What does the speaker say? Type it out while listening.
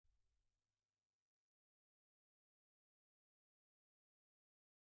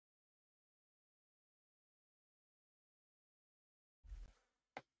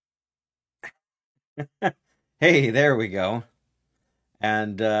Hey, there we go.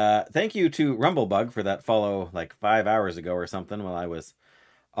 And thank you to Rumblebug for that follow like 5 hours ago or something while I was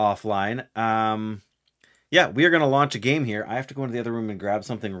offline. Yeah, we are going to launch a game here. I have to go into the other room and grab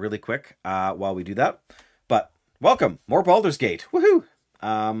something really quick while we do that. But welcome, more Baldur's Gate. Woohoo!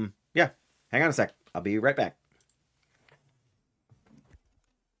 Yeah, hang on a sec. I'll be right back.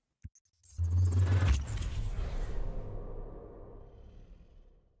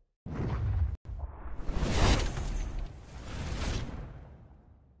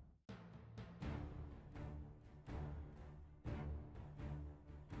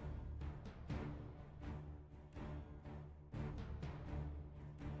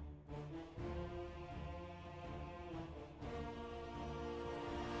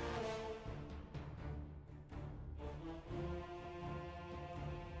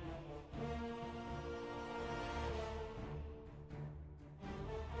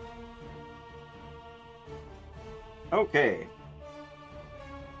 Okay.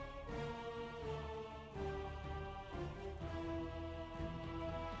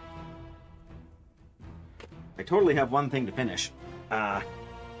 I totally have one thing to finish. Uh,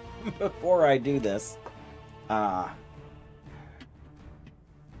 before I do this. Uh,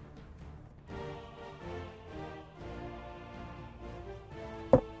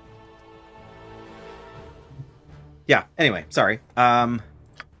 yeah, anyway, sorry. Of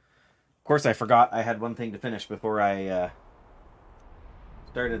course, I forgot I had one thing to finish before I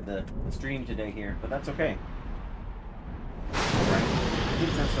started the stream today here, but that's okay. Alright.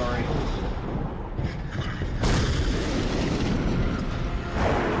 I'm sorry.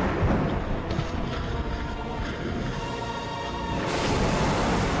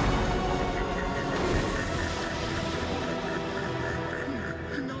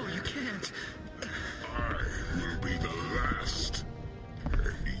 No, you can't. I will be the last.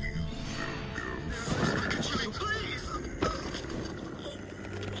 And you will go first. Jimmy, please!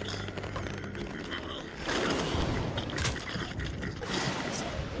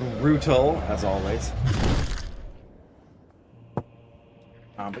 Brutal, as always.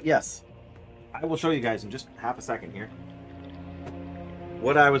 But yes, I will show you guys in just half a second here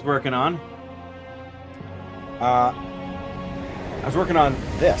what I was working on. I was working on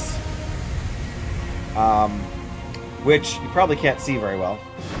this, which you probably can't see very well,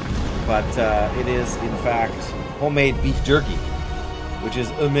 but it is, in fact, homemade beef jerky, which is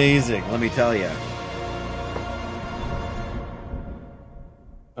amazing, let me tell you.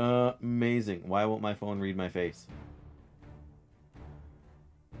 Amazing. Why won't my phone read my face?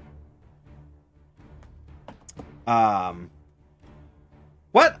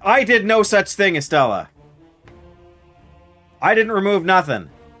 What? I did no such thing, Estella. I didn't remove nothing.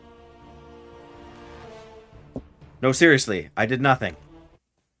 No, seriously, I did nothing.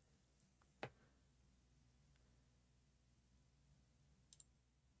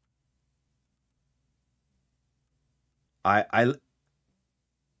 I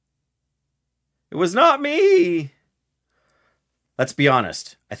It was not me! Let's be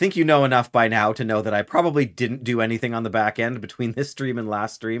honest. I think you know enough by now to know that I probably didn't do anything on the back end between this stream and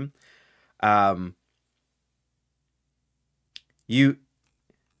last stream. Oh,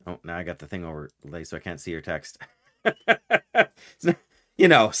 now I got the thing overlay so I can't see your text. You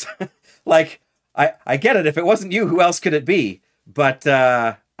know, like, I get it. If it wasn't you, who else could it be? But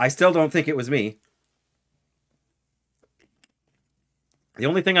I still don't think it was me. The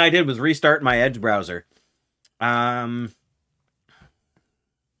only thing I did was restart my Edge browser. Now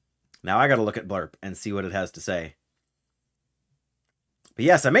I gotta look at Blurp and see what it has to say. But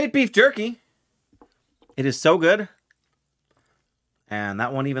yes, I made beef jerky. It is so good. And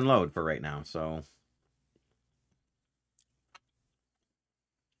that won't even load for right now, so...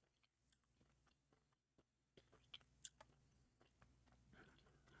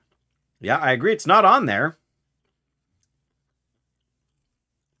 Yeah, I agree. It's not on there.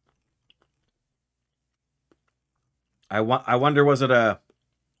 I wonder, was it a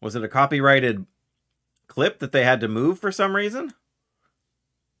copyrighted clip that they had to move for some reason?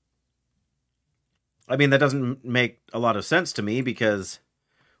 I mean, that doesn't make a lot of sense to me because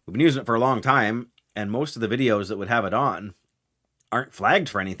we've been using it for a long time, and most of the videos that would have it on aren't flagged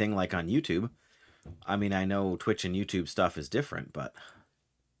for anything like on YouTube. I mean, I know Twitch and YouTube stuff is different, but...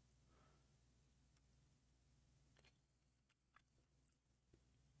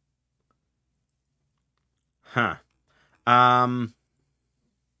 Huh.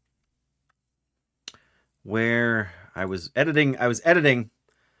 Where I was editing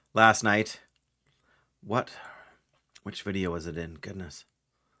last night. Which video was it in? Goodness.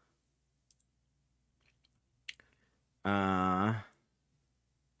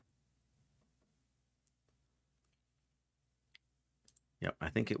 Yep, I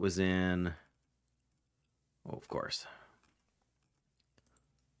think it was in... Oh, of course.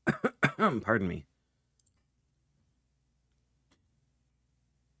 Pardon me.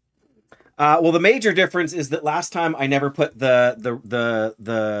 Well, the major difference is that last time I never put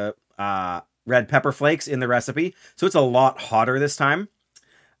the red pepper flakes in the recipe, so it's a lot hotter this time.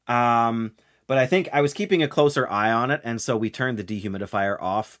 But I think I was keeping a closer eye on it, and so we turned the dehumidifier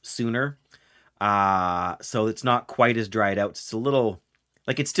off sooner. So it's not quite as dried out. It's a little,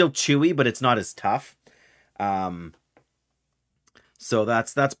 like, it's still chewy, but it's not as tough. So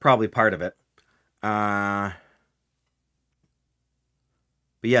that's probably part of it.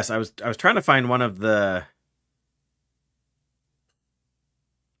 But yes, I was trying to find one of the.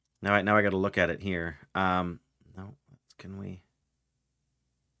 Now I got to look at it here. No, can we?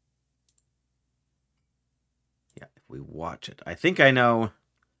 Yeah, if we watch it, I think I know.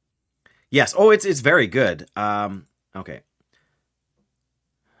 Yes. Oh, it's very good. Okay.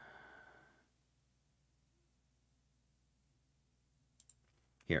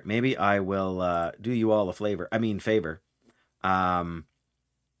 Here, maybe I will do you all a favor.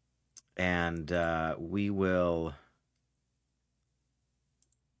 And we will...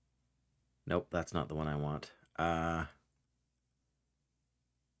 Nope, that's not the one I want.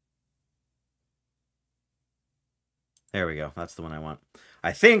 There we go. That's the one I want.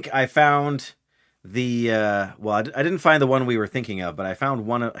 I think I found the... well, I didn't find the one we were thinking of, but I found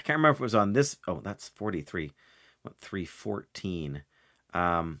one... I can't remember if it was on this... Oh, that's 43. What, 314?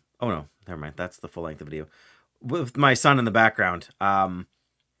 Oh, no. Never mind. That's the full-length video. With my son in the background.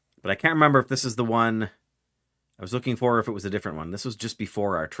 But I can't remember if this is the one I was looking for or if it was a different one. This was just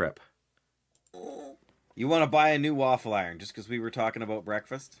before our trip. You want to buy a new waffle iron just because we were talking about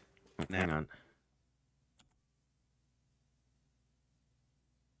breakfast? Oh, hang on.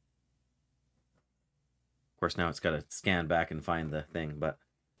 Of course, now it's got to scan back and find the thing, but...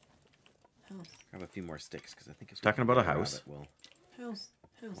 Grab a few more sticks because I think it's talking about a house. House.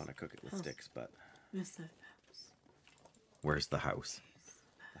 I want to cook it with sticks, but... Where's the house? Where's the house?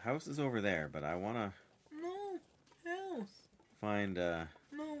 The house is over there, but I want to... No house. Find, No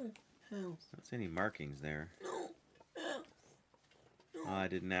house. I don't see any markings there. No house. No. Oh, I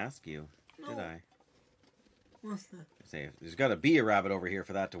didn't ask you, did I? What's that? Say, there's got to be a rabbit over here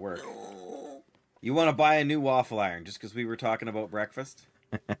for that to work. No. You want to buy a new waffle iron just because we were talking about breakfast?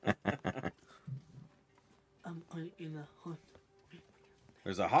 I'm in a hot.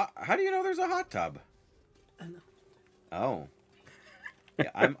 There's a hot... How do you know there's a hot tub? I know. Oh.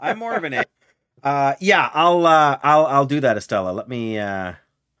 Yeah, I'm more of an... Yeah, I'll do that, Estella. Let me... I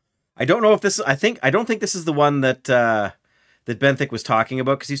don't know if this... I don't think this is the one that that Benthic was talking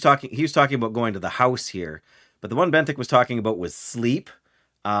about, because he was talking about going to the house here. But the one Benthic was talking about was sleep.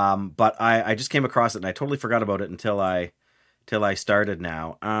 But I just came across it and I totally forgot about it until I started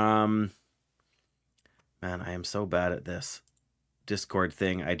now. Man, I am so bad at this Discord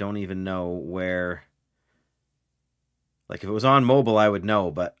thing. I don't even know where... Like, if it was on mobile, I would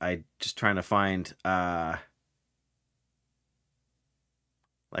know, but I just trying to find, like,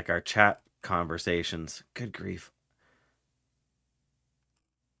 our chat conversations. Good grief.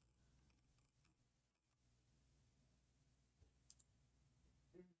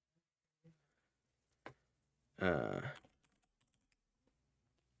 There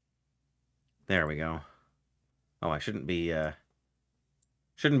we go. Oh, I shouldn't be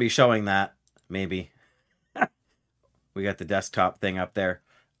showing that, maybe. We got the desktop thing up there.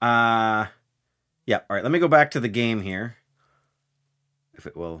 Yeah, all right, let me go back to the game here. If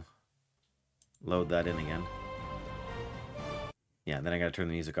it will load that in again. Yeah, then I gotta turn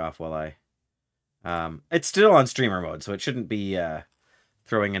the music off while I... it's still on streamer mode, so it shouldn't be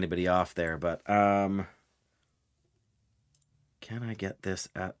throwing anybody off there, but... Can I get this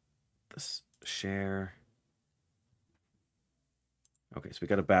at this share? Okay, so we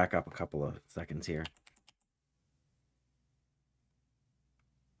gotta back up a couple of seconds here.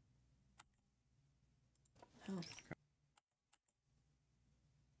 House.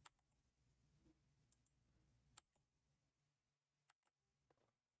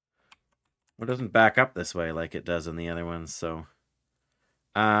 Well, it doesn't back up this way like it does in the other ones, so...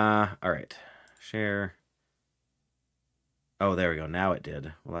 all right. Share. Oh, there we go. Now it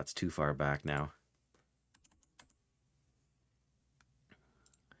did. Well, that's too far back now.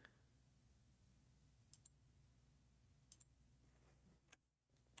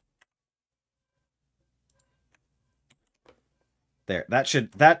 There. That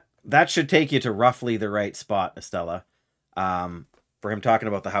should take you to roughly the right spot, Estella. For him talking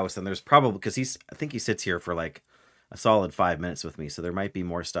about the house, and there's probably, because I think he sits here for like a solid 5 minutes with me, so there might be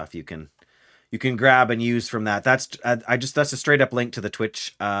more stuff you can you can grab and use from that. That's that's a straight up link to the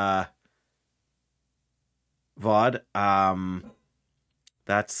Twitch VOD.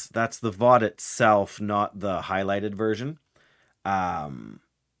 That's the VOD itself, not the highlighted version.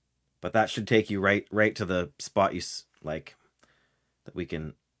 But that should take you right to the spot you like that we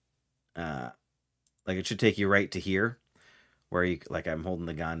can like it should take you right to here where you like I'm holding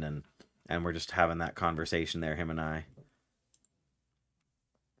the gun and we're just having that conversation there, him and I.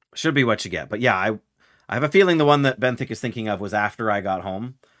 Should be what you get. But yeah, I have a feeling the one that Benthic is thinking of was after I got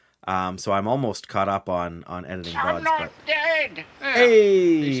home. So I'm almost caught up on editing VODs. I'm not dead.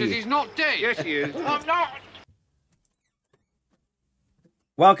 Hey! He says he's not dead. Yes, he is. I'm not.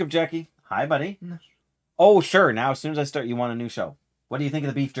 Welcome, Jackie. Hi, buddy. No. Oh, sure. Now, as soon as I start, you want a new show. What do you think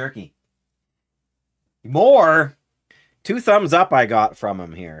of the beef jerky? More? 2 thumbs up I got from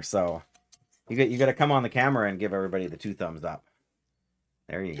him here. So you got to come on the camera and give everybody the 2 thumbs up.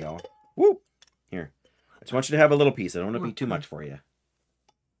 There you go. Woo! Here. I just want you to have a little piece. I don't want to be too much for you.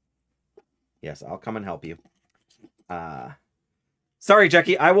 Yes, I'll come and help you. Sorry,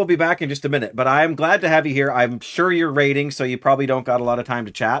 Jackie. I will be back in just a minute, but I'm glad to have you here. I'm sure you're raiding, so you probably don't got a lot of time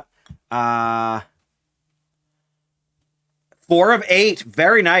to chat. 4 of 8.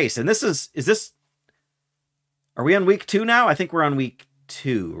 Very nice. And this is this... Are we on week 2 now? I think we're on week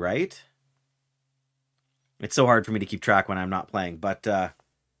 2, right? It's so hard for me to keep track when I'm not playing, but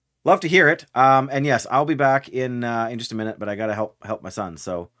love to hear it. And yes, I'll be back in just a minute, but I got to help my son.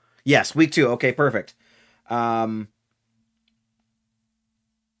 So yes, week 2. Okay, perfect.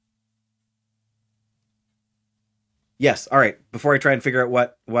 Yes, all right. Before I try and figure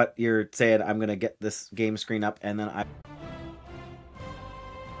out what you're saying, I'm going to get this game screen up, and then I...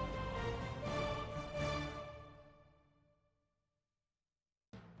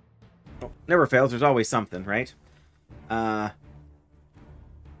 Oh, never fails. There's always something, right? I was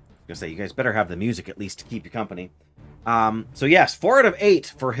going to say, you guys better have the music at least to keep you company. So yes, 4 out of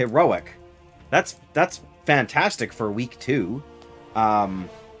 8 for Heroic. That's fantastic for week 2.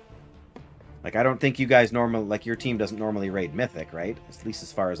 Like, I don't think you guys normally... Like, your team doesn't normally raid Mythic, right? At least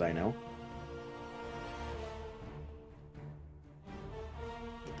as far as I know.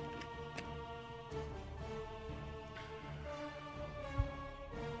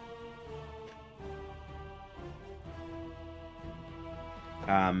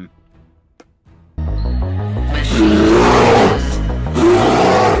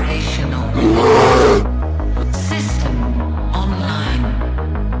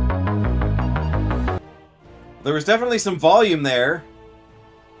 There was definitely some volume there,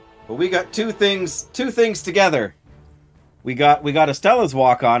 but we got two things together. We got Estella's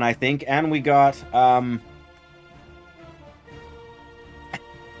walk on, I think, and we got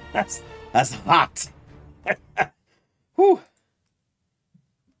that's hot. Whew.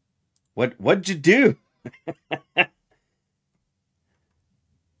 What'd you do?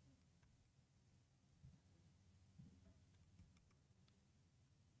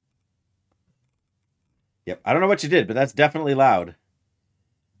 Yep, I don't know what you did, but that's definitely loud.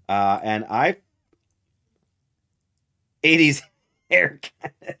 And 80s hair.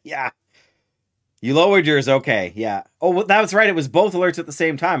 Yeah. You lowered yours, okay, yeah. Oh, well, that was right, it was both alerts at the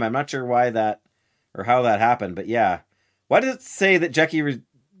same time. I'm not sure why that, or how that happened, but yeah. Why does it say that Jackie...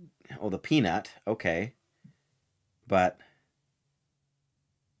 Oh, the peanut, okay. But...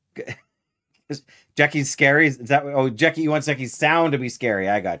 Jackie's scary? Is that... Oh, Jackie, you want Jackie's sound to be scary.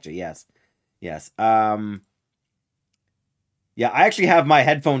 I got you, yes. Yes. Yeah, I actually have my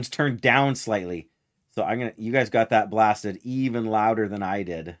headphones turned down slightly. So you guys got that blasted even louder than I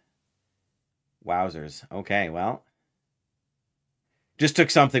did. Wowzers. Okay, well. Just took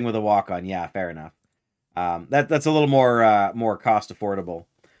something with a walk on. Yeah, fair enough. That's a little more cost affordable.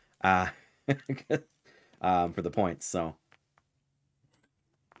 For the points, so.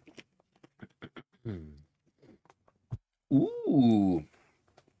 Ooh.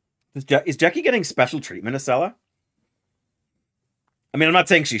 Is Jackie getting special treatment, Estella? I mean, I'm not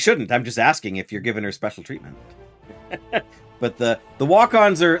saying she shouldn't. I'm just asking if you're giving her special treatment. But the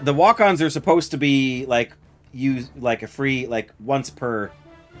walk-ons are supposed to be like a free like once per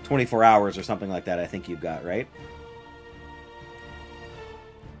 24 hours or something like that. I think you've got, right?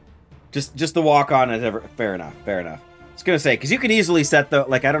 Just the walk-on is ever fair enough. Fair enough. I was gonna say because you can easily set the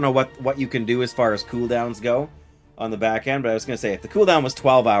like I don't know what you can do as far as cooldowns go on the back end, but I was going to say, if the cooldown was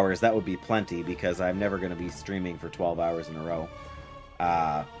 12 hours, that would be plenty, because I'm never going to be streaming for 12 hours in a row.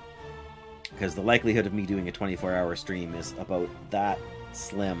 Because the likelihood of me doing a 24-hour stream is about that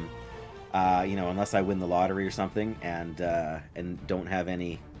slim. You know, unless I win the lottery or something, and don't have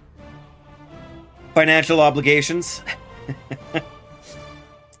any financial obligations.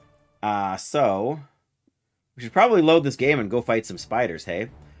 So we should probably load this game and go fight some spiders, hey?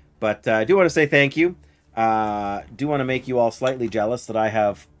 But I do want to say thank you. Do want to make you all slightly jealous that I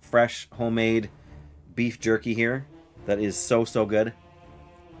have fresh homemade beef jerky here that is so good.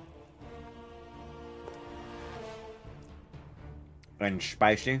 And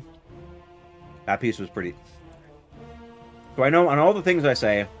spicy. That piece was pretty. So I know on all the things I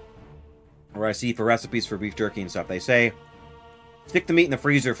say, or I see for recipes for beef jerky and stuff, they say stick the meat in the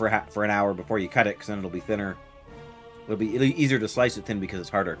freezer for an hour before you cut it, because then it'll be thinner. It'll be easier to slice it thin because it's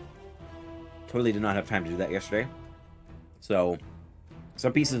harder. Totally did not have time to do that yesterday. So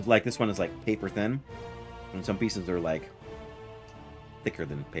some pieces, like this one, is like paper thin, and some pieces are like thicker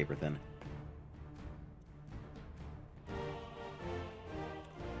than paper thin.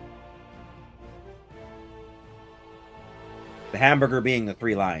 The hamburger being the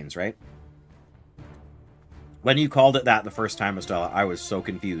 3 lines, right? When you called it that the first time, Estella, I was so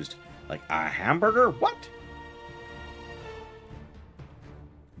confused. Like, a hamburger? What?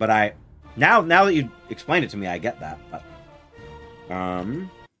 But now that you explained it to me, I get that. But,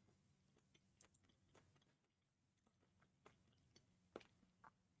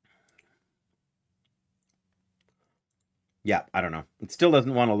 yeah, I don't know. It still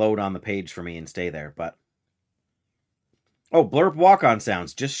doesn't want to load on the page for me and stay there, but... Oh, Blurp walk-on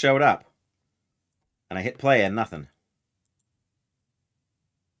sounds just showed up. And I hit play and nothing.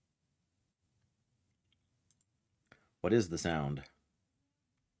 What is the sound?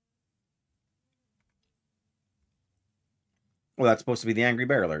 Well, that's supposed to be the Angry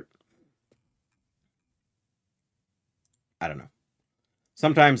Bear alert. I don't know.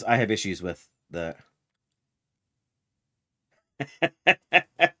 Sometimes I have issues with the...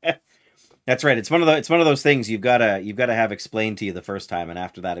 That's right. It's one of those things you've got to have explained to you the first time, and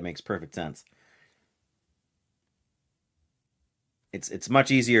after that it makes perfect sense. It's much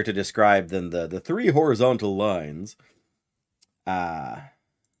easier to describe than the 3 horizontal lines. Oh,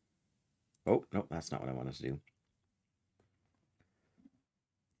 nope, that's not what I wanted to do.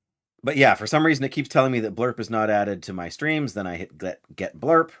 But yeah, for some reason it keeps telling me that Blurp is not added to my streams. Then I hit get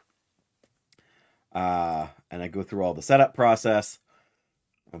Blurp. And I go through all the setup process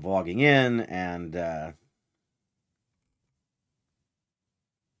of logging in and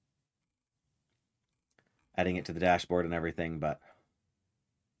adding it to the dashboard and everything, but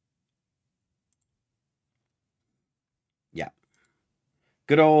yeah.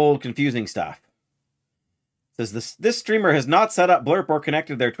 Good old confusing stuff. Says this streamer has not set up Blurp or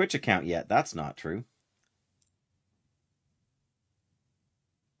connected their Twitch account yet. That's not true.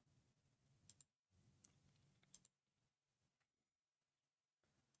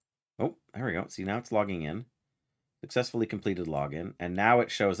 Oh, there we go. See, now it's logging in. Successfully completed login. And now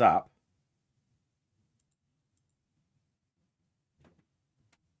it shows up.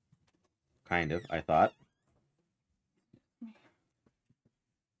 Kind of, I thought.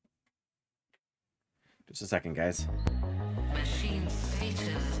 Just a second, guys. Machine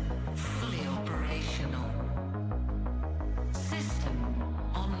status fully operational. System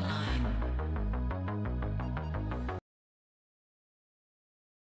online.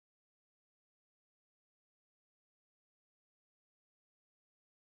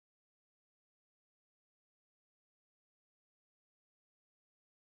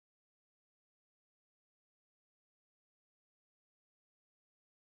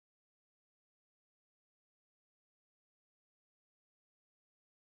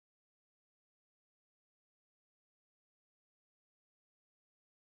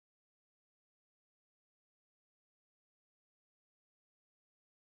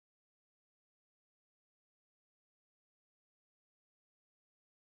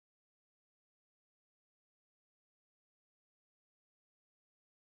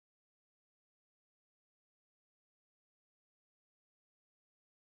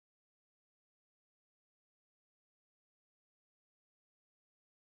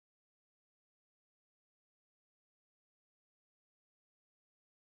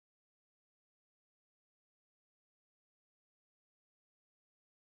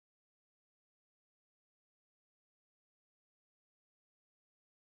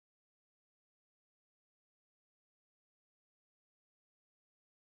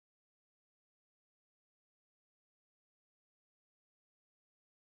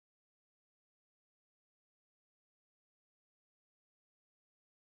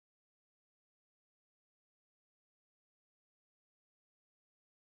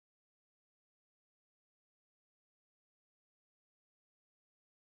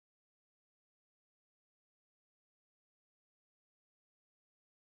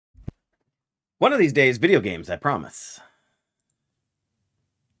 One of these days, video games, I promise.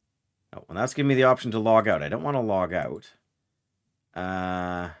 Oh, and that's giving me the option to log out. I don't want to log out.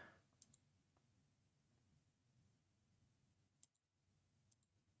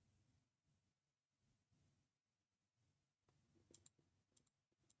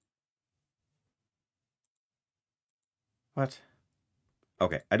 What?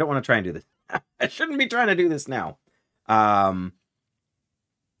 Okay, I don't want to try and do this. I shouldn't be trying to do this now.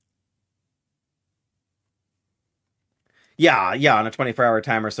 Yeah, on a 24-hour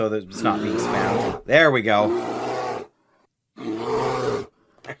timer so that it's not being spammed. There we go.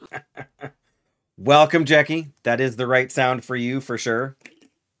 Welcome, Jackie. That is the right sound for you, for sure.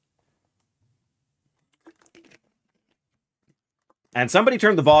 And somebody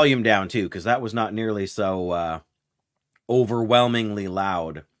turned the volume down, too, because that was not nearly so overwhelmingly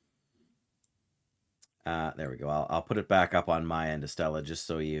loud. There we go. I'll put it back up on my end, Estella, just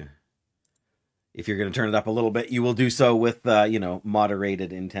so you... If you're going to turn it up a little bit, you will do so with, you know,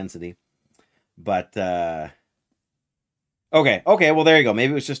 moderated intensity. But, okay, well, there you go.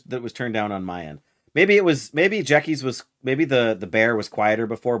 Maybe it was just that it was turned down on my end. Maybe Jackie's was, maybe the bear was quieter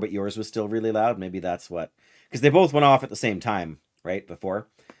before, but yours was still really loud. Maybe that's what, because they both went off at the same time, right, before.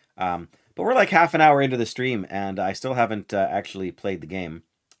 But we're like half an hour into the stream, and I still haven't actually played the game.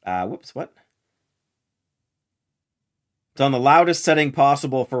 Whoops, what? It's on the loudest setting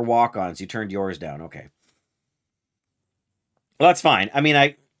possible for walk-ons. You turned yours down. Okay. Well, that's fine. I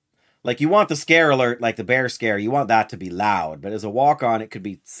mean, you want the scare alert, like the bear scare, you want that to be loud. But as a walk-on, it could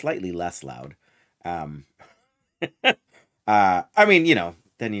be slightly less loud. I mean, you know,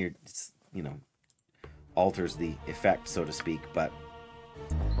 then you're, you know, alters the effect, so to speak. But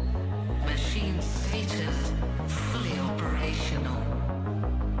Machine status fully operational.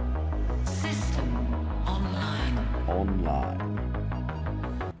 System online.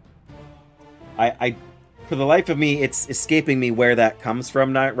 I for the life of me, it's escaping me where that comes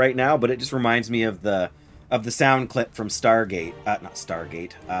from right now, but it just reminds me of the sound clip from Stargate, not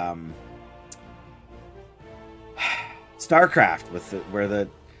Stargate, Starcraft, with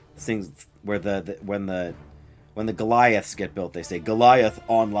when the Goliaths get built, they say Goliath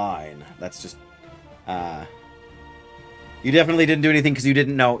online. That's just you definitely didn't do anything because you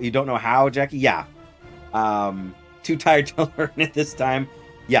don't know how, Jackie. Yeah. Too tired to learn it this time.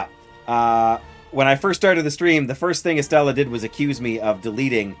 Yeah. When I first started the stream, the first thing Estella did was accuse me of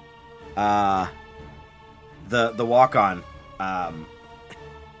deleting the walk-on. I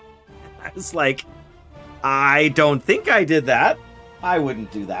was like, I don't think I did that. I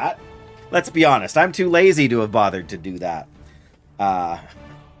wouldn't do that. Let's be honest. I'm too lazy to have bothered to do that. But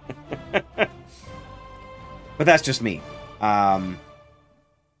that's just me. Pardon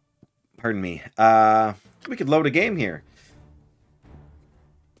me. We could load a game here.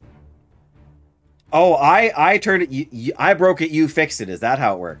 Oh, I turned it. I broke it. You fixed it. Is that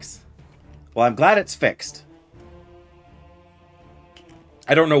how it works? Well, I'm glad it's fixed.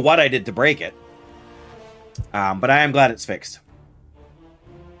 I don't know what I did to break it. But I am glad it's fixed.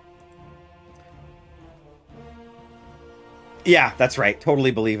 Yeah, that's right.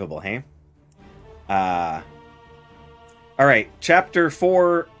 Totally believable, hey? All right. Chapter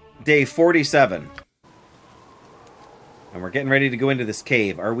 4, day 47. And we're getting ready to go into this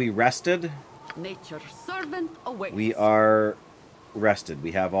cave. Are we rested? Nature's servant awaits. We are rested.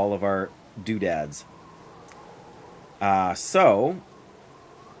 We have all of our doodads. So,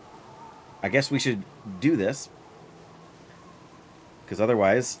 I guess we should do this. Because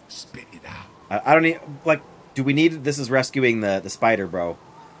otherwise... Spit it out. I don't need... Like, do we need... This is rescuing the spider, bro.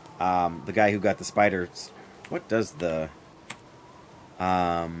 The guy who got the spiders. What does the...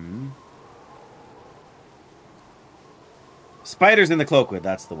 Spiders in the Cloakwood,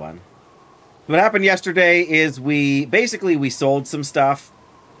 that's the one. What happened yesterday is we sold some stuff.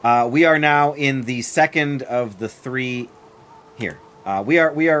 We are now in the second of the three here. We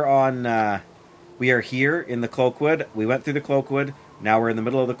are here in the Cloakwood. We went through the Cloakwood. Now we're in the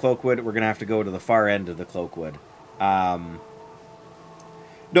middle of the Cloakwood. We're going to have to go to the far end of the Cloakwood. No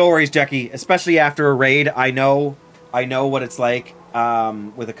worries, Jackie. Especially after a raid, I know what it's like.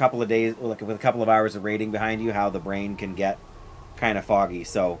 With a couple of days, with a couple of hours of raiding behind you, how the brain can get kind of foggy.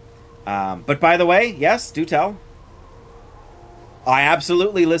 So, but by the way, yes, do tell. I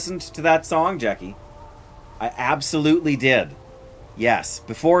absolutely listened to that song, Jackie. I absolutely did. Yes,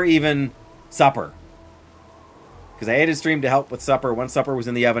 before even supper. Because I ate a stream to help with supper. Once supper was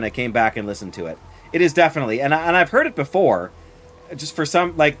in the oven, I came back and listened to it. It is definitely, and I've heard it before. Just for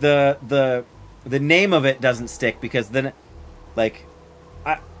some, like the name of it doesn't stick because then, like,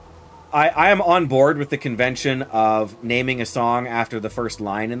 I am on board with the convention of naming a song after the first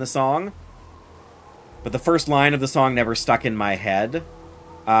line in the song. But the first line of the song never stuck in my head.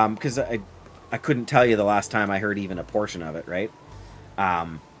 Because I couldn't tell you the last time I heard even a portion of it, right?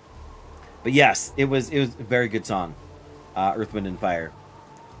 But yes, it was a very good song, Earth, Wind, and Fire.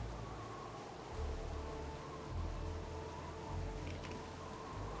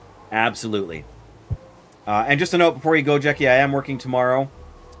 Absolutely. And just a note before you go, Jackie, I am working tomorrow,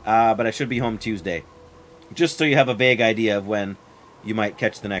 but I should be home Tuesday. Just so you have a vague idea of when you might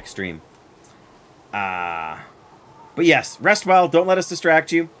catch the next stream. But yes, rest well. Don't let us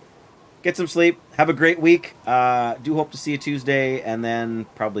distract you. Get some sleep. Have a great week. Do hope to see you Tuesday, and then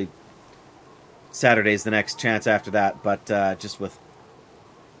probably Saturday's the next chance after that. But just with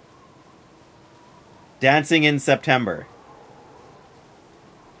Dancing in September.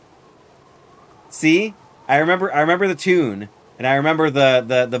 See, I remember the tune, and I remember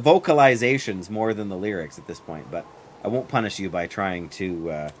the vocalizations more than the lyrics at this point. But I won't punish you by trying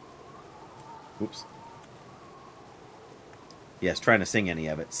to. Oops. Yes, trying to sing any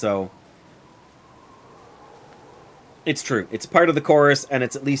of it. So it's true. It's part of the chorus, and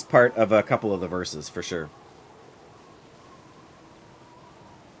it's at least part of a couple of the verses for sure.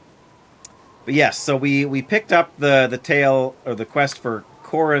 But yes, so we picked up the tale or the quest for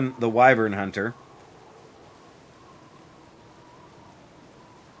Corin the Wyvern Hunter.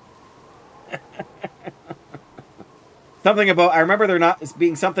 Something about, I remember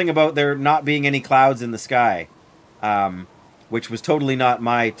there not being any clouds in the sky, which was totally not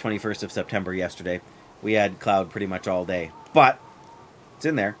my 21st of September yesterday. We had cloud pretty much all day, but it's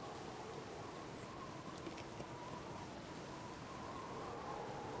in there.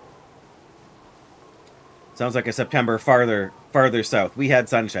 Sounds like a September farther south. We had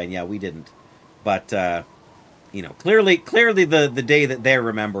sunshine, yeah, we didn't, but you know, clearly the day that they're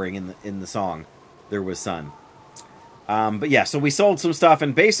remembering in the song, there was sun. But yeah, so we sold some stuff,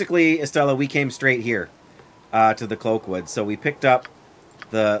 and basically, Estella, we came straight here to the Cloakwood. So we picked up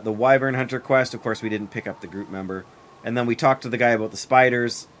the Wyvern Hunter quest. Of course, we didn't pick up the group member. And then we talked to the guy about the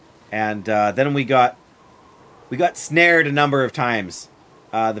spiders, and then we got snared a number of times.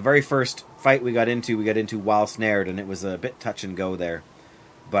 The very first fight we got into while snared, and it was a bit touch and go there.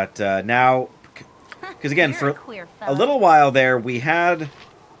 But now, because again, for a little while there, we had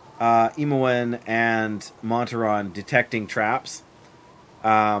Imoen and Monteron detecting traps,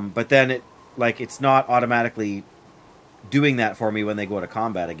 but then it's not automatically doing that for me when they go to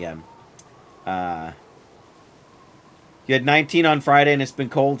combat again. You had 19 on Friday, and it's been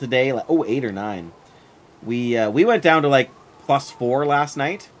cold today. 8 or 9. We went down to +4 last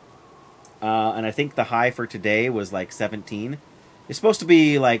night, and I think the high for today was 17. It's supposed to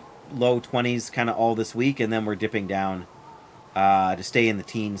be low 20s kind of all this week, and then we're dipping down to stay in the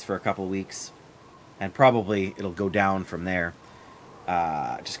teens for a couple weeks, and probably it'll go down from there,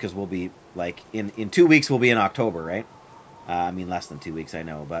 just because we'll be in 2 weeks we'll be in October, right? I mean less than 2 weeks, I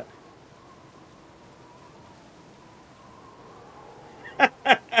know, but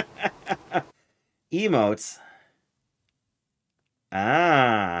emotes.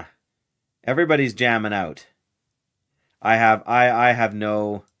 Everybody's jamming out. I have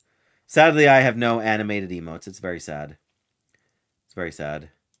no, sadly I have no animated emotes. It's very sad. It's very sad.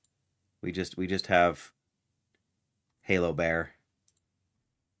 We just have Halo Bear.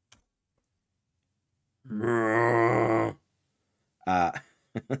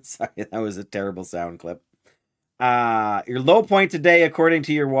 Sorry, that was a terrible sound clip. Your low point today, according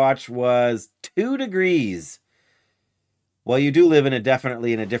to your watch, was 2 degrees. Well, you do live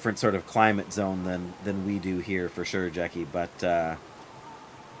definitely in a different sort of climate zone than we do here, for sure, Jackie. But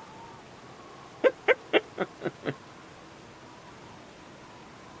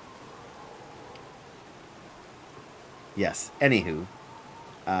yes. Anywho,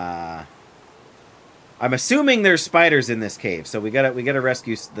 I'm assuming there's spiders in this cave, so we gotta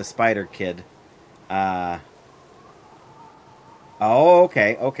rescue the spider kid. Oh,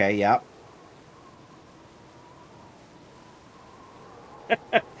 okay, yeah.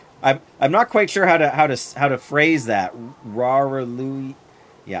 I'm not quite sure how to phrase that. Raralu.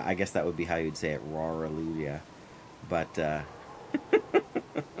 Yeah, I guess that would be how you'd say it. Raraluya. But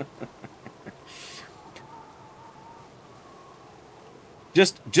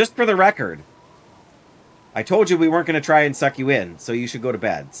just for the record, I told you we weren't going to try and suck you in, so you should go to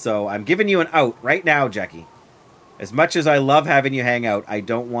bed. So I'm giving you an out right now, Jackie. As much as I love having you hang out, I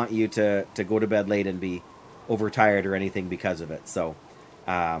don't want you to go to bed late and be overtired or anything because of it. So,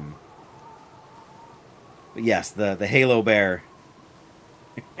 but yes, the Halo Bear.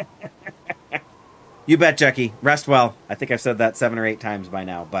 You bet, Jackie. Rest well. I think I've said that 7 or 8 times by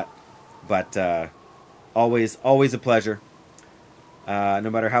now, but always a pleasure. No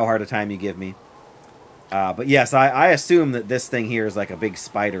matter how hard a time you give me. But yes, I assume that this thing here is like a big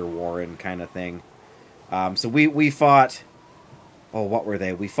spider warren kind of thing. So we fought... Oh, what were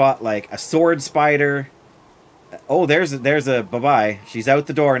they? We fought like a sword spider. Oh, there's a bye-bye. She's out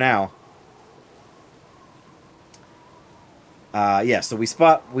the door now. Yeah, so we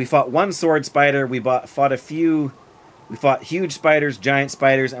fought one sword spider. We fought a few... We fought huge spiders, giant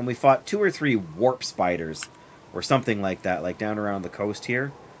spiders, and we fought 2 or 3 warp spiders. Or something like that, like down around the coast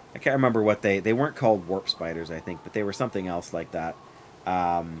here. I can't remember what they weren't called warp spiders, I think, but they were something else like that.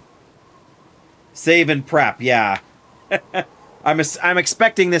 Save and prep, yeah. I'm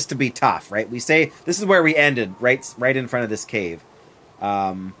expecting this to be tough, right? We say this is where we ended, right in front of this cave.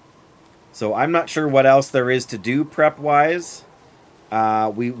 So I'm not sure what else there is to do prep-wise.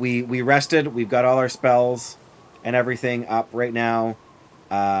 We rested. We've got all our spells and everything up right now.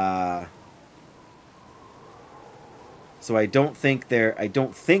 So I don't think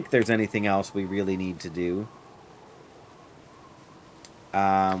there's anything else we really need to do.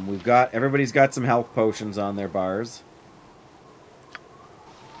 Everybody's got some health potions on their bars.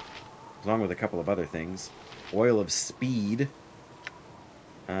 Along with a couple of other things. Oil of speed.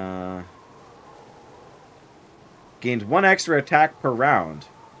 Gains 1 extra attack per round.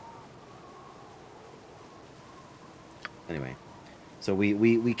 Anyway. So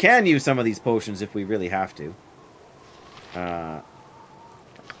we can use some of these potions if we really have to. Yeah,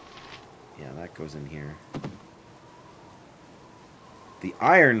 that goes in here. The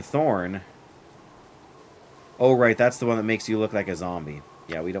Iron Thorn. Oh, right, that's the one that makes you look like a zombie.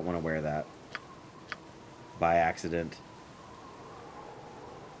 Yeah, we don't want to wear that. By accident.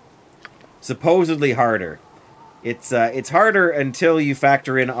 Supposedly harder. It's harder until you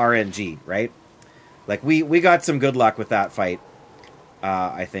factor in RNG, right? Like, we got some good luck with that fight,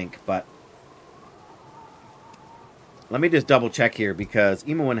 I think, but... Let me just double check here, because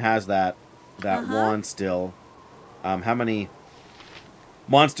Imoen has that wand still. How many...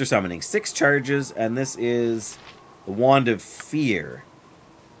 Monster summoning. 6 charges, and this is the Wand of Fear.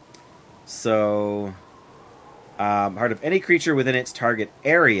 So, heart of any creature within its target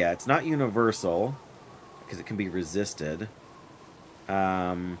area. It's not universal, because it can be resisted.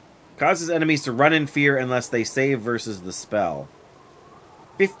 Causes enemies to run in fear unless they save versus the spell.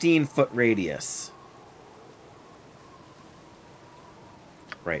 15-foot radius.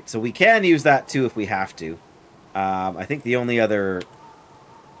 Right, so we can use that too if we have to. I think the only other...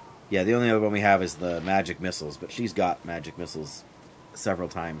 Yeah, the only other one we have is the magic missiles, but she's got magic missiles several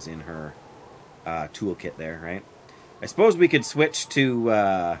times in her toolkit there, right? I suppose we could switch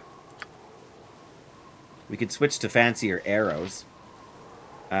to fancier arrows.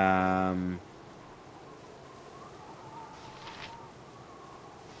 What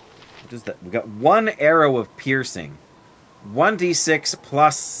is that? We got 1 arrow of piercing. 1d6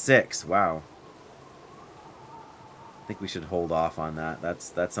 plus 6. Wow. I think we should hold off on that.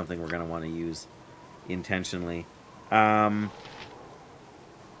 That's something we're going to want to use intentionally. Arrow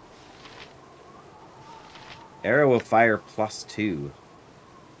of fire plus 2.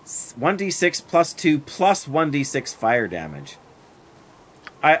 1d6 plus 2 plus 1d6 fire damage.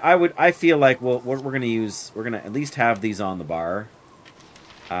 I feel like we're going to use... We're going to at least have these on the bar.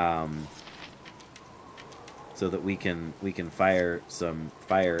 So that we can fire some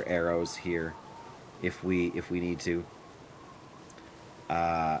fire arrows here if we need to.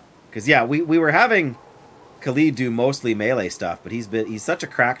 Because yeah, we were having Khalid do mostly melee stuff, but he's such a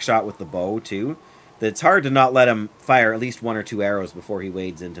crack shot with the bow too that it's hard to not let him fire at least 1 or 2 arrows before he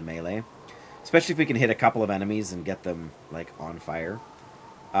wades into melee. Especially if we can hit a couple of enemies and get them like on fire.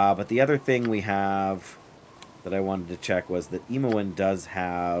 But the other thing we have that I wanted to check was that Imoen does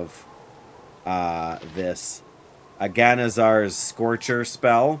have this Aganazar's Scorcher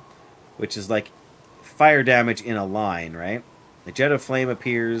spell, which is like fire damage in a line, right? A jet of flame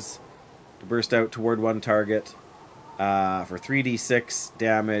appears to burst out toward one target for 3d6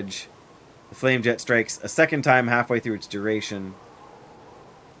 damage. The flame jet strikes a second time halfway through its duration.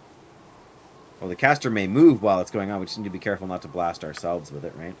 Well, the caster may move while it's going on. We just need to be careful not to blast ourselves with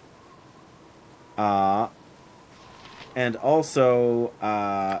it, right? And also,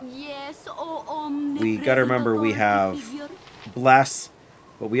 Yes, oh, we gotta remember we have Bless,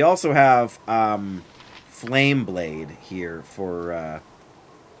 but we also have Flame Blade here for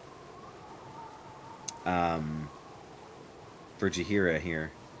Jaheira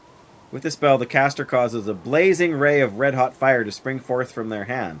here. With this spell, the caster causes a blazing ray of red-hot fire to spring forth from their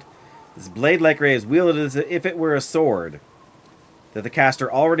hand. This blade-like ray is wielded as if it were a sword that the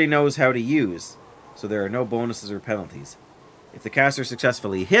caster already knows how to use, so there are no bonuses or penalties. If the caster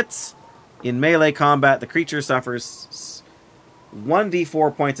successfully hits in melee combat, the creature suffers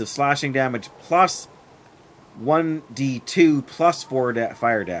 1d4 points of slashing damage plus 1d2 plus 4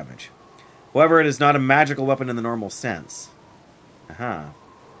 fire damage. However, it is not a magical weapon in the normal sense. Aha.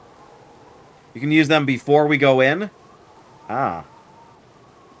 You can use them before we go in? Ah.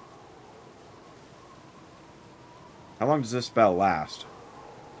 How long does this spell last?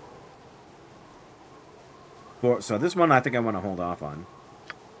 So this one I think I want to hold off on.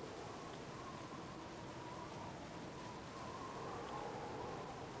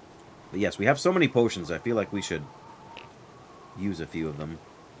 But yes, we have so many potions, I feel like we should use a few of them.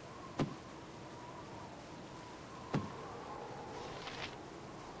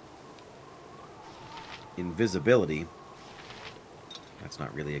 Invisibility. That's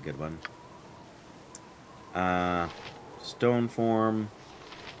not really a good one. Stone form.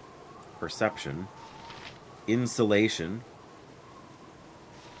 Perception. Insulation.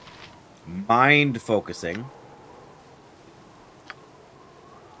 Mind focusing.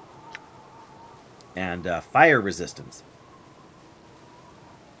 And fire resistance.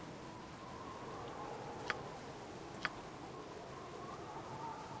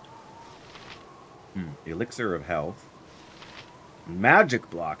 Elixir of health. Magic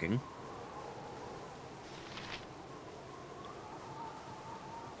blocking.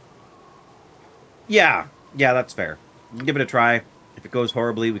 Yeah, that's fair. Give it a try. If it goes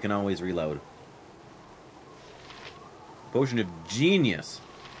horribly, we can always reload. Potion of Genius.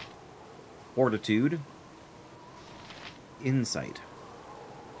 Fortitude. Insight.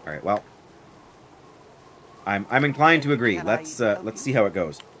 Alright, well. I'm inclined to agree. Let's see how it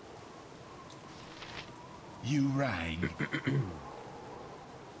goes. You rang.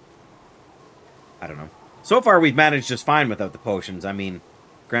 I don't know. So far, we've managed just fine without the potions. I mean,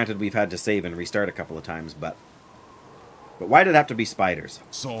 granted, we've had to save and restart a couple of times, but why did it have to be spiders?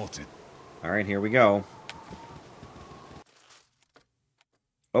 Sorted. All right, here we go.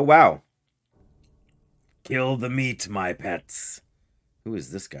 Oh, wow. Kill the meat, my pets. Who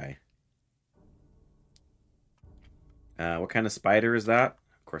is this guy? What kind of spider is that?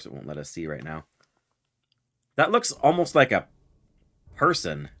 Of course, it won't let us see right now. That looks almost like a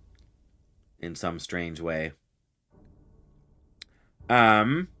person in some strange way.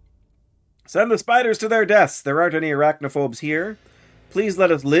 Send the spiders to their deaths. There aren't any arachnophobes here. Please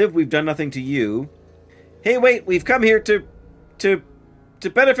let us live. We've done nothing to you. Hey, wait, we've come here to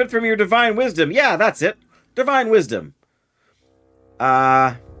benefit from your divine wisdom. Yeah, that's it. Divine wisdom.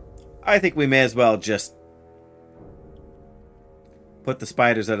 I think we may as well just put the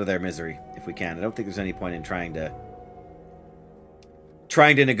spiders out of their misery if we can. I don't think there's any point in trying to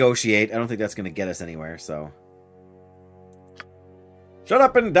negotiate. I don't think that's going to get us anywhere, so. Shut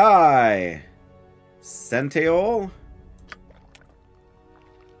up and die! Centeol?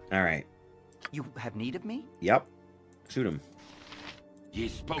 Alright. You have need of me? Yep. Shoot him. You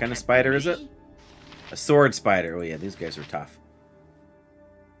What kind of spider is it? A sword spider. Oh yeah, these guys are tough.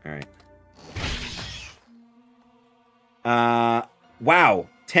 Alright. Wow.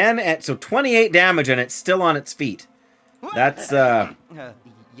 10 so 28 damage and it's still on its feet. That's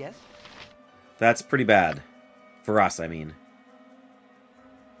Yes? that's pretty bad. For us, I mean.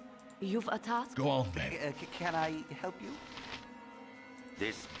 You've a task? Go on then. Can I help you?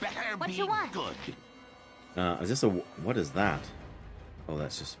 This better What be you want? good. Is this a... What is that? Oh,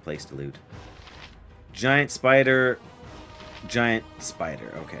 that's just a place to loot. Giant spider. Giant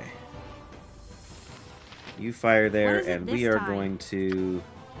spider. Okay. You fire there, What is it and we this are time? going to...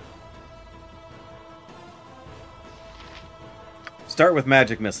 start with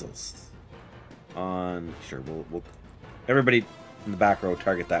magic missiles. Sure, we'll... Everybody in the back row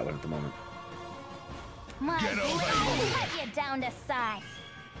target that one at the moment. My Get over blade here. will cut you down to size.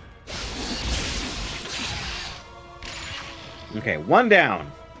 Okay, one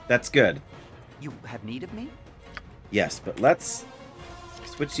down. That's good. You have need of me? Yes, but let's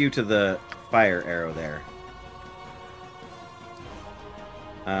switch you to the fire arrow there.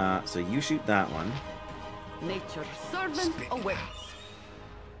 So you shoot that one. Nature's servant Spit it awaits.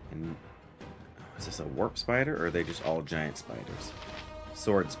 And is this a warp spider, or are they just all giant spiders?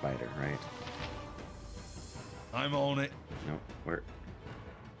 Sword spider, right? I'm on it. No, where?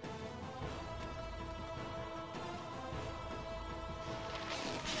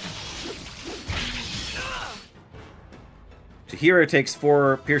 Chihira takes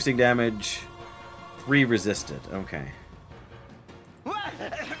 4 piercing damage, 3 resisted. Okay.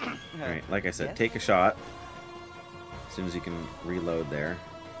 Alright, like I said, Yes? take a shot. As soon as you can reload there.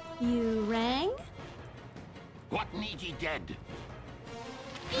 You rang? What need ye dead?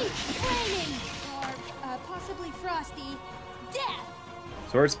 Eat flaming! Or possibly frosty. Death!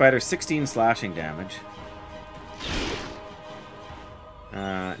 Sword Spider, 16 slashing damage.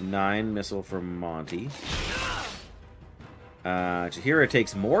 9 missile from Monty. Jaheira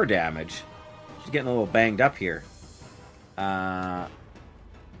takes more damage. She's getting a little banged up here.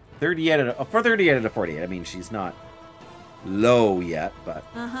 38 out of, for 38 out of 48. I mean, she's not low yet, but...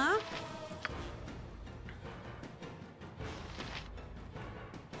 Uh-huh.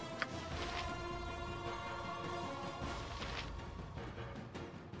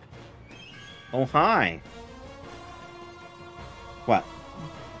 Oh, hi. What?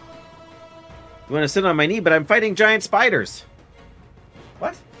 You want to sit on my knee, but I'm fighting giant spiders.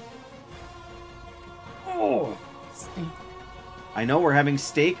 What? Oh. Steak. I know we're having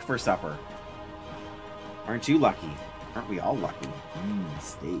steak for supper. Aren't you lucky? Aren't we all lucky?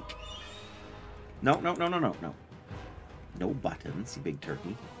 Steak. No. No buttons, you big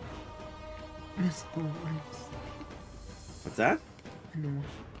turkey. Miss Owens. What's that? No.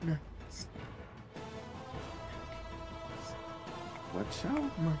 What show?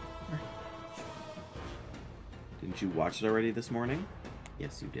 My. Didn't you watch it already this morning?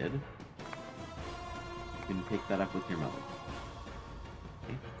 Yes, you did. You can pick that up with your mother.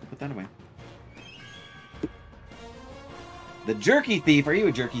 Okay, go put that away. The jerky thief! Are you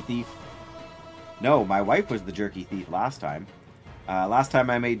a jerky thief? No, my wife was the jerky thief last time. Last time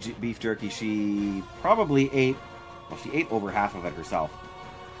I made beef jerky, she probably ate... Well, she ate over half of it herself.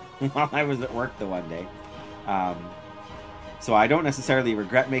 While I was at work the one day. So I don't necessarily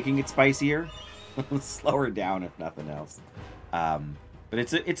regret making it spicier. Slow her down, if nothing else. But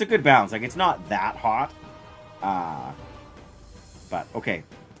it's a good balance. Like, it's not that hot. But, okay.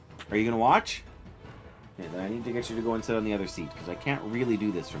 Are you going to watch? Okay, then I need to get you to go and sit on the other seat, because I can't really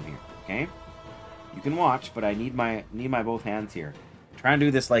do this from here, okay? You can watch, but I need my both hands here. Trying to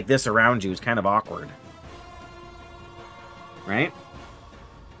do this like this around you is kind of awkward. Right?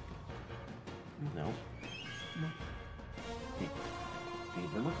 No. Okay.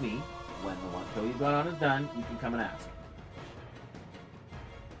 Leave them with me. When the one show you've got on is done, you can come and ask.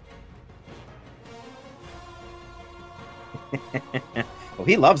 Well,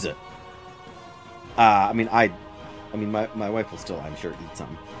 he loves it. I mean, my wife will still, I'm sure, eat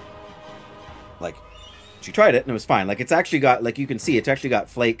some. Like, she tried it and it was fine. Like, it's actually got, like you can see, it's actually got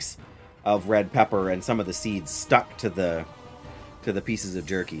flakes of red pepper and some of the seeds stuck to the pieces of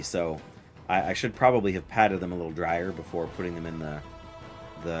jerky. So, I should probably have patted them a little drier before putting them in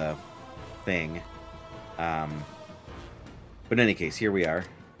the thing. But in any case, here we are.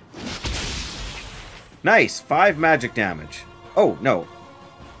 Nice! 5 magic damage. Oh, no.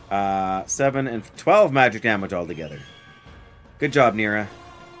 7 and 12 magic damage altogether. Good job, Nira.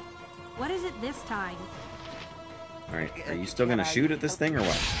 What is it this time? Alright, are you still gonna shoot at this thing or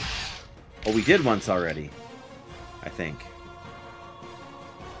what? Oh, we did once already. I think.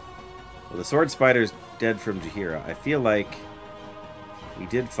 Well, the sword spider's dead from Jaheira. I feel like we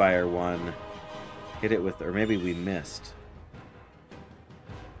did fire one. Hit it with... Or maybe we missed.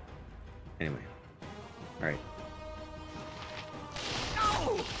 Anyway. Alright.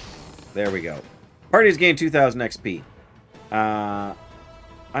 There we go. Party's gained 2,000 XP.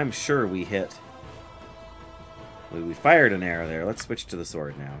 I'm sure we hit... We fired an arrow there. Let's switch to the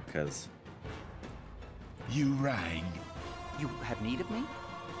sword now, because... You rang. You have need of me?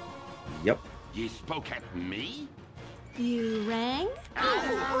 Yep. Ye spoke at me? You rang?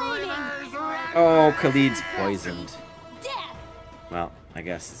 Oh, Khalid's poisoned. Death! Well, I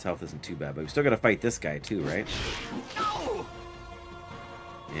guess his health isn't too bad, but we still gotta fight this guy too, right? No!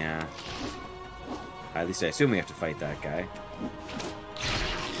 Yeah. At least I assume we have to fight that guy.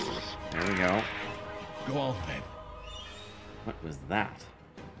 There we go. Go on then. What was that?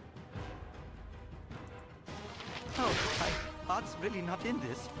 Oh, my heart's really not in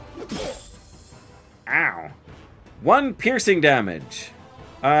this. Ow. 1 piercing damage.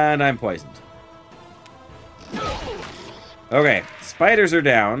 And I'm poisoned. Okay, spiders are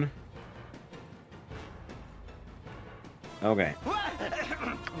down. Okay.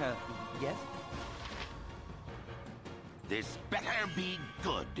 Yes? This better be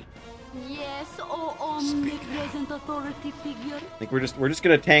good. Yes, oh omnipresent authority figure. I think we're just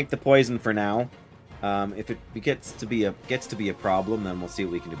gonna tank the poison for now. If it gets to be a problem, then we'll see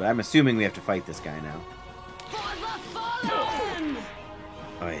what we can do. But I'm assuming we have to fight this guy now. For the fallen!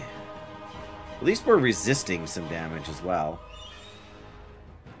 Oh, yeah. At least we're resisting some damage as well.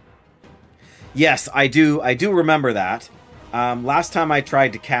 Yes, I do remember that. Last time I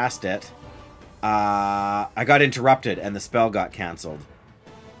tried to cast it, I got interrupted and the spell got cancelled.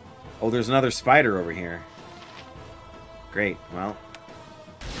 Oh, there's another spider over here. Great, well.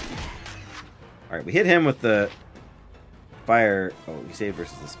 Alright, we hit him with the fire. Oh, he saved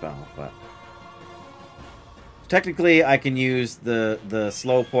versus the spell, but... Technically, I can use the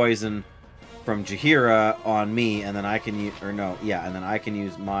slow poison from Jaheira on me, and then I can use, or no, yeah, and then I can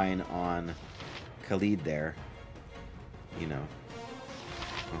use mine on Khalid there. You know.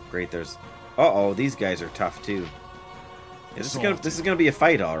 Oh, great, there's... Uh-oh, these guys are tough, too. Yeah, this is gonna be a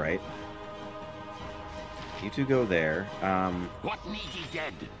fight, all right. You two go there. What need ye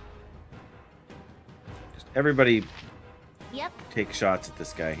dead? Just everybody Yep. take shots at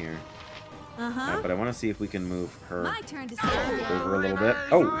this guy here. Uh-huh. But I want to see if we can move her My turn to save the day. over a little bit.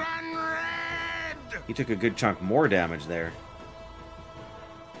 Oh, Run red! he took a good chunk more damage there.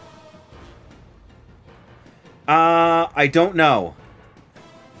 I don't know.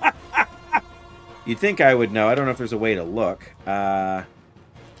 You'd think I would know. I don't know if there's a way to look.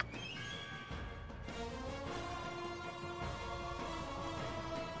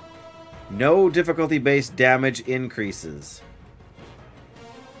 No difficulty-based damage increases.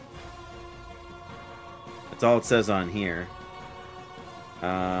 That's all it says on here.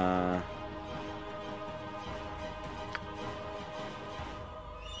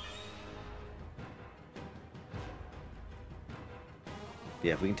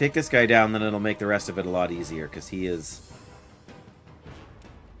 Yeah, if we can take this guy down, then it'll make the rest of it a lot easier, because he is...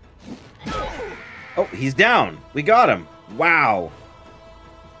 Oh, he's down! We got him! Wow!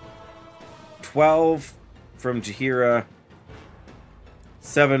 12 from Jaheira.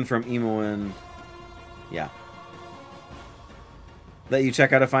 7 from Imoen. Yeah. Let you check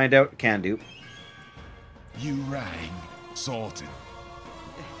how to find out? Can do. You rang. Sorted.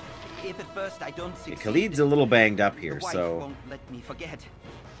 If at first I don't succeed, Khalid's a little banged up here, the wife so... won't let me forget.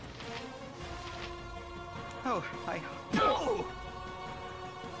 Oh, Oh!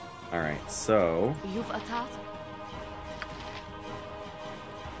 Alright, so... You've attacked.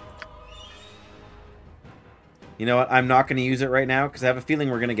 You know what? I'm not going to use it right now, because I have a feeling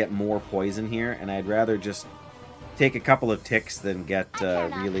we're going to get more poison here, and I'd rather just take a couple of ticks than get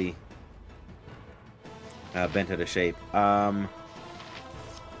really bent out of shape. I'm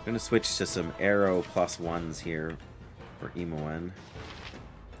going to switch to some arrow +1s here for Imoen.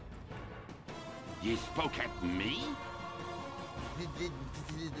 Ye spoke at me?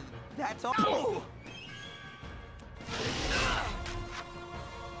 That's all.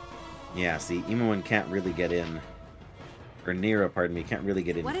 Yeah, see, Imoen can't really get in. Or Nira, pardon me, can't really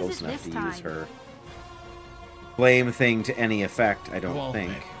get in What is close it enough this to use time? her flame thing to any effect, I don't Well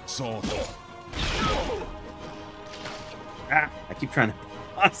think. then, sorted. Ah, I keep trying to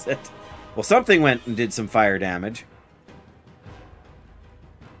pause it. Well, something went and did some fire damage.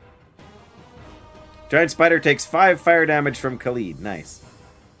 Giant Spider takes 5 fire damage from Khalid. Nice.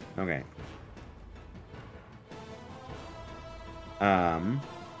 Okay. I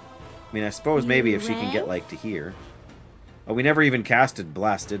mean, I suppose maybe if she can get, like, to here. Oh, we never even casted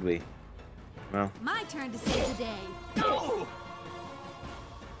Blast, did we? Well, My turn to save the day.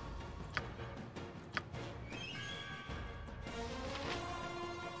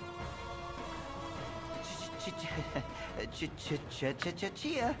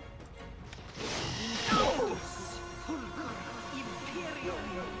 Chia.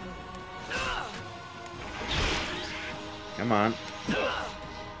 come on.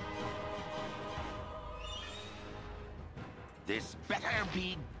 This better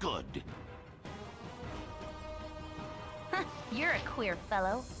be good. You're a queer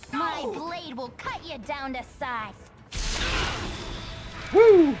fellow. My blade will cut you down to size.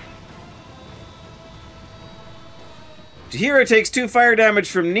 Woo! Jaheira takes 2 fire damage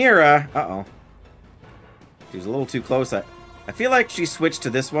from Nira. Uh-oh. She was a little too close. I feel like she switched to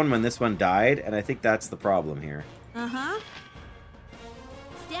this one when this one died, and I think that's the problem here. Uh-huh.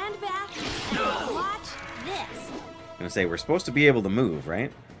 Stand back. Watch this. I'm gonna say, we're supposed to be able to move,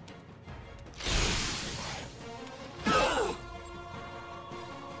 right?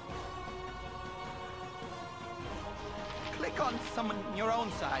 Click on someone your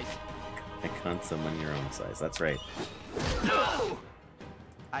own size. I can't summon your own size. That's right.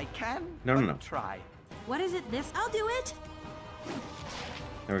 I can. No, no, but no. Try. What is it this? I'll do it.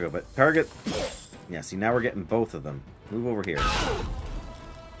 There we go. But target... Yeah, see, now we're getting both of them. Move over here.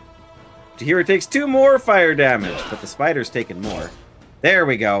 Jaheira takes 2 more fire damage, but the spider's taking more. There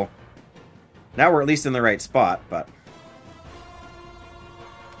we go. Now we're at least in the right spot, but...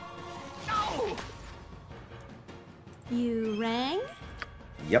 You rang?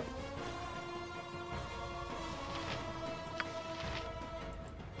 Yep.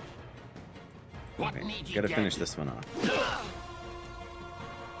 What Okay, need ye gotta dead? finish this one off.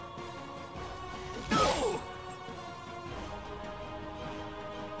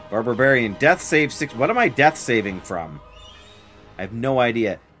 Barbarian, death save 6. What am I death saving from? I have no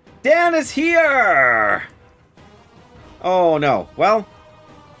idea. Dan is here! Oh no. Well,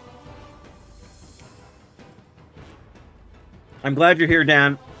 I'm glad you're here,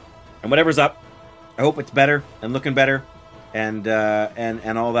 Dan. And whatever's up, I hope it's better and looking better, and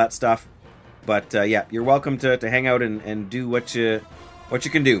all that stuff. But yeah, you're welcome to hang out and do what you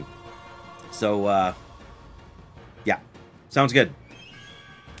can do. So yeah, sounds good.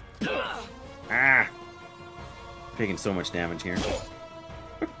 Ah, taking so much damage here.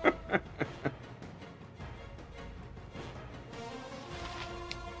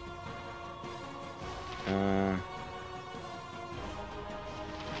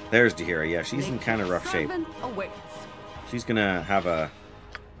 There's Jaheira. Yeah, she's in kind of rough shape. She's gonna have a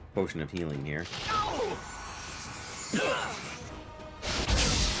potion of healing here.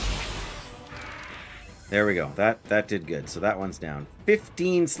 There we go. That did good. So that one's down.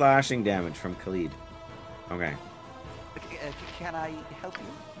 15 slashing damage from Khalid. Okay. Can I help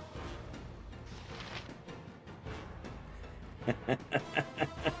you?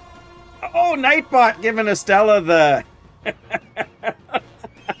 Oh, Nightbot giving Estella the...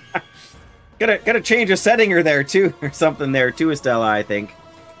 Gotta change a setting or there too, or something there too, Estella, I think.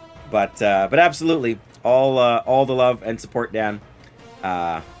 But absolutely, all the love and support, Dan.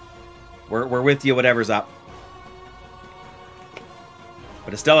 We're with you, whatever's up.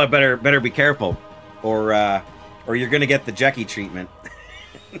 But Estella better be careful, or you're gonna get the Jackie treatment.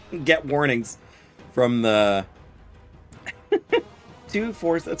 Get warnings from the 2,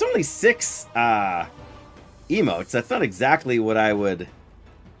 4. It's only 6 emotes. That's not exactly what I would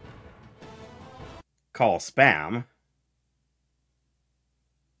call spam.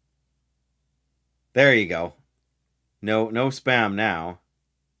 There you go. No spam now.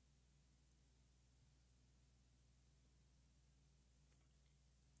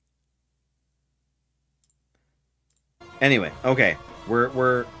 Anyway, okay.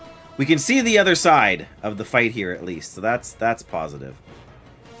 We can see the other side of the fight here at least. So that's positive.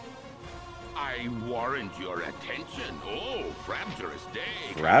 I warrant your attention. Oh, Frabjurous Day.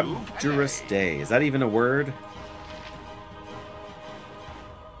 Frabjurous Day. Is that even a word?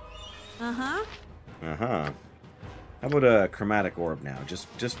 Uh-huh. Uh-huh. How about a chromatic orb now?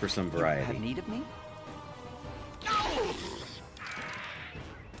 Just for some You variety. have need of me?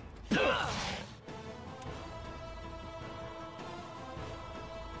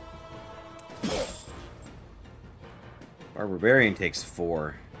 Our Barbarian takes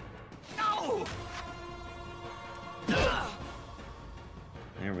 4.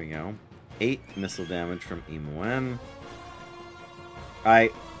 There we go. 8 missile damage from Imoen. I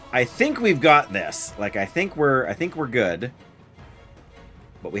think we've got this. Like I think we're good.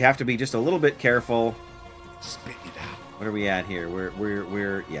 But we have to be just a little bit careful. Spit it out. What are we at here?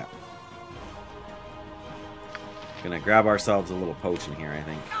 We're yeah. Gonna grab ourselves a little potion here, I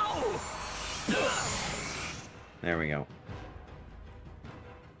think. There we go.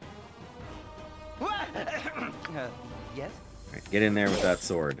 Yes? Alright, get in there with that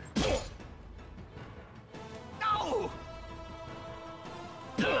sword.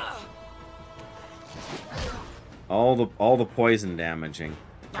 All the poison damaging.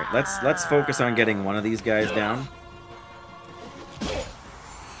 Right, let's focus on getting one of these guys down.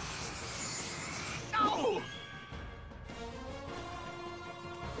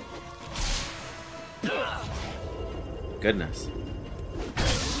 Goodness.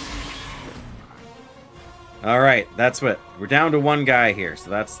 All right, that's what we're down to. One guy here, so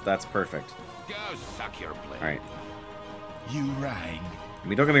that's perfect. Go suck your blade. All right. You rang. I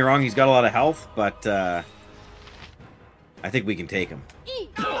mean, don't get me wrong, he's got a lot of health, but I think we can take him. Eat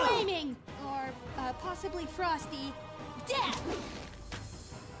flaming! Or possibly frosty. Death!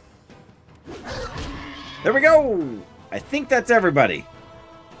 There we go! I think that's everybody.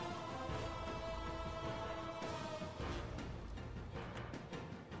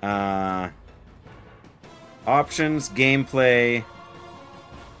 Options, gameplay,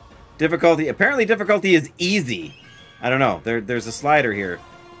 difficulty. Apparently difficulty is easy. I don't know. There's a slider here.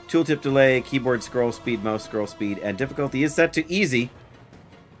 Tooltip delay, keyboard scroll speed, mouse scroll speed, and difficulty is set to easy.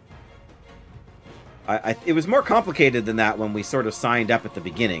 It was more complicated than that when we sort of signed up at the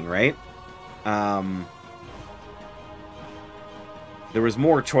beginning, right? There was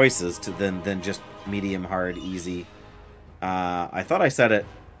more choices than just medium, hard, easy. I thought I set it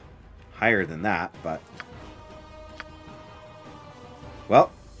higher than that, but...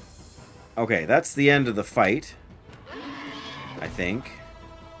 Well, okay, that's the end of the fight, I think.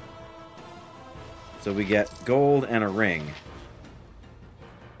 So we get gold and a ring.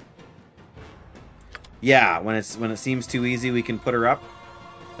 Yeah, when it seems too easy, we can put her up.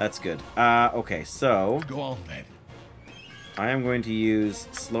 That's good. Okay, so Go on then. I am going to use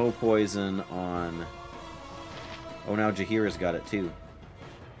slow poison on... Oh, now Jaheira's got it too.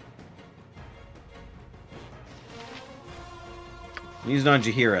 Use it on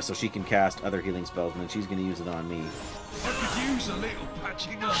Jaheira so she can cast other healing spells, and then she's going to use it on me. I could use a little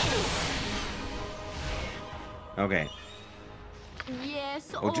patching up. Okay.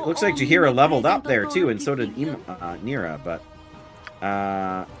 Yes. Oh, looks like Jaheira leveled up there too, and so did Nira, but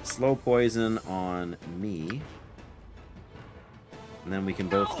slow poison on me. And then we can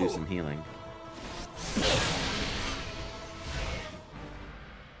both do some healing.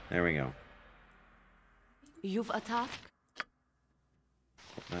 There we go. You've attacked.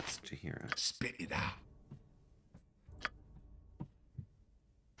 That's Jaheira. Spit it out.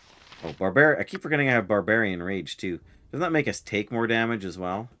 Oh, I keep forgetting I have Barbarian Rage too. Doesn't that make us take more damage as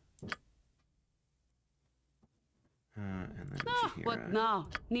well? And then Jaheira. What now?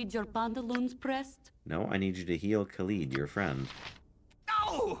 Need your pantaloons pressed? No, I need you to heal Khalid, your friend.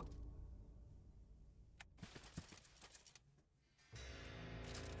 No!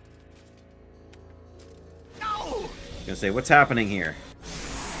 No! I was gonna say, what's happening here?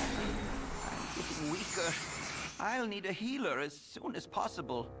 I'm getting weaker. I'll need a healer as soon as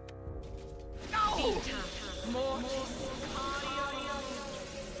possible. No!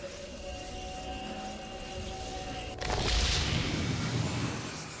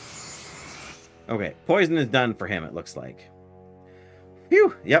 Okay, poison is done for him, it looks like.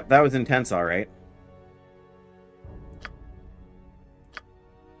 Phew! Yep, that was intense, alright.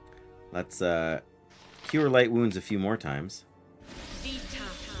 Let's, cure light wounds a few more times.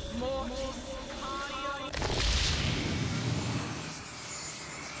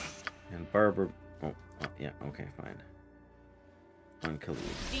 And Barbara... Oh, yeah, okay, fine. On Khalid.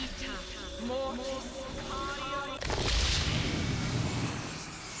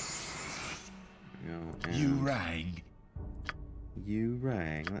 You rang. You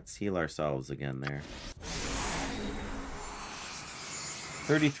rang. Let's heal ourselves again there.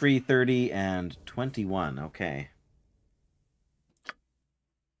 33, 30, and 21. Okay.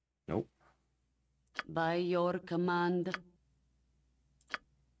 Nope. By your command.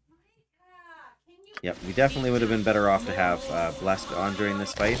 Yep, we definitely would have been better off to have Blessed on during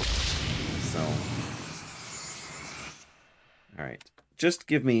this fight. So. Alright. Just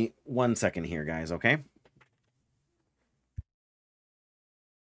give me 1 second here, guys, okay?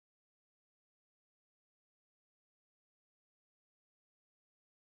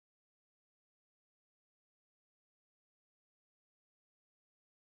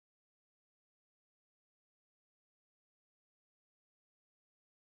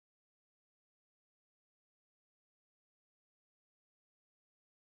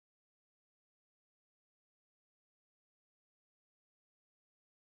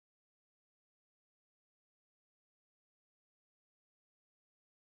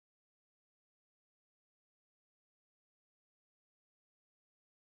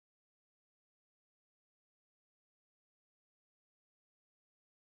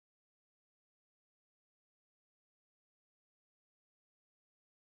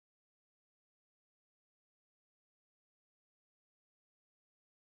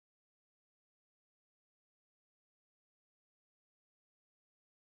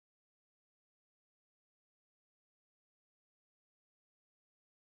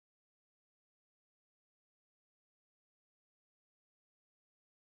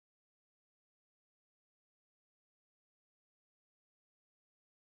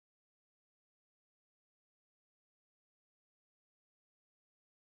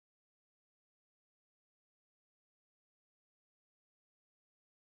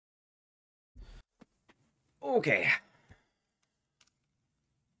 Okay.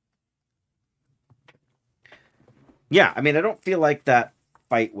 Yeah, I mean, I don't feel like that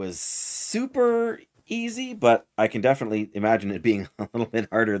fight was super easy, but I can definitely imagine it being a little bit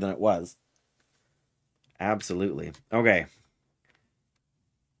harder than it was. Absolutely. Okay.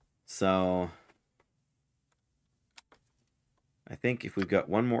 So, I think if we've got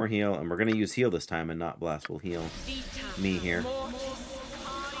one more heal, and we're going to use heal this time and not bless, we'll heal me here.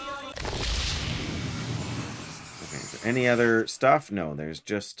 Any other stuff? No, there's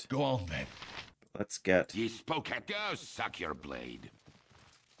just... Go on, then. Let's get... Ye spoke at go, suck your blade.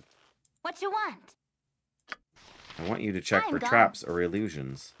 What you want? I want you to check for traps or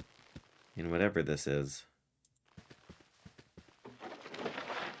illusions in whatever this is.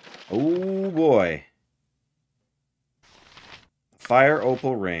 Oh, boy. Fire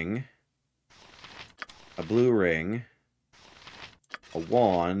opal ring. A blue ring. A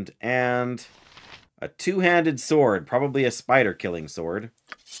wand. And... a two-handed sword, probably a spider-killing sword.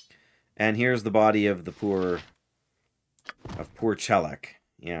 And here's the body of the poor Chelek.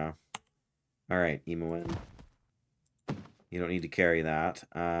 Yeah. Alright, Imoen. You don't need to carry that.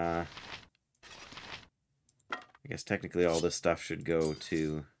 I guess technically all this stuff should go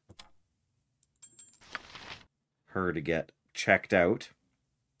to her to get checked out.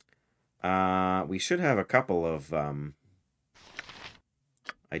 We should have a couple of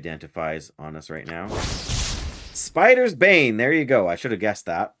identifies on us right now. Spider's Bane, there you go. I should have guessed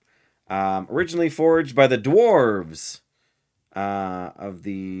that. Originally forged by the dwarves of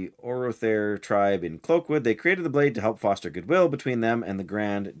the Orothere tribe in Cloakwood, they created the blade to help foster goodwill between them and the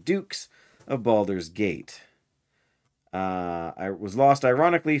Grand Dukes of Baldur's Gate. I was lost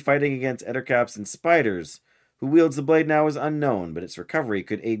ironically fighting against ettercaps and spiders. Who wields the blade now is unknown, but its recovery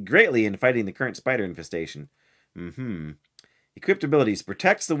could aid greatly in fighting the current spider infestation. Equipped abilities.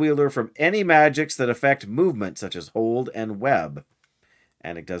 Protects the wielder from any magics that affect movement, such as hold and web.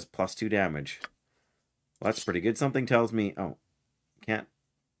 And it does +2 damage. Well, that's pretty good. Something tells me... Oh, can't...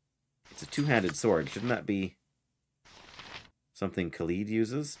 It's a two-handed sword. Shouldn't that be something Khalid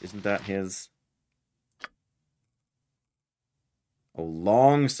uses? Isn't that his... Oh,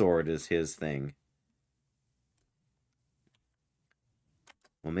 longsword is his thing.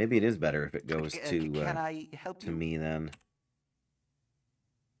 Well, maybe it is better if it goes to Can I help you? me then.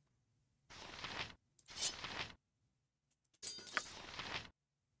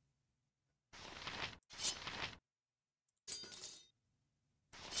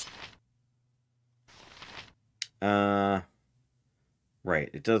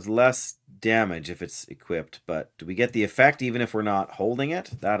 Right. It does less damage if it's equipped, but do we get the effect even if we're not holding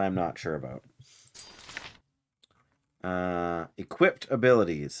it? That I'm not sure about. Equipped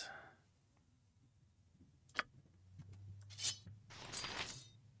abilities.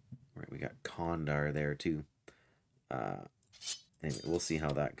 Right, we got Kondar there too. Anyway, we'll see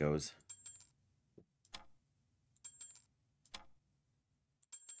how that goes.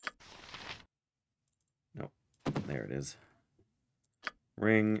 Nope. There it is.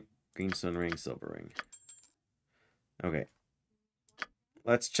 Ring, greenstone ring, silver ring. Okay.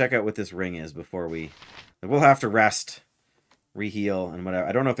 Let's check out what this ring is before we... We'll have to rest, reheal, and whatever.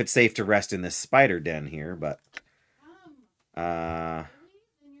 I don't know if it's safe to rest in this spider den here, but...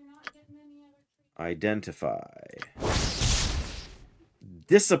 Identify.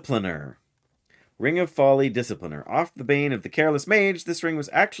 Discipliner. Ring of Folly Discipliner. Off the bane of the careless mage, this ring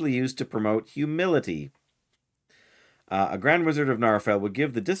was actually used to promote humility. A Grand Wizard of Narfell would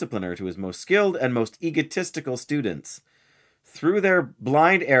give the Discipliner to his most skilled and most egotistical students. Through their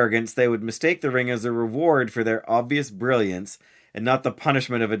blind arrogance, they would mistake the ring as a reward for their obvious brilliance and not the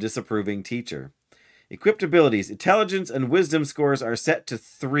punishment of a disapproving teacher. Equipped abilities. Intelligence and wisdom scores are set to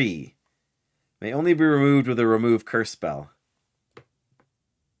 3. May only be removed with a remove curse spell.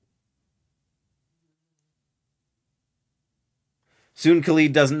 Soon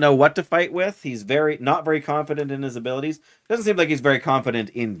Khalid doesn't know what to fight with. He's not very confident in his abilities. Doesn't seem like he's very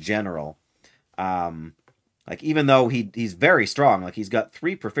confident in general. Like, even though he's very strong, like, he's got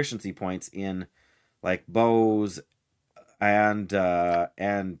 3 proficiency points in, like, bows and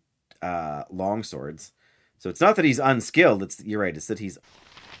long swords. So it's not that he's unskilled. You're right. It's that he's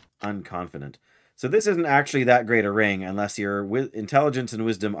unconfident. So this isn't actually that great a ring unless your intelligence and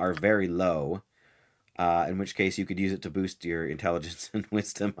wisdom are very low. In which case you could use it to boost your intelligence and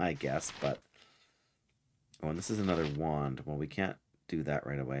wisdom, I guess. But oh, and this is another wand. Well, we can't do that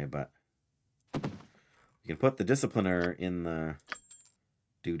right away, but we can put the Discipliner in the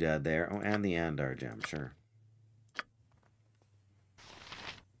doodad there. Oh, and the Andar gem, sure.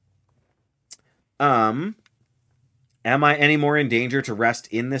 Am I any more in danger to rest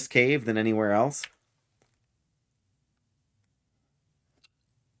in this cave than anywhere else?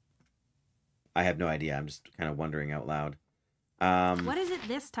 I have no idea. I'm just kind of wondering out loud. What is it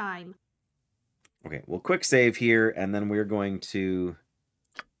this time? Okay, we'll quick save here, and then we're going to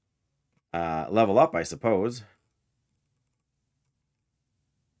level up, I suppose.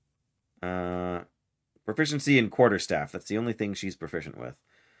 Proficiency in quarterstaff. That's the only thing she's proficient with.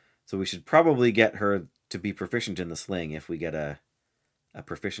 So we should probably get her to be proficient in the sling if we get a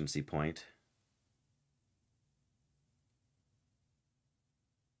proficiency point.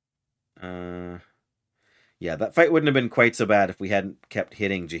 Yeah, that fight wouldn't have been quite so bad if we hadn't kept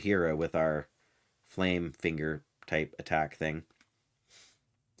hitting Jaheira with our flame finger type attack thing.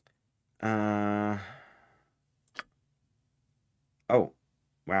 Oh,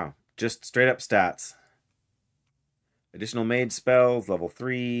 wow. Just straight up stats. Additional mage spells, level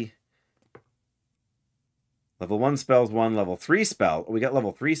 3. Level 1 spells 1, level 3 spell. Oh, we got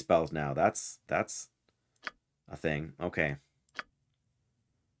level 3 spells now. That's a thing. Okay.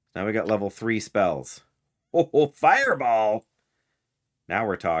 Now we got level 3 spells. Oh, fireball! Now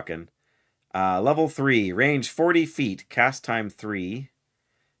we're talking. Level 3, range 40 feet, cast time 3.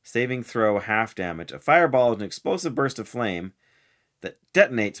 Saving throw, half damage. A fireball is an explosive burst of flame that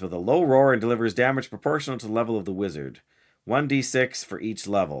detonates with a low roar and delivers damage proportional to the level of the wizard. 1d6 for each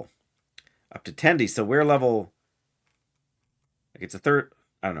level. Up to 10d. So we're level... Like it's a third...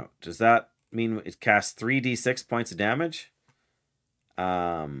 I don't know. Does that mean it casts 3d6 points of damage?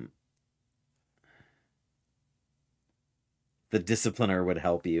 The Discipliner would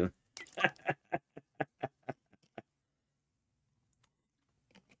help you.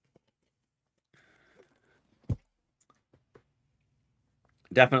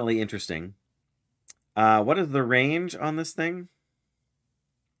 Definitely interesting. What is the range on this thing?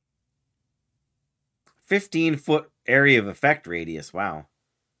 15-foot area of effect radius. Wow.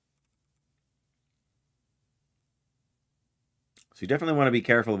 So you definitely want to be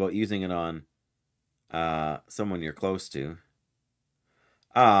careful about using it on someone you're close to.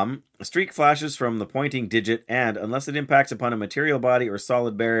 A streak flashes from the pointing digit and, unless it impacts upon a material body or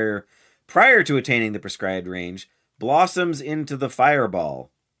solid barrier prior to attaining the prescribed range, blossoms into the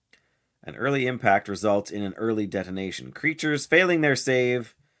fireball. An early impact results in an early detonation. Creatures failing their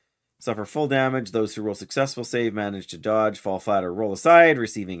save suffer full damage. Those who roll successful save manage to dodge, fall flat, or roll aside,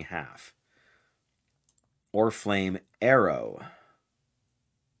 receiving half. Or flame arrow.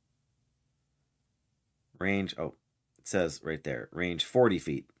 Range, oh, it says right there, range 40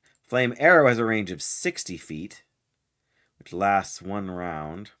 feet. Flame arrow has a range of 60 feet, which lasts 1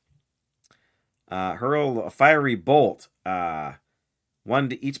 round. Hurl a fiery bolt.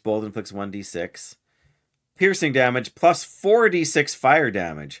 Each bolt inflicts 1d6. Piercing damage plus 4d6 fire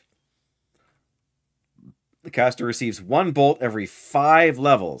damage. The caster receives 1 bolt every 5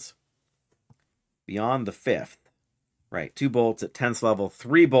 levels. Beyond the 5th. Right, 2 bolts at 10th level,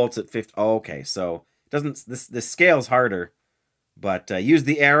 3 bolts at 5th. Oh, okay, so doesn't this scales harder, but use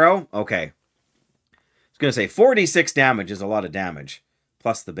the arrow. Okay. I was going to say 4d6 damage is a lot of damage,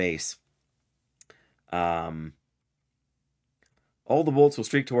 plus the base. All the bolts will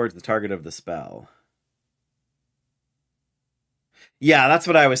streak towards the target of the spell. Yeah, that's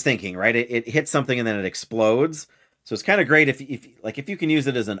what I was thinking, right? It hits something and then it explodes. So it's kind of great if you can use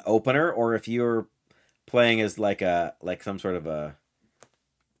it as an opener, or if you're playing as like some sort of a...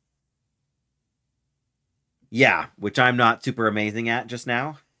 Yeah, which I'm not super amazing at just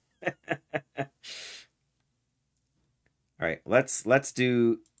now. All right, let's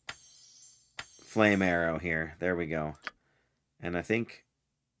do flame arrow here. There we go. And I think,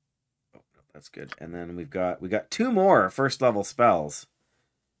 oh, that's good. And then we got 2 more first level spells.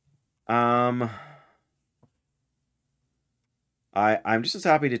 I'm just as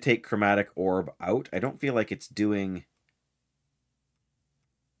happy to take Chromatic Orb out. I don't feel like it's doing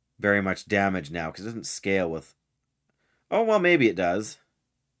very much damage now because it doesn't scale with... Oh, well, maybe it does.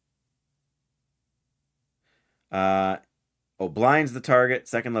 Blinds the target.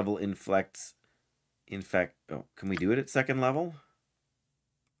 Second level inflects. Oh, can we do it at second level?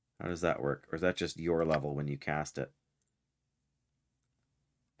 How does that work? Or is that just your level when you cast it?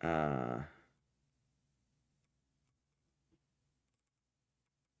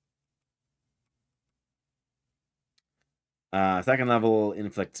 Second level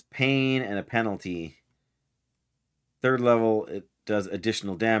inflicts pain and a penalty. Third level, it does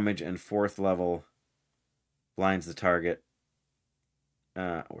additional damage, and fourth level blinds the target.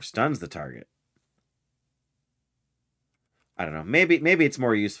 Or stuns the target. I don't know. Maybe it's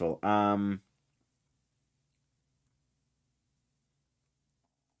more useful.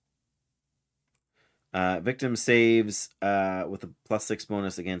 Victim saves with a +6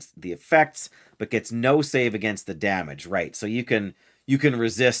 bonus against the effects, but gets no save against the damage. Right, so you can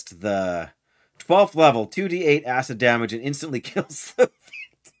resist the 12th level 2d8 acid damage and instantly kills the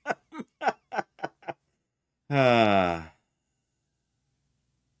victim.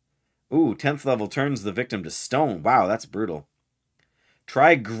 Ooh, 10th level turns the victim to stone. Wow, that's brutal.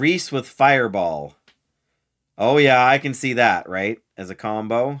 Try Grease with Fireball. Oh yeah, I can see that, right? As a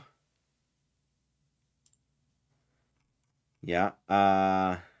combo. Yeah.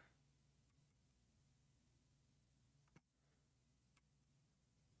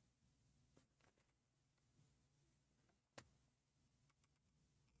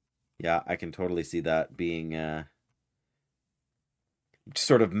 Yeah, I can totally see that being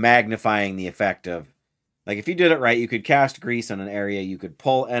sort of magnifying the effect of, like, if you did it right, you could cast Grease on an area, you could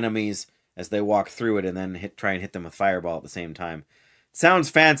pull enemies as they walk through it, and then try and hit them with Fireball at the same time. It sounds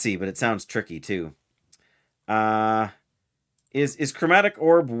fancy, but it sounds tricky too. Is Chromatic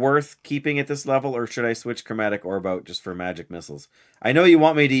Orb worth keeping at this level, or should I switch Chromatic Orb out just for magic missiles? I know you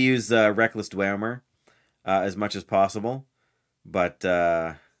want me to use Reckless Dwemer as much as possible, but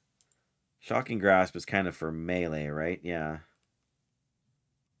Shocking Grasp is kind of for melee, right? Yeah.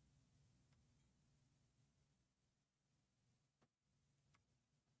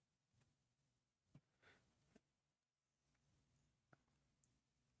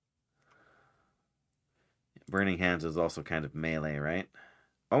 Burning Hands is also kind of melee, right?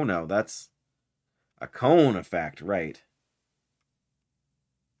 Oh no, that's a cone effect, right.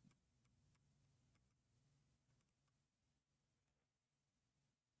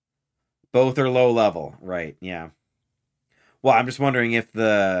 Both are low level, right, yeah. Well, I'm just wondering if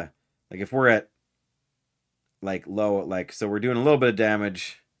the, like, if we're at, like, low, like, so we're doing a little bit of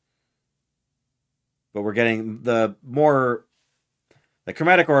damage, but we're getting the more, the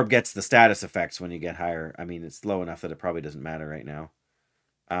Chromatic Orb gets the status effects when you get higher. I mean, it's low enough that it probably doesn't matter right now.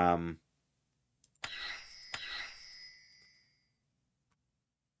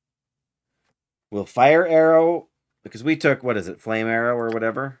 Will Fire Arrow, because we took, what is it, Flame Arrow or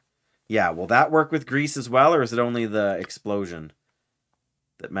whatever? Yeah, will that work with Grease as well, or is it only the explosion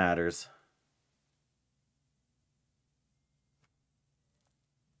that matters?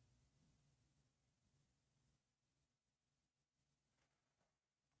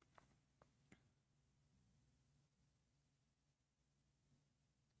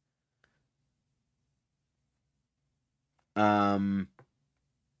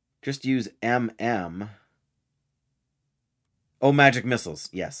 Just use MM. Oh, magic missiles.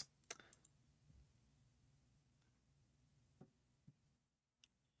 Yes.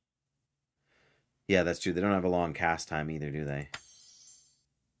 Yeah, that's true. They don't have a long cast time either, do they?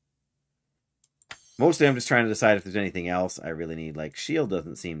 Mostly I'm just trying to decide if there's anything else I really need. Like, shield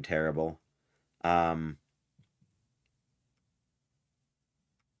doesn't seem terrible. But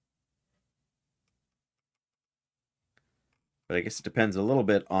I guess it depends a little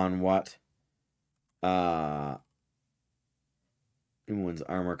bit on what everyone's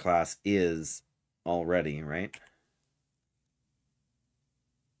armor class is already, right?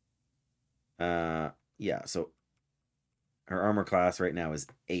 Yeah, so her armor class right now is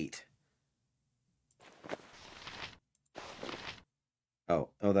 8. Oh,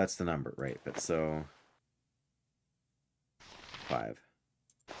 that's the number, right? But so 5.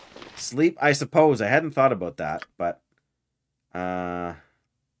 Sleep, I suppose. I hadn't thought about that, but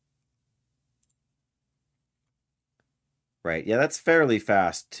right, yeah, that's fairly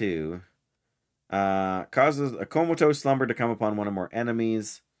fast too. Causes a comatose slumber to come upon one or more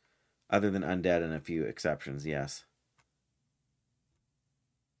enemies, other than undead and a few exceptions, yes.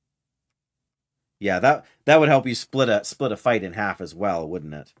 Yeah, that would help you split a fight in half as well,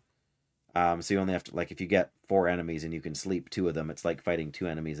 wouldn't it? So you only have to, like, if you get 4 enemies and you can sleep 2 of them, it's like fighting 2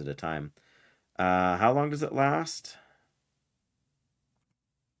 enemies at a time. How long does it last?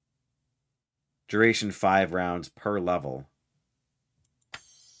 Duration 5 rounds per level.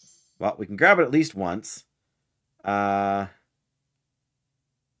 Well, we can grab it at least once.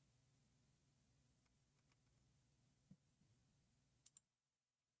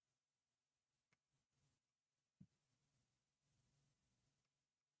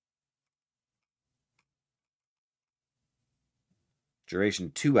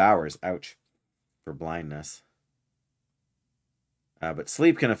 Duration 2 hours. Ouch. For blindness. But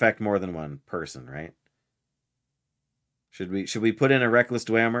sleep can affect more than one person, right? Should we put in a Reckless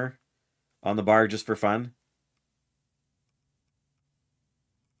Dwemer on the bar just for fun?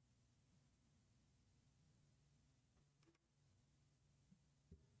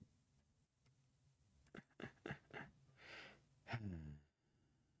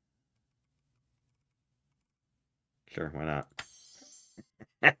 Sure, why not?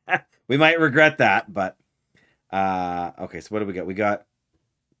 We might regret that, but okay, so what do we got? We got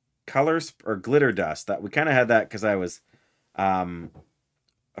colors or glitter dust. That we kind of had that because I was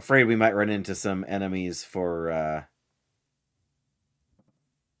afraid we might run into some enemies for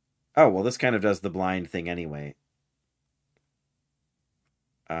oh, well, this kind of does the blind thing anyway.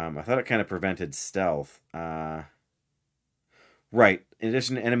 I thought it kind of prevented stealth. Right. In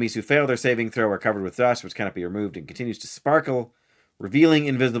addition, enemies who fail their saving throw are covered with dust, which cannot be removed and continues to sparkle, revealing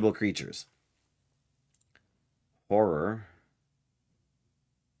invisible creatures. Horror.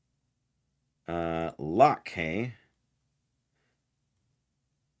 Luck, hey?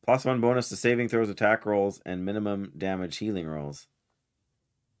 +1 bonus to saving throws, attack rolls, and minimum damage healing rolls.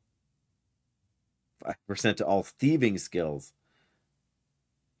 5% to all thieving skills.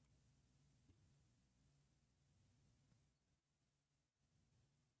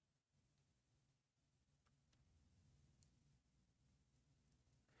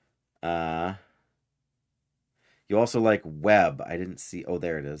 You also like web. I didn't see. Oh,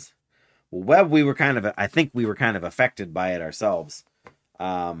 there it is. Well, web, we were kind of, I think we were kind of affected by it ourselves.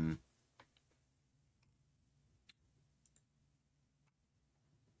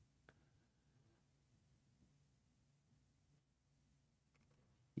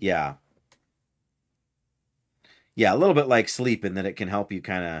 Yeah. Yeah, a little bit like sleep in that it can help you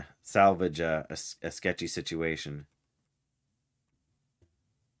kind of salvage a sketchy situation.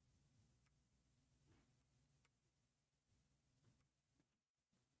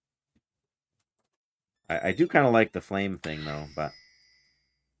 I do kind of like the flame thing, though, but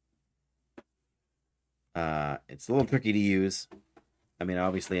it's a little tricky to use. I mean,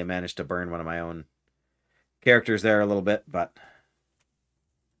 obviously I managed to burn one of my own characters there a little bit, but...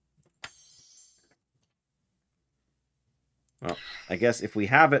 Well, I guess if we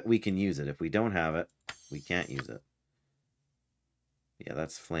have it, we can use it. If we don't have it, we can't use it. Yeah,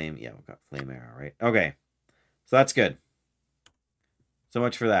 that's flame. Yeah, we've got flame arrow, right? Okay. So that's good. So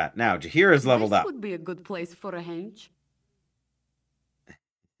much for that. Now, Jaheira's leveled up. This would be a good place for a hench.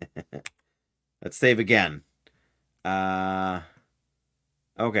 Let's save again. Okay.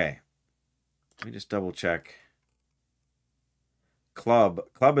 Let me just double check. Club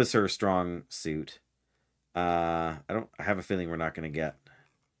is her strong suit. I have a feeling we're not going to get.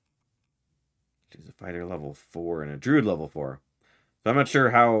 She's a fighter level 4 and a druid level 4. So I'm not sure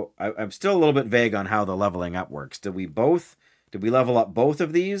how. I'm still a little bit vague on how the leveling up works. Did we level up both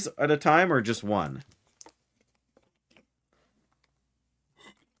of these at a time or just one?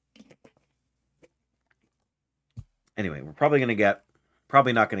 Anyway, we're probably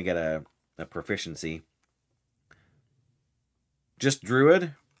not going to get a proficiency. Just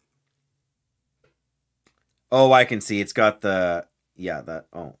druid. Oh, I can see. It's got the... Yeah,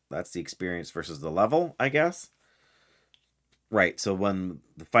 that's the experience versus the level, I guess. Right, so when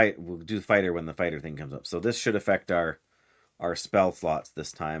the fight... We'll do the fighter when the fighter thing comes up. So this should affect our spell slots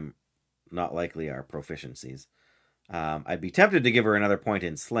this time. Not likely our proficiencies. I'd be tempted to give her another point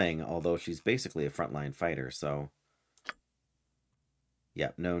in sling, although she's basically a frontline fighter, so...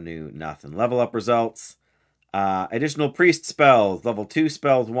 Yep, no new nothing. Level up results. Additional priest spells. Level 2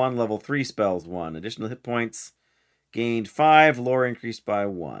 spells 1. Level 3 spells 1. Additional hit points gained 5. Lore increased by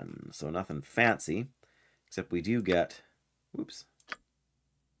 1. So nothing fancy. Except we do get... Whoops.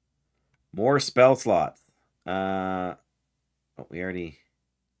 More spell slots. Oh, we already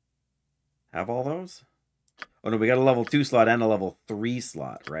have all those? Oh no, we got a level 2 slot and a level 3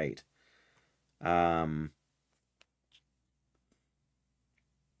 slot. Right.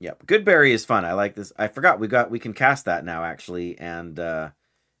 Yep, Goodberry is fun. I like this. I forgot we can cast that now actually, and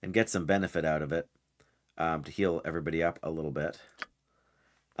get some benefit out of it to heal everybody up a little bit.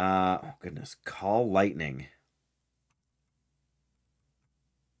 Oh goodness, Call Lightning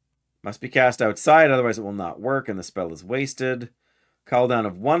must be cast outside, otherwise it will not work, and the spell is wasted. Call down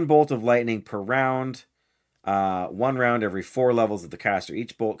of 1 bolt of lightning per round. 1 round every 4 levels of the caster.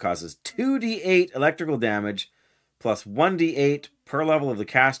 Each bolt causes 2d8 electrical damage. Plus 1d8 per level of the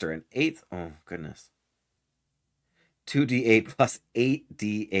caster. And 8th... Oh, goodness. 2d8 plus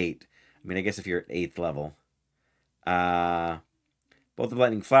 8d8. I mean, I guess if you're at 8th level. Bolt of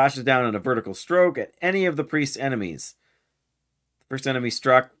lightning flashes down in a vertical stroke at any of the priest's enemies. The first enemy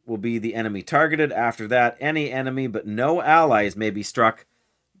struck will be the enemy targeted. After that, any enemy but no allies may be struck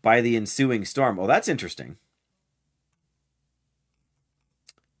by the ensuing storm. Oh, that's interesting.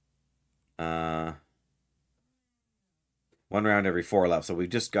 1 round every 4 levels. So we've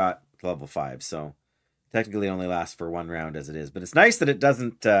just got level 5. So technically it only lasts for 1 round as it is. But it's nice that it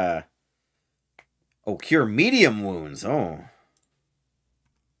doesn't... Oh, cure medium wounds. Oh.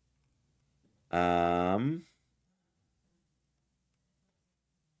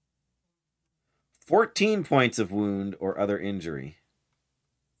 14 points of wound or other injury.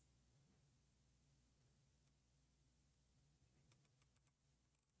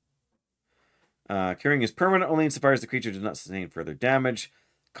 Curing is permanent only insofar as the creature does not sustain further damage.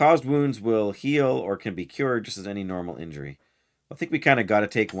 Caused wounds will heal or can be cured just as any normal injury. I think we kind of got to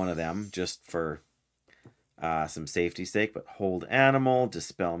take one of them just for some safety's sake. But hold animal,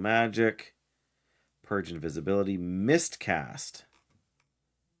 dispel magic, purge invisibility, mist cast,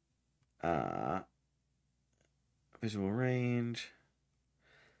 visual range.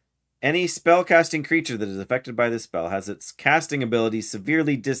 Any spellcasting creature that is affected by this spell has its casting ability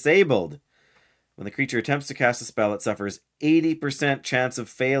severely disabled. When the creature attempts to cast a spell, it suffers 80% chance of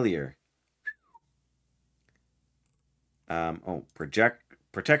failure.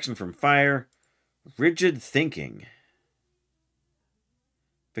 Protection from fire. Rigid thinking.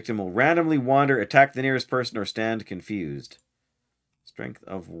 Victim will randomly wander, attack the nearest person, or stand confused. Strength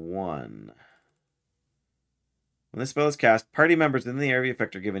of 1. When this spell is cast, party members within the area of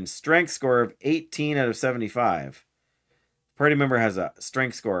effect are given strength score of 18 out of 75. Party member has a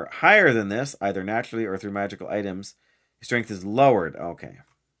strength score higher than this, either naturally or through magical items. Your strength is lowered. Okay.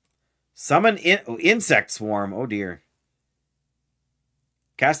 Summon insect swarm. Oh dear.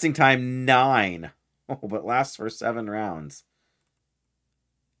 Casting time 9. Oh, but lasts for 7 rounds.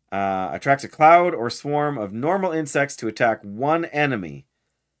 Attracts a cloud or swarm of normal insects to attack one enemy.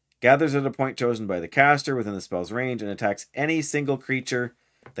 Gathers at a point chosen by the caster within the spell's range and attacks any single creature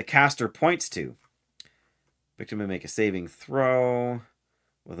the caster points to. Victim may make a saving throw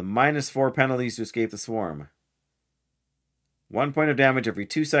with a -4 penalties to escape the swarm. 1 point of damage every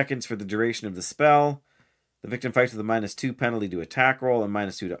 2 seconds for the duration of the spell. The victim fights with a -2 penalty to attack roll and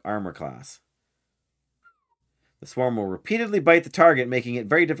 -2 to armor class. The swarm will repeatedly bite the target, making it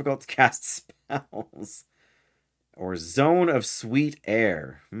very difficult to cast spells. Or Zone of Sweet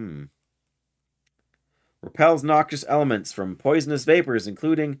Air. Repels noxious elements from poisonous vapors,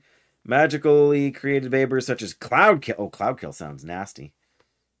 including magically created vapors such as Cloud Kill. Oh, Cloud Kill sounds nasty.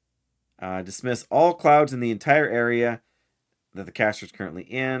 Dismiss all clouds in the entire area that the caster is currently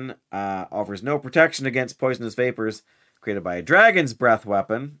in. Offers no protection against poisonous vapors created by a dragon's breath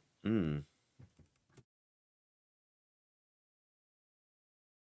weapon.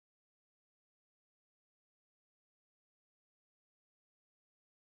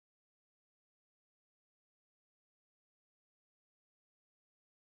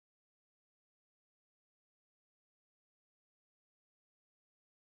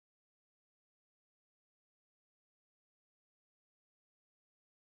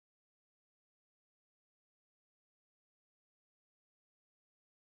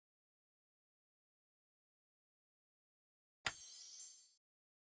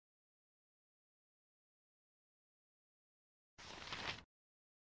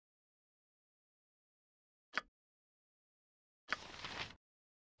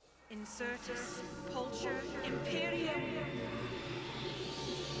 Incertus, Pulcher, Imperium.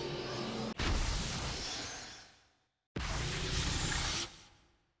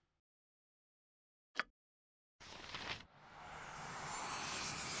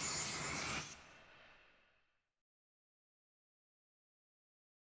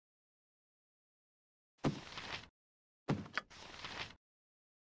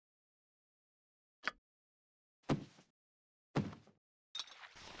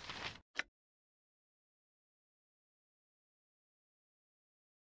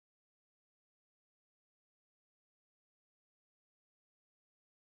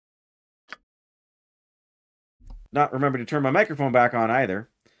 Not remember to turn my microphone back on either.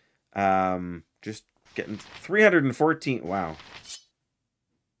 Just getting 314. Wow.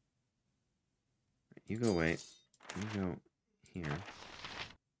 You go away. You go here.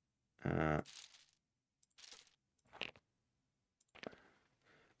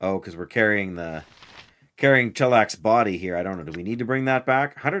 Oh, because we're carrying Chellak's body here. I don't know. Do we need to bring that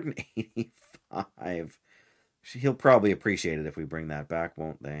back? 185. He'll probably appreciate it if we bring that back,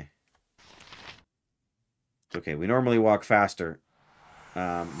 won't they? It's okay. We normally walk faster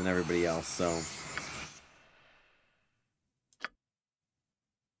than everybody else, so.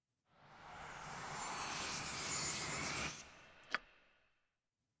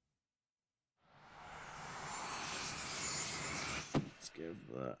 Let's give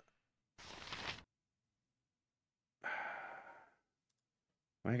the.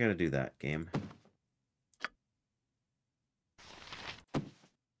 Why I gotta do that, game?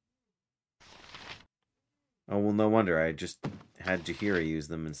 Oh, well, no wonder. I just had Jaheira use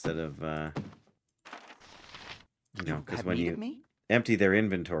them instead of, you know, because when you empty their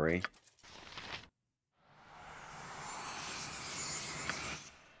inventory.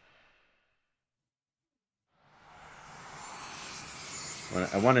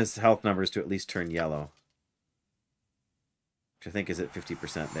 I want his health numbers to at least turn yellow. Which I think is at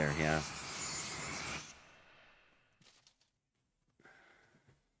 50% there, yeah.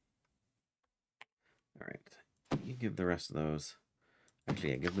 Alright. You give the rest of those. Actually,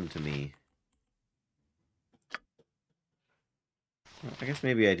 yeah, give them to me. Well, I guess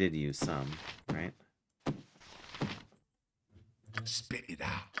maybe I did use some, right? Spit it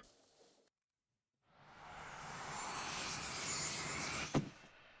out.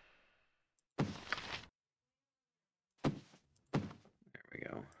 There we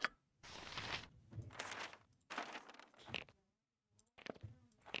go.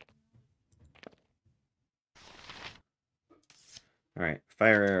 Alright,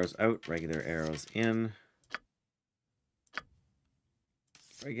 fire arrows out, regular arrows in.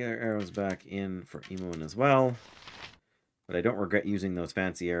 Regular arrows back in for Emoan as well. But I don't regret using those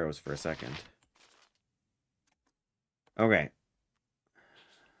fancy arrows for a second. Okay.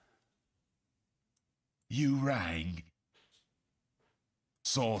 You rang.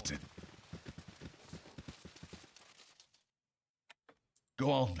 Sorted.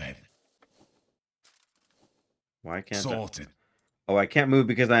 Go on then. Why can't Sorted. Oh, I can't move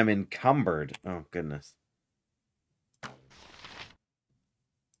because I'm encumbered. Oh, goodness. So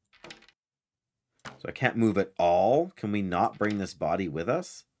I can't move at all? Can we not bring this body with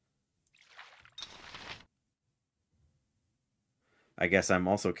us? I guess I'm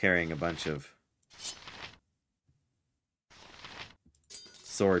also carrying a bunch of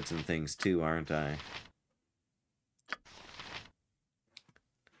swords and things too, aren't I? Can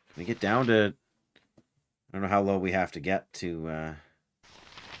we get down to... I don't know how low we have to get to...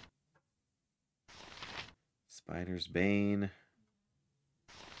 Spider's Bane.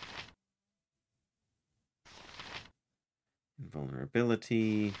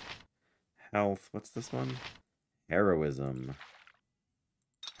 Invulnerability. Health. What's this one? Heroism.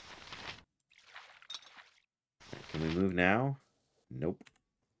 Can we move now? Nope.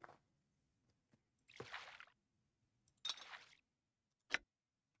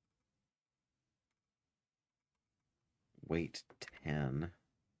 Weight 10.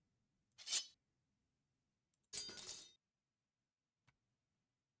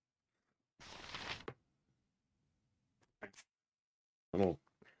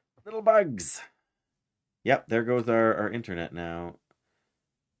 Little bugs. Yep, there goes our internet now.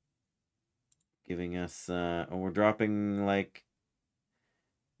 Giving us, oh, we're dropping like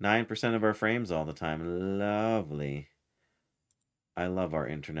 9% of our frames all the time. Lovely. I love our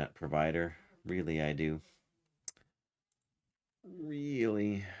internet provider. Really, I do.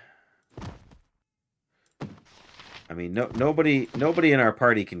 Really. I mean, nobody in our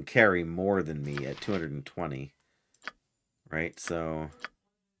party can carry more than me at 220. Right, so...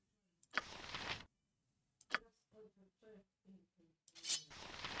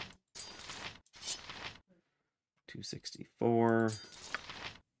 $264.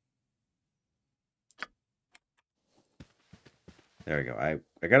 There we go. I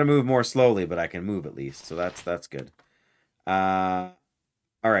gotta move more slowly, but I can move at least, so that's good. All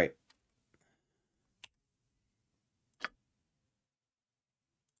right.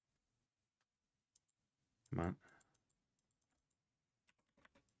 Come on.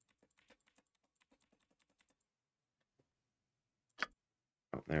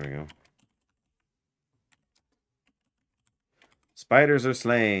 Oh, there we go. Spiders are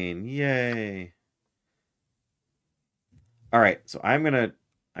slain. Yay. All right, so I'm gonna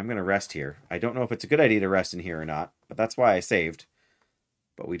rest here. I don't know if it's a good idea to rest in here or not, but that's why I saved.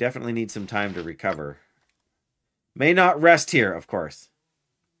 But we definitely need some time to recover. May not rest here, of course.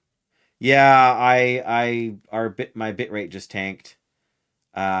 Yeah, my bitrate just tanked.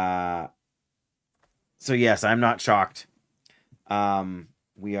 So yes, I'm not shocked.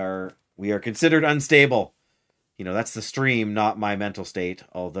 We are considered unstable. You know, that's the stream, not my mental state.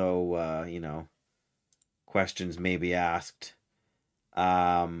 Although, you know, questions may be asked.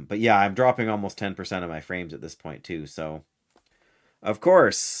 But yeah, I'm dropping almost 10% of my frames at this point too. So, of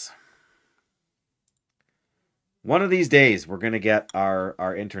course, one of these days we're gonna get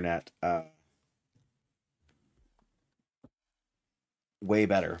our internet way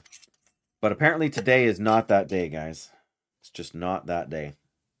better. But apparently today is not that day, guys. It's just not that day.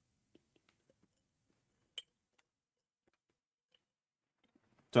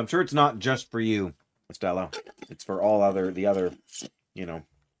 So I'm sure it's not just for you, Estella. It's for all the other, you know,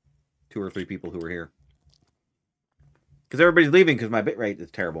 2 or 3 people who are here. Because everybody's leaving because my bitrate is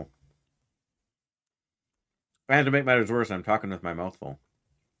terrible. And to make matters worse, I'm talking with my mouth full.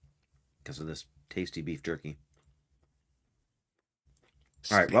 Because of this tasty beef jerky.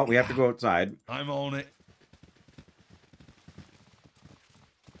 Alright, well, we have to go outside. I'm on it.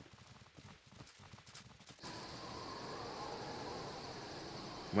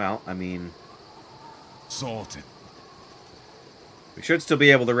 Well, I mean... Sorted. We should still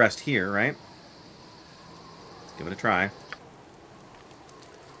be able to rest here, right? Let's give it a try.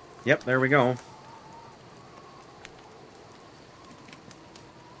 Yep, there we go.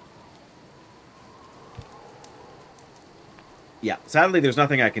 Yeah, sadly there's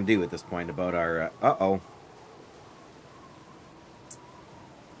nothing I can do at this point about our... Uh-oh.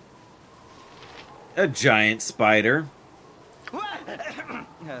 A giant spider.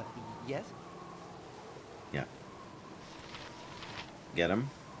 Yes? Yeah. Get him.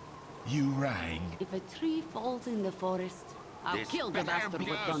 You rang. If a tree falls in the forest, I'll This kill the better bastard be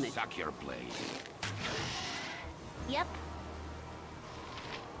who done it. suck your blade. Yep.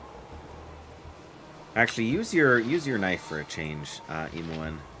 Actually, use your knife for a change,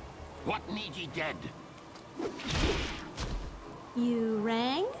 Imoen. What need ye dead? You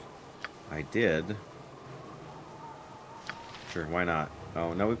rang? I did. Sure, why not?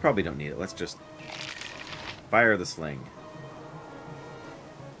 Oh, no, we probably don't need it. Let's just fire the sling.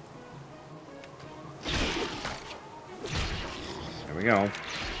 we go.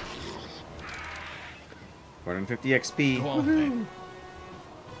 450 XP. Go on, then.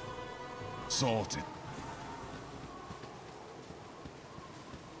 Sorted.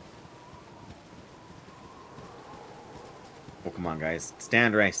 Oh, come on, guys.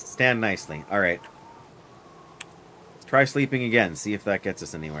 Stand nicely. All right. Let's try sleeping again. See if that gets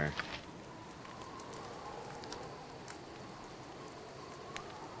us anywhere.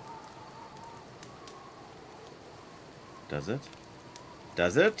 Does it?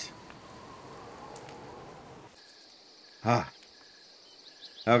 Does it? Ah.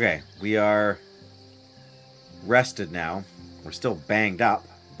 Okay, we are rested now. We're still banged up,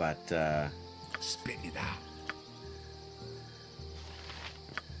 but Spit it out.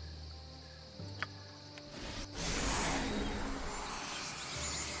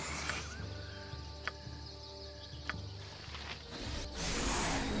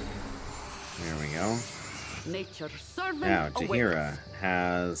 there we go. Nature's servant Now, awaits. Jaheira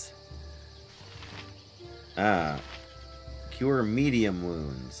has cure medium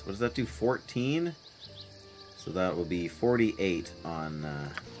wounds. What does that do? 14? So that will be 48 on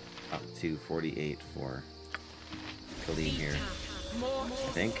up to 48 for Khalim here. I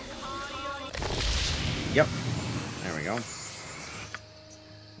think. Yep. There we go.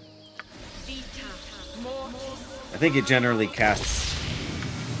 I think it generally casts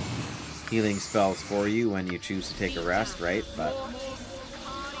healing spells for you when you choose to take a rest, right? But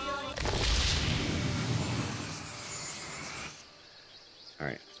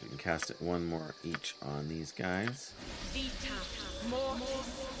alright, so we can cast it one more each on these guys.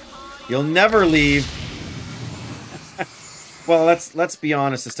 You'll never leave. Well, let's be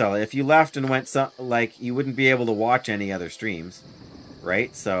honest, Estella. If you left and went like you wouldn't be able to watch any other streams,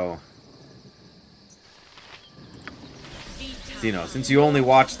 right? So you know, since you only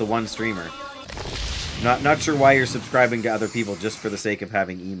watch the one streamer, not sure why you're subscribing to other people just for the sake of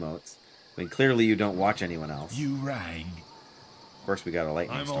having emotes. I mean, clearly you don't watch anyone else. You rang. Of course, we got a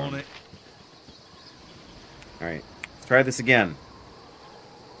lightning I'm storm. on it. All right, let's try this again.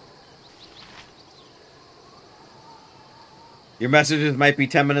 Your messages might be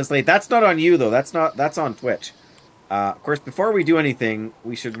 10 minutes late. That's not on you though. That's on Twitch. Of course, before we do anything,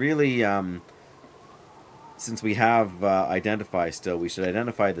 we should really, since we have identify still, we should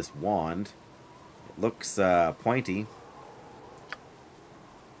identify this wand. It looks pointy.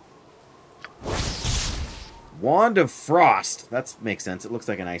 Wand of Frost. That makes sense. It looks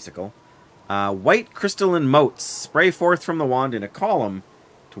like an icicle. White crystalline motes spray forth from the wand in a column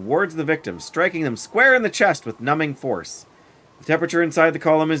towards the victim, striking them square in the chest with numbing force. The temperature inside the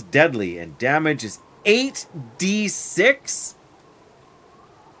column is deadly, and damage is 8d6?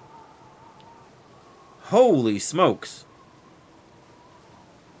 Holy smokes.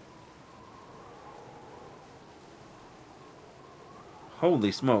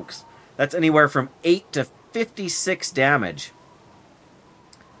 Holy smokes. That's anywhere from 8 to 56 damage.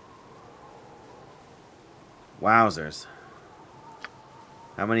 Wowzers.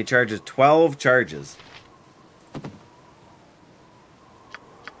 How many charges? 12 charges.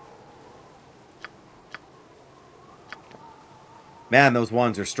 Man, those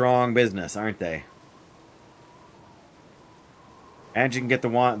ones are strong business, aren't they? And you can get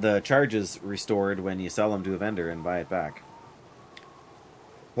the charges restored when you sell them to a vendor and buy it back.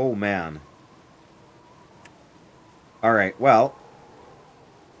 Oh, man. Alright, well,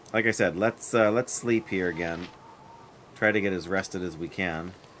 like I said, let's sleep here again. Try to get as rested as we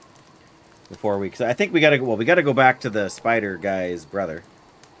can before we... Cause I think we gotta go... Well, we gotta go back to the spider guy's brother.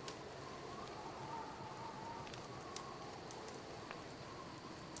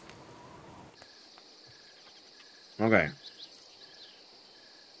 Okay.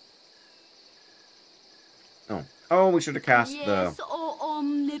 Oh. Oh, we should have cast Yes, oh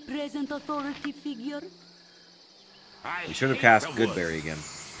omnipresent authority figure. We should have cast Goodberry again.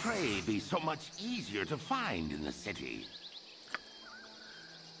 Prey be so much easier to find in the city.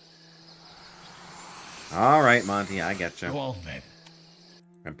 All right, Monty, I get Go you. on, then.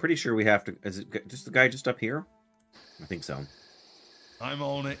 I'm pretty sure we have to... Is it just the guy just up here? I think so. All I'm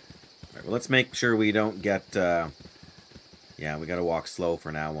on it. right, well, let's make sure we don't get... Yeah, we gotta walk slow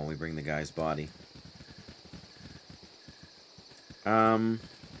for now while we bring the guy's body. No,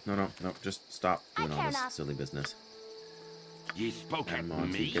 just stop doing all this silly business. Ye spoke at And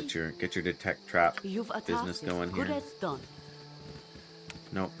Monty, me? get your detect trap You've a business task as going good here. as done.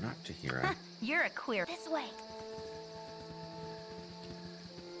 Nope, not Jaheira. You're a queer. This way.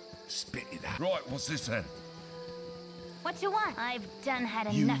 Spit it out. Right, what's this then? What you want? I've done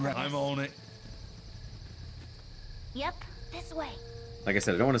had You enough rang. of this. I'm on it. Yep, this way. Like I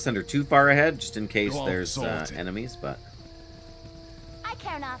said, I don't want to send her too far ahead, just in case Go on, there's sorted. enemies, but...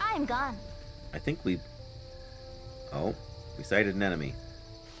 care not. I'm gone. I think we... Oh, we sighted an enemy.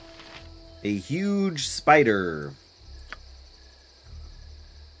 A huge spider.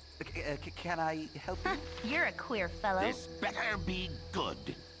 Can I help you? You're a queer fellow. This better be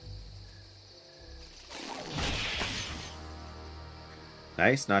good.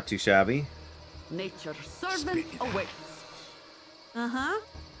 Nice, not too shabby. Nature's servant awaits. Uh-huh.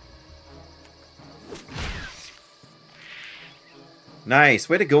 Nice,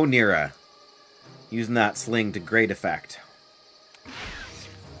 way to go, Nira. Using that sling to great effect.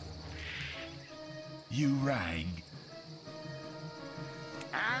 You rang.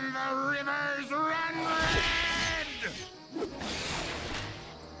 And the rivers run red!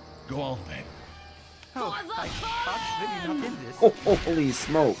 Go on then. Oh, I thought really not in this. Oh, holy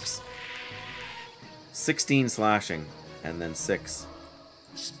smokes. 16 slashing, and then 6.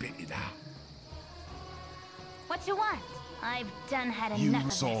 Spit it out. What you want? I've done had You enough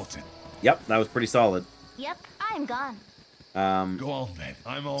of sorted. Yep, that was pretty solid. this. Yep, I'm gone. Go on then.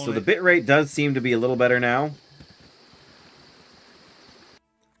 I'm on So it. the bit rate does seem to be a little better now.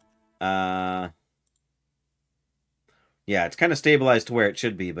 Yeah, it's kind of stabilized to where it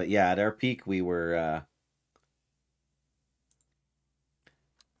should be, but yeah, at our peak we were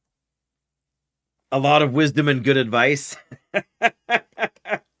a lot of wisdom and good advice.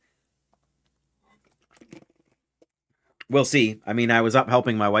 We'll see. I mean, I was up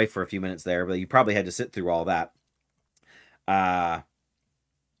helping my wife for a few minutes there, but you probably had to sit through all that. But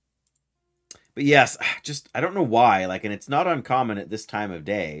yes, just, I don't know why, like, and it's not uncommon at this time of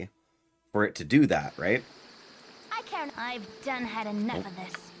day for it to do that, right? I care not. I've done had enough of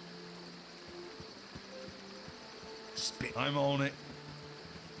this. Spit. I'm on it.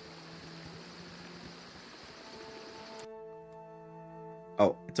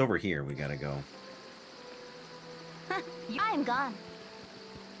 Oh, it's over here. We gotta go. I'm gone.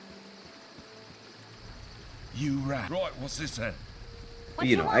 You rang. Right, what's this then? What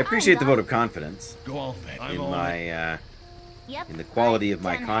You know, want? I appreciate I'm the gone. vote of confidence Go on then. I'm in on my it. Yep, in the quality I've of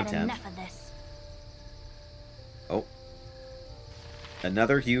my done content. Had enough of this. Oh,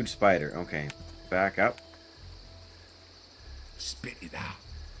 another huge spider. Okay, back up. Spit it out.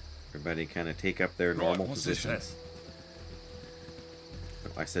 Everybody kind of take up their Right, normal what's this then? positions.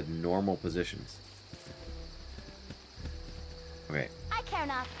 I said normal positions. Okay, I care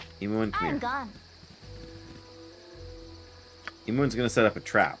not. Emuan, come I'm here. gone. Emuan's gonna set up a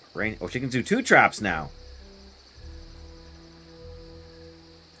trap, right? Oh, she can do 2 traps now.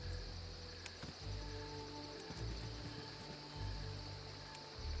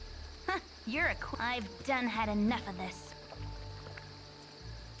 You're a I've done had enough of this.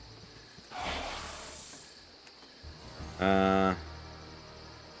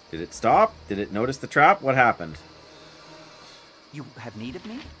 Did it stop? Did it notice the trap? What happened? You have need of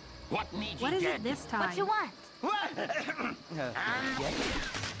me? What need What ye is dead? it this time? What you want?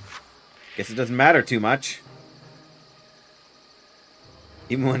 Yes? Guess it doesn't matter too much.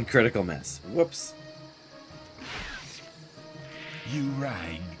 Emuan critical miss. Whoops. You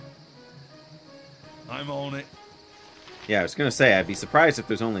rang. I'm on it. Yeah, I was gonna say, I'd be surprised if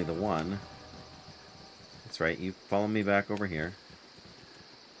there's only the one. That's right, you follow me back over here.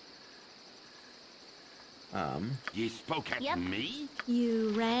 Ye spoke at Yep. me? You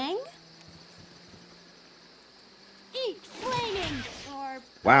rang? Eat flaming! Or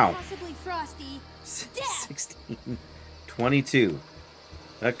Wow. possibly frosty. 16. 22.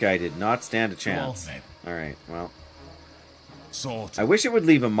 That guy did not stand a chance. then. Alright, well. Sorted. I wish it would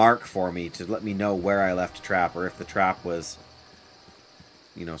leave a mark for me to let me know where I left a trap, or if the trap was,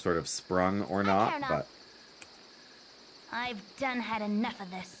 you know, sort of sprung or care not, not. but... I've done had enough of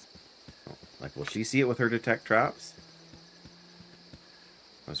this. Like, will she see it with her detect traps?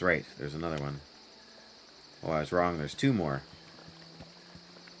 I was right. There's another one. Oh, I was wrong. There's 2 more.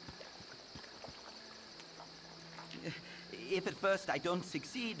 If at first I don't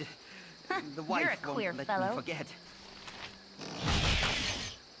succeed, the wife You're a queer won't let fellow. me forget.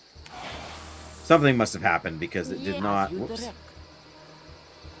 Something must have happened because it did Yeah. not... You Whoops. direct.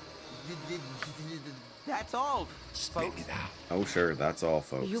 That's all. Spit it out. Oh, sure. That's all,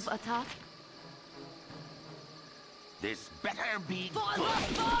 folks. You've attacked. This better be For good. the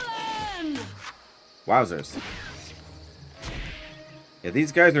fallen! Wowzers. Yeah,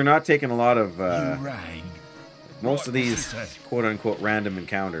 these guys are not taking a lot of... You rang. most of Right, these what's this quote-unquote random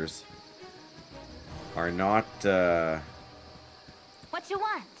encounters are not... What you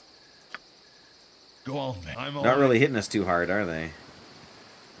want? Go on then. I'm on not it. really hitting us too hard, are they?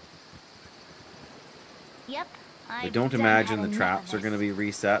 Yep. I I've don't done imagine had the enough traps of are going to this. be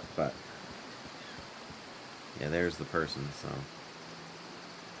reset, but... Yeah, there's the person, so...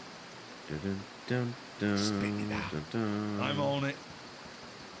 I'm on it.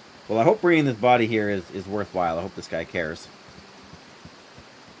 Well, I hope bringing this body here is worthwhile. I hope this guy cares.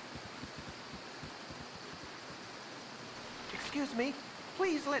 Excuse me.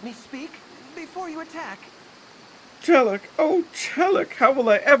 Please let me speak before you attack. Chellick, oh Chellick, how will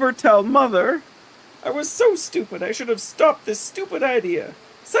I ever tell Mother? I was so stupid. I should have stopped this stupid idea.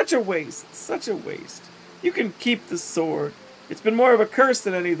 Such a waste, such a waste. You can keep the sword. It's been more of a curse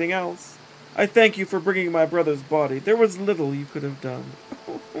than anything else. I thank you for bringing my brother's body. There was little you could have done.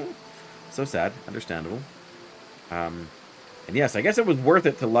 So sad. Understandable. And yes, I guess it was worth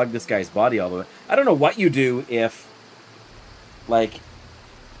it to lug this guy's body all the way. I don't know what you do if, like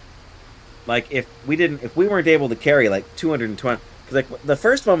if we weren't able to carry like 220. Because like the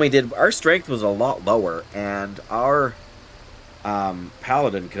first one we did, our strength was a lot lower, and our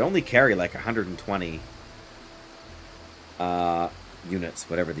paladin could only carry like 120 units,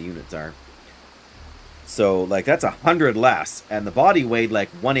 whatever the units are. So, like, that's 100 less, and the body weighed, like,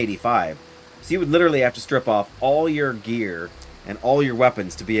 185. So you would literally have to strip off all your gear and all your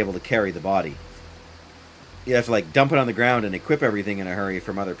weapons to be able to carry the body. You have to, like, dump it on the ground and equip everything in a hurry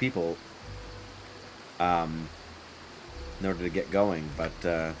from other people in order to get going.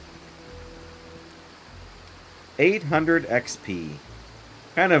 But, 800 XP.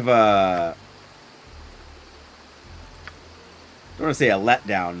 Kind of, I don't want to say a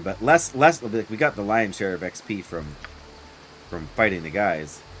letdown, but less. We got the lion's share of XP from fighting the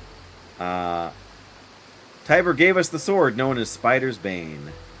guys. Tiber gave us the sword known as Spider's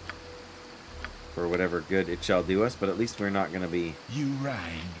Bane for whatever good it shall do us, but at least we're not going to be. You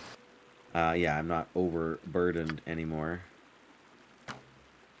rang. Yeah, I'm not overburdened anymore.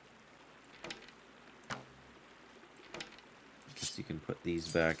 Guess you can put these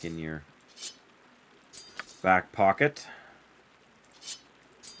back in your back pocket.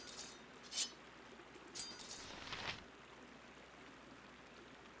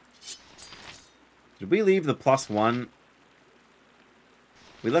 Did we leave the +1?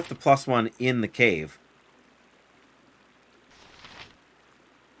 We left the +1 in the cave.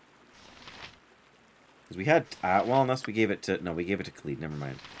 Because we had... well, unless we gave it to... No, we gave it to Khalid. Never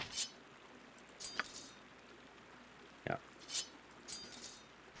mind. Yeah.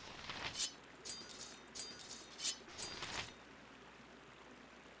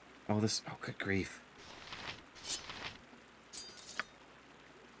 Oh, this... Oh, good grief.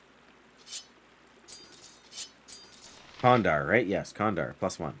 Kondar, right? Yes, Kondar,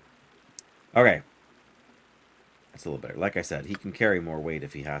 +1. Okay. That's a little better. Like I said, he can carry more weight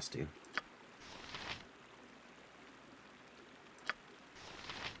if he has to.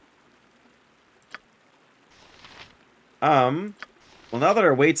 Well, now that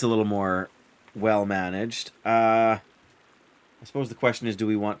our weight's a little more well-managed, I suppose the question is, do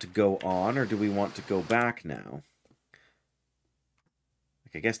we want to go on or do we want to go back now?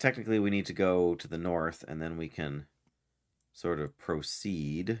 Like, I guess technically we need to go to the north and then we can sort of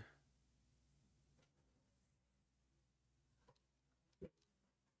proceed.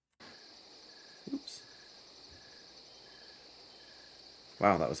 Oops.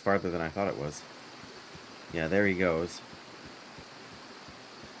 Wow, that was farther than I thought it was. Yeah, there he goes.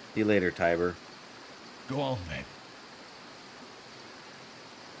 See you later, Tiber. Go on, then.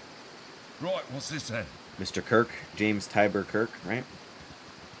 Right, what's this then? Mr. Kirk, James Tiber Kirk, right?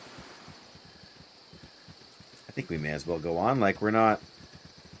 I think we may as well go on. Like, we're not...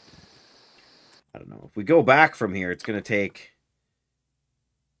 I don't know. If we go back from here, it's going to take,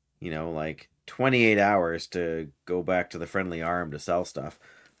 you know, like 28 hours to go back to the Friendly Arm to sell stuff.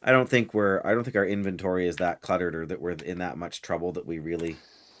 I don't think our inventory is that cluttered or that we're in that much trouble that we really...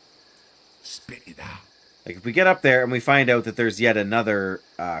 Spit it out. Like, if we get up there and we find out that there's yet another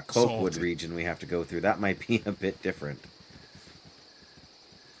Cloakwood region we have to go through, that might be a bit different.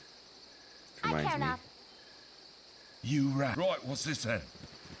 Reminds me. You rat. Right, what's this then?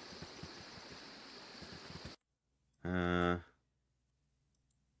 Alright,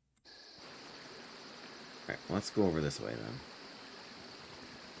 let's go over this way then.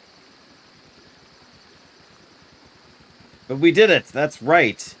 But we did it! That's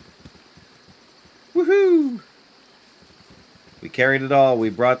right! Woohoo! We carried it all. We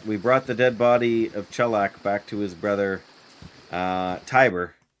brought the dead body of Chellick back to his brother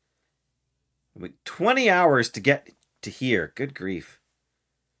Tiber. 20 hours to get to here. Good grief.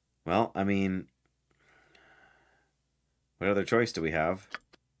 Well, I mean, what other choice do we have?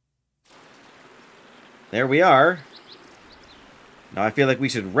 There we are. Now I feel like we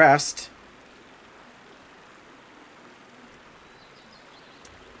should rest.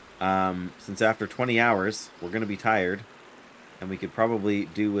 Since after 20 hours, we're going to be tired. and we could probably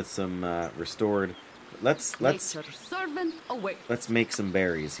do with some restored. Let's Nature's servant away. let's make some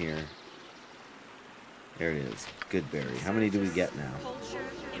berries here. There it is. Good berry. How many do we get now? Culture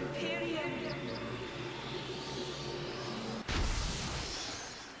Imperium.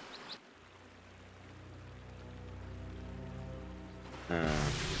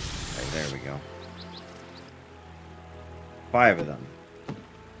 Right, there we go. 5 of them.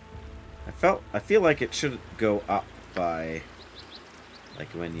 I feel like it should go up by, like,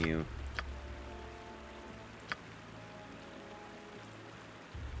 when you.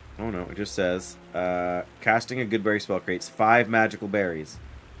 Oh no, it just says casting a good berry spell creates 5 magical berries.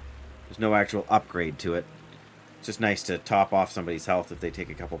 There's no actual upgrade to it. It's just nice to top off somebody's health if they take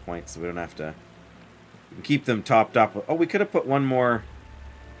a couple points, so we don't have to. We can keep them topped up. Oh, we could have put one more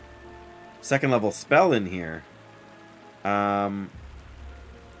second level spell in here. I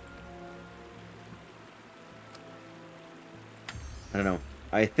don't know.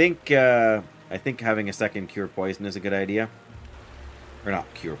 I think having a second cure poison is a good idea. Or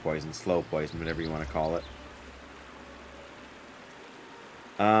not cure poison, slow poison, whatever you want to call it.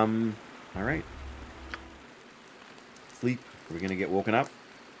 Alright. Sleep. Are we gonna get woken up?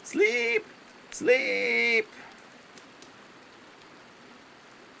 Sleep! Sleep!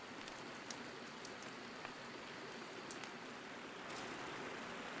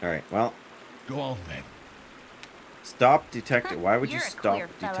 Alright, well. Go on then. Stop detecting. Why would you You're a stop queer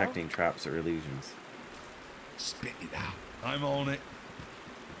fellow. detecting traps or illusions? Spit it out. I'm on it.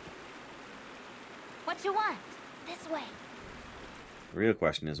 What you want? This way. The real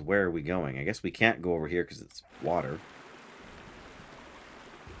question is, where are we going? I guess we can't go over here because it's water.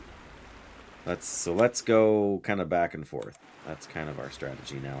 Let's go kind of back and forth. That's kind of our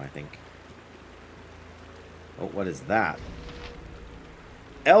strategy now, I think. Oh, what is that?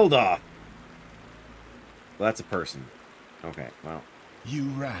 Eldoth! Well, that's a person. Okay, well. You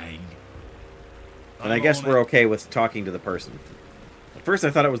rang. And I guess we're okay with talking to the person. At first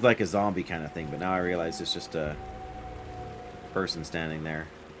I thought it was like a zombie kind of thing, but now I realize it's just a person standing there.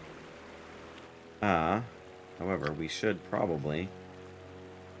 However, we should probably...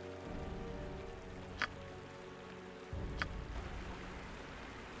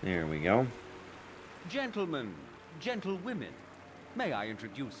 There we go. Gentlemen, gentlewomen, may I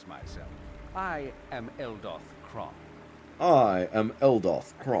introduce myself? I am Eldoth Crom. I am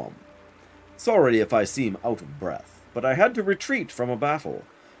Eldoth Crom. Sorry if I seem out of breath, but I had to retreat from a battle.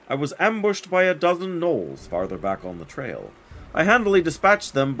 I was ambushed by a dozen gnolls farther back on the trail. I handily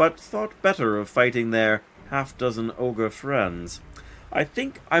dispatched them, but thought better of fighting their half-dozen ogre friends. I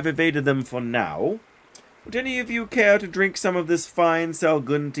think I've evaded them for now. Would any of you care to drink some of this fine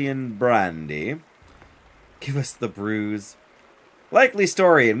Salguntian brandy? Give us the bruise. Likely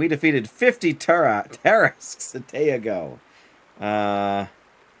story, and we defeated 50 Tarasks a day ago.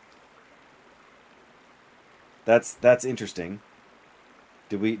 That's interesting.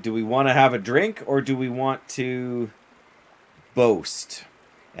 Do we want to have a drink, or do we want to boast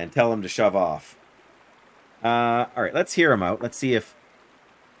and tell him to shove off? All right, let's hear him out. Let's see if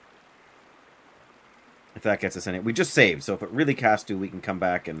that gets us any. We just saved, so if it really casts to, we can come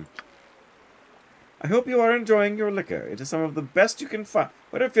back and. I hope you are enjoying your liquor. It is some of the best you can find.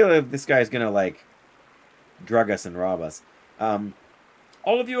 What do I feel like this guy's gonna like drug us and rob us?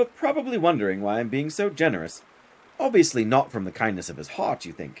 All of you are probably wondering why I'm being so generous. Obviously not from the kindness of his heart,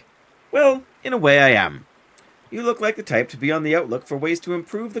 you think. Well, in a way I am. You look like the type to be on the outlook for ways to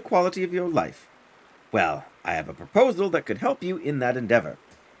improve the quality of your life. Well, I have a proposal that could help you in that endeavor.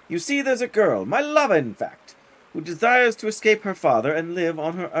 You see, there's a girl, my lover in fact, who desires to escape her father and live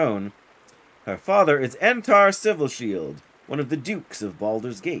on her own. Her father is Entar Civil-Shield, one of the dukes of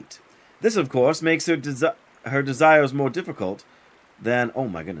Baldur's Gate. This, of course, makes her desires more difficult than, oh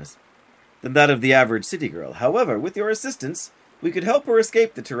my goodness, than that of the average city girl. However, with your assistance, we could help her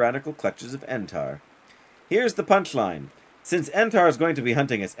escape the tyrannical clutches of Entar. Here's the punchline. Since Entar is going to be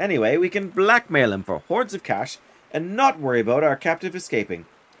hunting us anyway, we can blackmail him for hordes of cash and not worry about our captive escaping.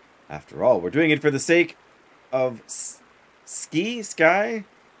 After all, we're doing it for the sake of Sky?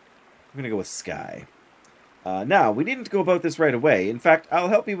 I'm going to go with Sky. Now, we needn't go about this right away. In fact, I'll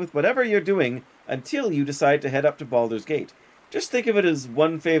help you with whatever you're doing until you decide to head up to Baldur's Gate. Just think of it as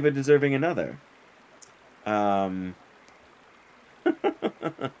one favor deserving another. You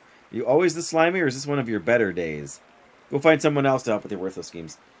always the slimy, or is this one of your better days? Go find someone else to help with your worthless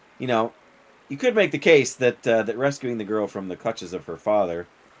schemes. You know, you could make the case that that rescuing the girl from the clutches of her father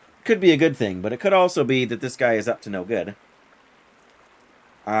could be a good thing, but it could also be that this guy is up to no good.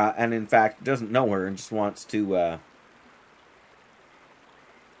 And in fact, doesn't know her and just wants to...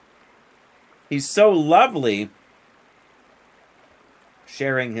 He's so lovely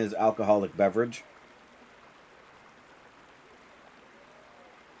sharing his alcoholic beverage.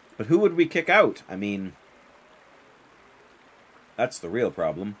 But who would we kick out? I mean, that's the real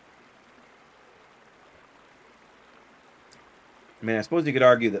problem. I mean, I suppose you could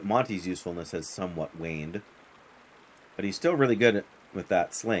argue that Monty's usefulness has somewhat waned. But he's still really good with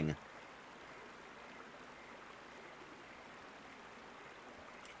that sling.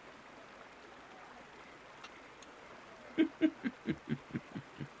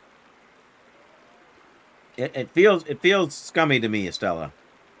 It feels scummy to me, Estella.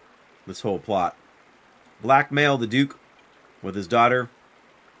 This whole plot. Blackmail the Duke with his daughter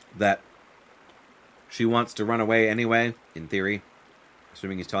that she wants to run away anyway, in theory.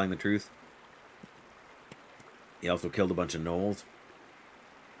 Assuming he's telling the truth. He also killed a bunch of gnolls.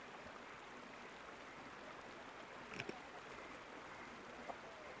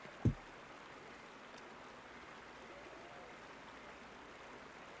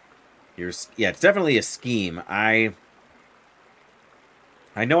 Yeah, it's definitely a scheme. I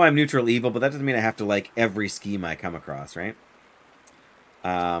know I'm neutral evil, but that doesn't mean I have to like every scheme I come across, right?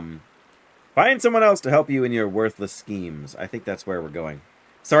 Find someone else to help you in your worthless schemes. I think that's where we're going.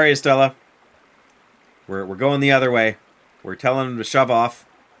 Sorry, Estella. We're going the other way. We're telling him to shove off.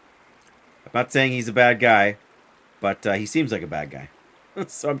 I'm not saying he's a bad guy, but he seems like a bad guy.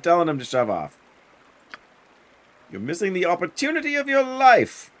 So I'm telling him to shove off. You're missing the opportunity of your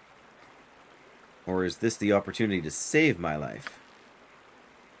life. Or is this the opportunity to save my life?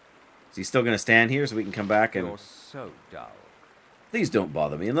 Is he still going to stand here so we can come back and... You're so dull. Please don't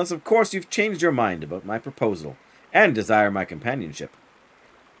bother me, unless of course you've changed your mind about my proposal and desire my companionship.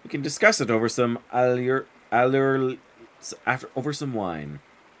 We can discuss it over some over some wine.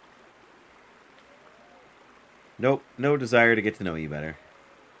 Nope, no desire to get to know you better.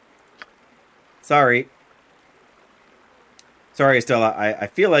 Sorry. Sorry, Estella. I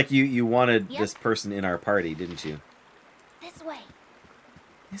feel like you wanted this person in our party, didn't you? This way.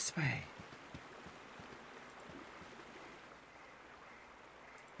 This way.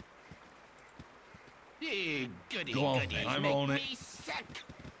 Goody, Go on, goody, I'm make on it. me sick.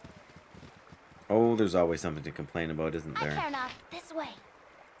 Oh, there's always something to complain about, isn't I there? care not. This way.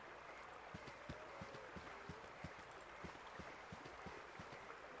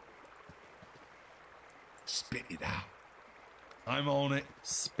 Spit it out. I'm on it.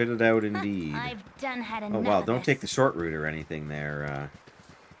 Spit it out, indeed. I've done had enough. Oh, wow, of don't this. take the short route or anything there,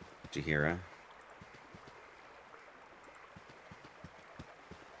 Jaheira.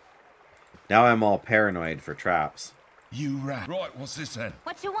 Now I'm all paranoid for traps. You rat. Right, what's this then?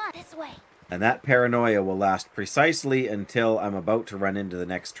 What you want? This way. And that paranoia will last precisely until I'm about to run into the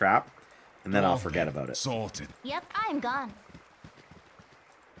next trap, and then Go I'll on, forget then. about it. Sorted. Yep, I'm gone.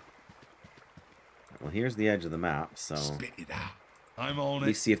 Well, here's the edge of the map, so Spit it out. I'm on at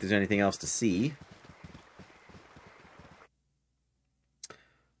least it. see if there's anything else to see.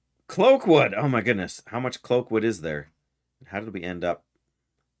 Cloakwood! Oh my goodness, how much Cloakwood is there? How did we end up?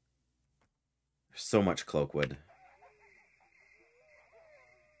 There's so much Cloakwood.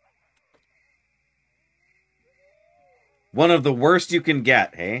 One of the worst you can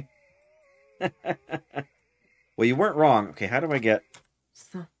get, hey? Well, you weren't wrong. Okay, how do I get...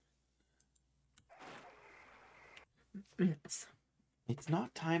 So. Yes. It's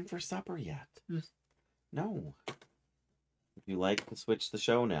not time for supper yet. Yes. No. If you like to switch the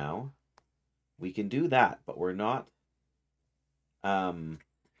show now, we can do that, but we're not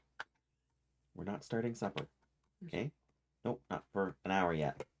starting supper. Okay? Nope, not for an hour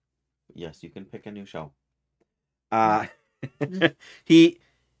yet. Yes, you can pick a new show.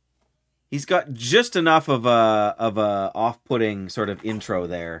 He's got just enough of a off-putting sort of intro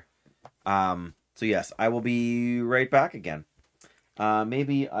there. So yes, I will be right back again.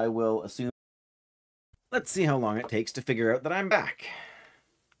 Maybe I will assume... Let's see how long it takes to figure out that I'm back.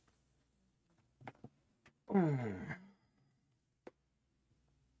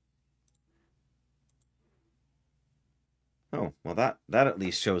 Oh, well that at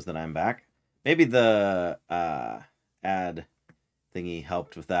least shows that I'm back. Maybe the ad thingy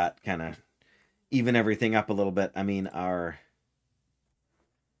helped with that, kind of even everything up a little bit. I mean, our...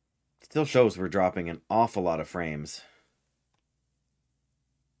 Still shows we're dropping an awful lot of frames.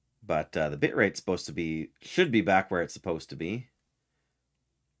 But the bitrate's should be back where it's supposed to be.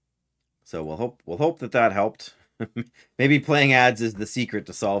 So we'll hope that helped. Maybe playing ads is the secret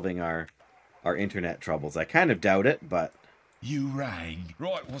to solving our internet troubles. I kind of doubt it, but you rang.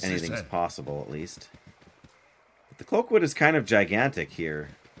 Right, what's anything's this then? possible at least. But the Cloakwood is kind of gigantic here.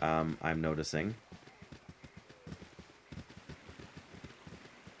 I'm noticing.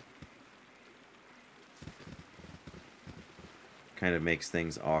 kind of makes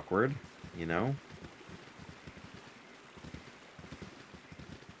things awkward, you know?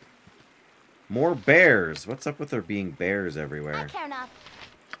 More bears. What's up with there being bears everywhere? Care not.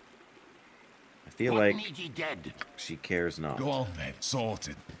 I feel What like need ye dead? she cares not. Go on then,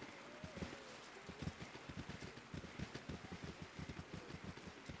 sorted.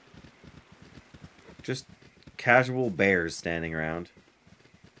 Just casual bears standing around.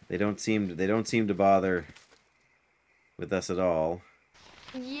 They don't seem to bother with us at all.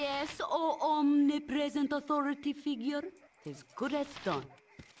 Yes, O omnipresent authority figure. As good as done.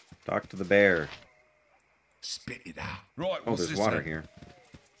 Talk to the bear. Spit it out. Right, Oh, what's there's this water then? here.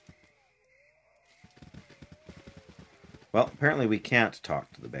 Well, apparently we can't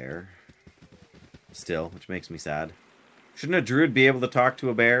talk to the bear. Still, which makes me sad. Shouldn't a druid be able to talk to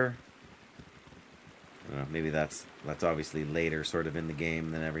a bear? I don't know, maybe that's obviously later sort of in the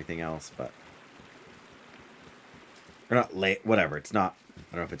game than everything else, but... Or not late, whatever, it's not...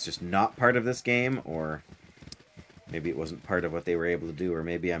 I don't know if it's just not part of this game, or... Maybe it wasn't part of what they were able to do, or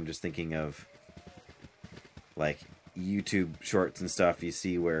maybe I'm just thinking of... Like, YouTube shorts and stuff you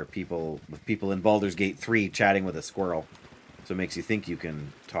see where people in Baldur's Gate 3 chatting with a squirrel. So it makes you think you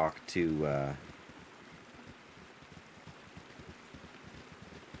can talk to... Well,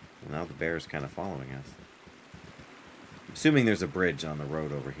 now the bear's kind of following us. I'm assuming there's a bridge on the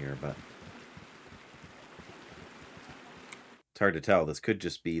road over here, but... It's hard to tell. This could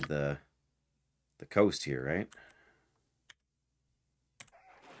just be the coast here, right?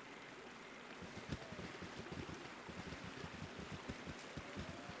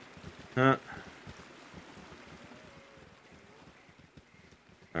 Huh.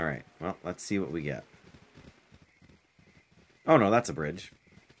 Alright, well, let's see what we get. Oh no, that's a bridge.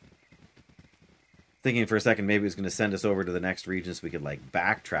 Thinking for a second maybe it was going to send us over to the next region so we could, like,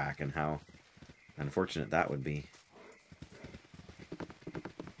 backtrack, and how unfortunate that would be.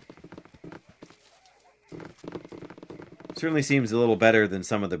 Certainly seems a little better than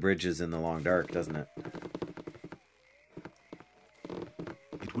some of the bridges in the Long Dark, doesn't it?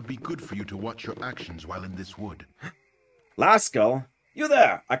 It would be good for you to watch your actions while in this wood. Laskel, you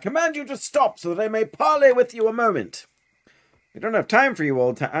there! I command you to stop so that I may parley with you a moment. We don't have time for you,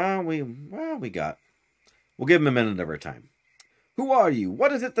 old time. We got. We'll give him a minute of our time. Who are you?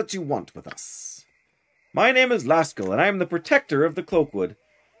 What is it that you want with us? My name is Laskel, and I am the protector of the Cloakwood.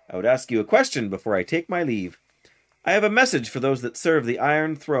 I would ask you a question before I take my leave. I have a message for those that serve the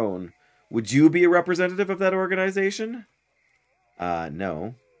Iron Throne. Would you be a representative of that organization?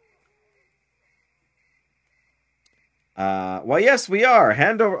 No. Well, yes, we are.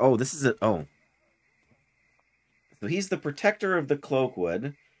 Hand over... Oh, this is it. Oh. So he's the protector of the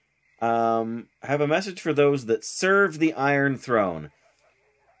Cloakwood. I have a message for those that serve the Iron Throne.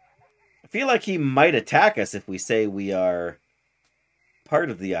 I feel like he might attack us if we say we are part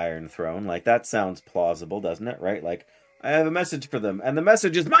of the Iron Throne. Like, that sounds plausible, doesn't it? Right? Like, I have a message for them, and the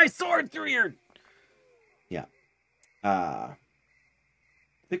message is my sword through your... Yeah. I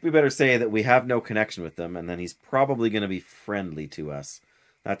think we better say that we have no connection with them, and then he's probably going to be friendly to us.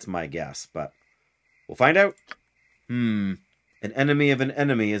 That's my guess, but we'll find out. An enemy of an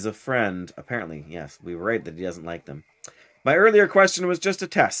enemy is a friend. Apparently, yes, we were right that he doesn't like them. My earlier question was just a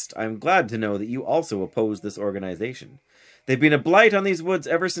test. I'm glad to know that you also oppose this organization. They've been a blight on these woods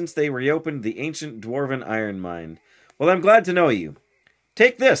ever since they reopened the ancient dwarven iron mine. Well, I'm glad to know you.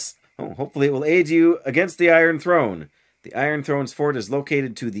 Take this. Oh, hopefully it will aid you against the Iron Throne. The Iron Throne's fort is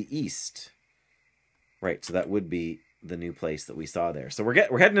located to the east. Right, so that would be the new place that we saw there. So we're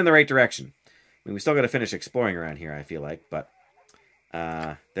heading in the right direction. I mean, we still got to finish exploring around here, I feel like, but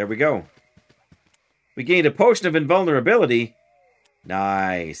there we go. We gained a potion of invulnerability.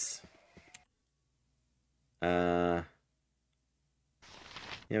 Nice. Yeah,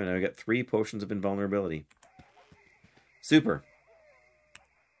 now we got 3 potions of invulnerability. Super.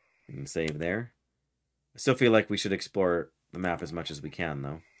 We can save there. I still feel like we should explore the map as much as we can,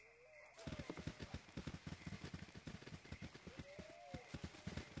 though.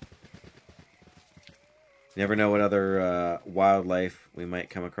 You never know what other wildlife we might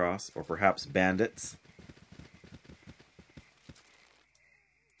come across, or perhaps bandits.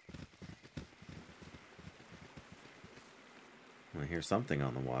 I hear something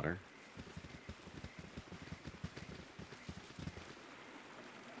on the water.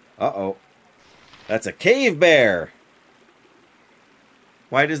 Uh-oh. That's a cave bear!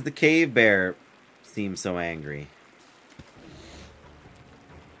 Why does the cave bear seem so angry?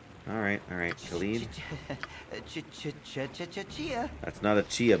 Alright, Khalid. Chia. That's not a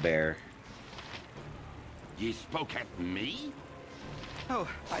chia bear. Ye spoke at me? Oh,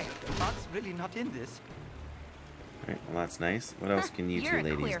 Mark's really not in this. Alright, well that's nice. What else can you You're two a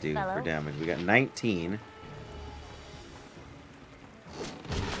ladies queer do fellow. for damage? We got 19.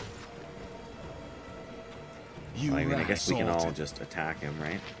 You Well, I mean, I guess we can all assaulted. just attack him,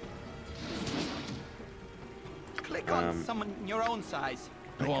 right? Click on someone your own size.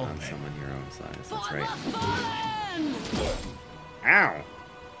 Like Go on, on then. someone your own size. That's right. Fallen! Ow!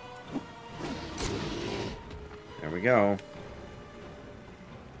 There we go.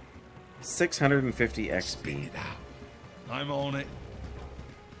 650 XP. Spit it out. I'm on it.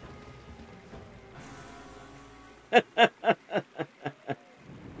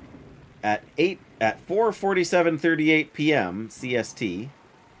 At 4:47:38 p.m. CST,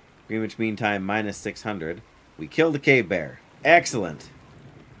 Greenwich Mean Time minus 600, we killed a cave bear. Excellent.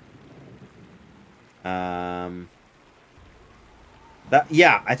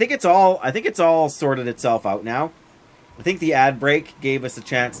 Yeah, I think it's all sorted itself out now. I think the ad break gave us a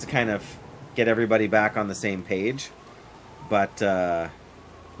chance to kind of get everybody back on the same page. But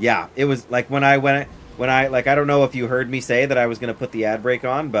yeah, it was like when I don't know if you heard me say that I was going to put the ad break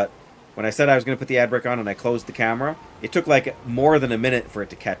on, but when I said I was going to put the ad break on and I closed the camera, it took like more than a minute for it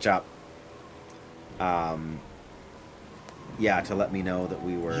to catch up. Yeah, to let me know that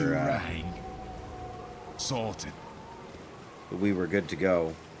we You were rang. Sorted. that we were good to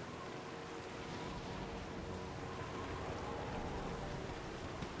go.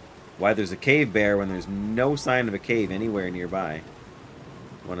 Why there's a cave bear when there's no sign of a cave anywhere nearby?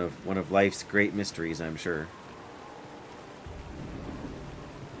 One of life's great mysteries, I'm sure.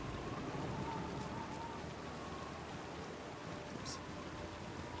 Oops.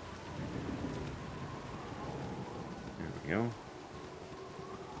 There we go.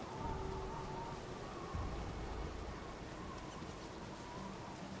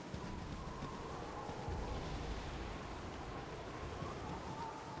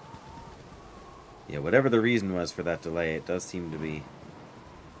 Yeah, whatever the reason was for that delay, it does seem to be...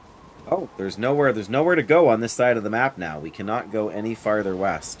 Oh, there's nowhere to go on this side of the map now. We cannot go any farther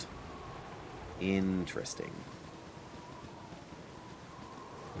west. Interesting.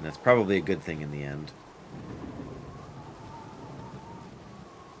 And that's probably a good thing in the end.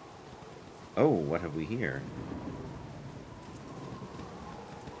 Oh, what have we here?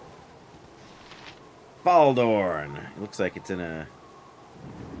 Faldorn! It looks like it's in a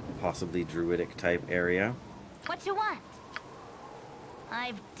possibly druidic type area. What you want?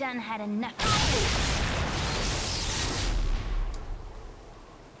 I've done had enough.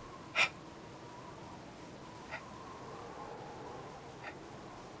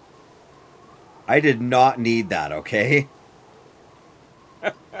 I did not need that, okay?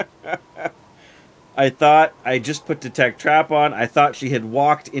 I thought I just put detect trap on. I thought she had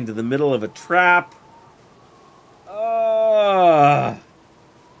walked into the middle of a trap.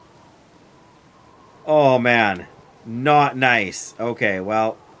 Oh, man. Not nice. Okay,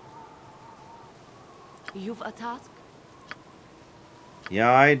 well. You've a task?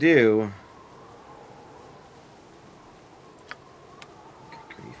 Yeah, I do.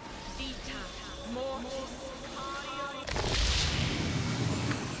 Good grief.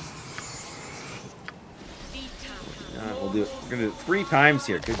 We'll do it. We're gonna do it 3 times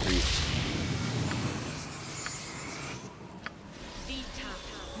here. Good grief.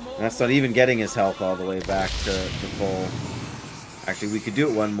 And that's not even getting his health all the way back to full. Actually, we could do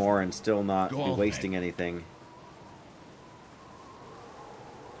it one more and still not be wasting anything.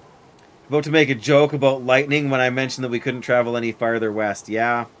 About to make a joke about lightning when I mentioned that we couldn't travel any farther west.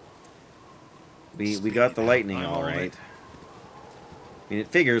 Yeah. We got the lightning all right. I mean, it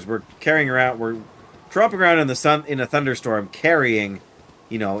figures we're carrying around, we're tromping around in the sun in a thunderstorm, carrying,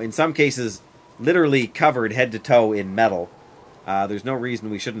 you know, in some cases, literally covered head to toe in metal. There's no reason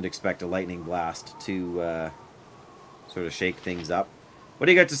we shouldn't expect a lightning blast to sort of shake things up. What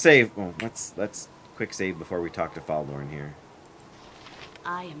do you got to say? Oh, let's quick save before we talk to Faldorn here.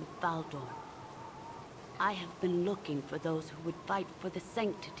 I am Faldorn. I have been looking for those who would fight for the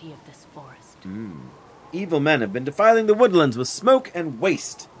sanctity of this forest. Evil men have been defiling the woodlands with smoke and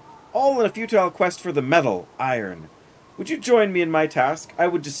waste, all in a futile quest for the metal, iron. Would you join me in my task? I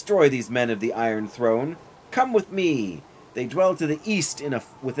would destroy these men of the Iron Throne. Come with me. They dwell to the east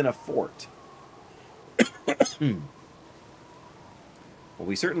within a fort. Well,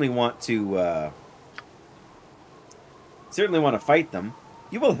 we certainly want to fight them.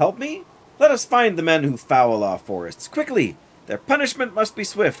 You will help me? Let us find the men who foul our forests. Quickly! Their punishment must be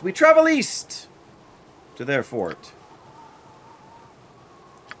swift. We travel east to their fort.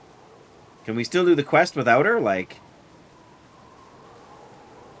 Can we still do the quest without her? Like...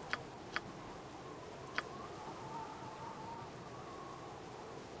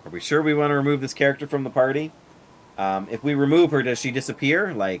 Are we sure we want to remove this character from the party? If we remove her, does she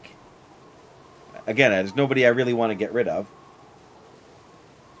disappear? Like, again, there's nobody I really want to get rid of.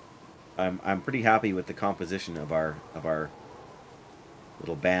 I'm pretty happy with the composition of our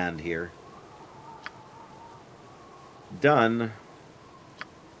little band here. Done.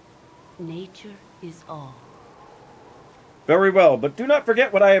 Nature is all. Very well, but do not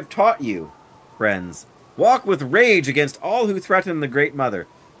forget what I have taught you, friends. Walk with rage against all who threaten the Great Mother.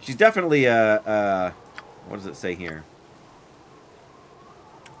 She's definitely what does it say here?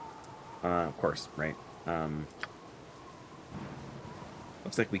 Of course, right.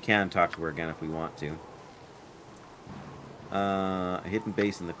 Looks like we can talk to her again if we want to. A hidden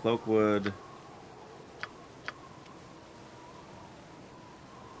base in the Cloakwood.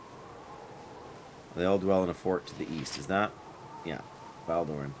 They all dwell in a fort to the east. Is that? Yeah.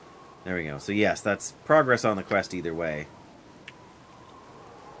 Baldorn. There we go. So yes, that's progress on the quest either way.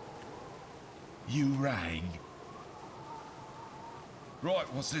 You rang. Right,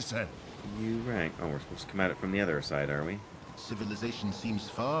 what's this then? You rang. Oh, we're supposed to come at it from the other side, are we? Civilization seems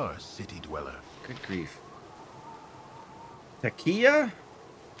far, city dweller. Good grief. Takia?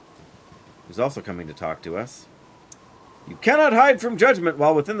 Who's also coming to talk to us. You cannot hide from judgment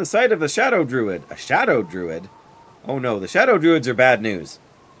while within the sight of the Shadow Druid. A Shadow Druid? Oh no, the Shadow Druids are bad news.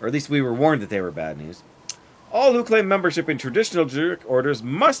 Or at least we were warned that they were bad news. All who claim membership in traditional Druidic orders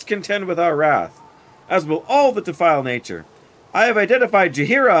must contend with our wrath, as will all that defile nature. I have identified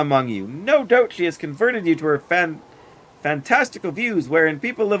Jaheira among you. No doubt she has converted you to her fantastical views wherein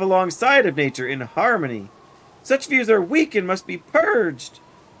people live alongside of nature in harmony. Such views are weak and must be purged.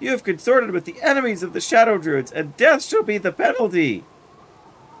 You have consorted with the enemies of the Shadow Druids, and death shall be the penalty.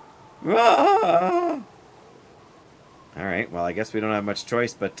 Ah! Alright, well, I guess we don't have much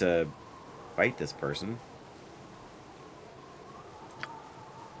choice but to fight this person.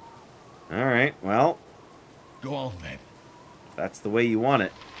 Alright, well. Go on, then. That's the way you want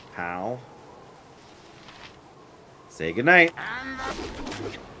it, pal. Say goodnight.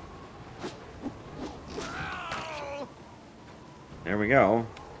 There we go.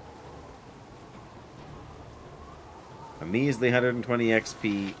 A measly 120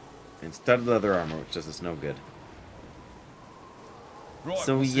 XP and studded leather armor, which does us no good. Right,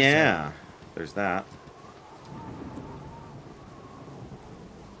 So what's this yeah, then? there's that.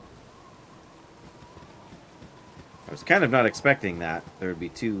 I was kind of not expecting that there would be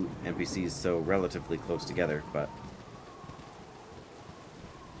two NPCs so relatively close together, but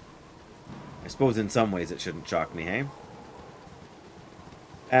I suppose in some ways it shouldn't shock me, hey?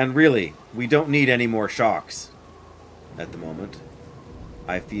 And really, we don't need any more shocks at the moment.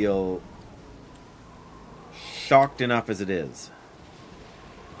 I feel shocked enough as it is.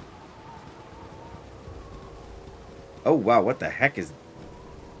 Oh wow, what the heck is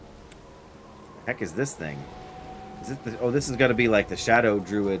this thing? Is it the, oh, this has got to be like the Shadow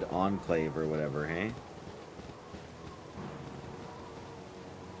Druid Enclave or whatever, hey?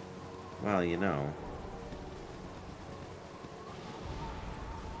 Well, you know.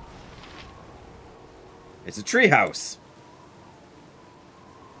 It's a treehouse.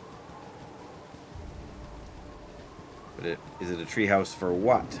 But is it a treehouse for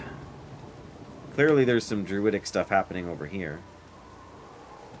what? Clearly there's some druidic stuff happening over here.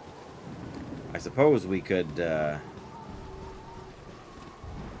 I suppose we could, I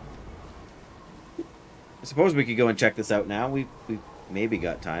suppose we could go and check this out now. We maybe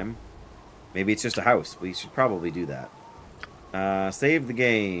got time. Maybe it's just a house. We should probably do that. Save the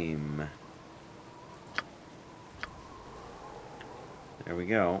game. There we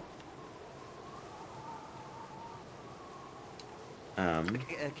go.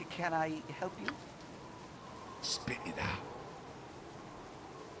 Can I help you? Spit it out.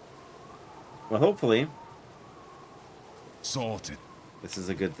 Well, hopefully. Sorted. This is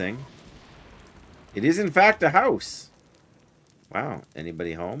a good thing. It is, in fact, a house. Wow.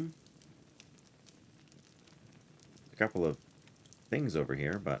 Anybody home? A couple of things over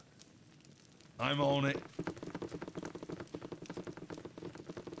here, but... I'm on it.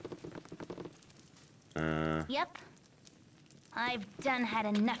 Yep. I've done had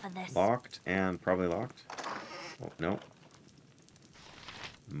enough of this. Locked and probably locked. Oh, no.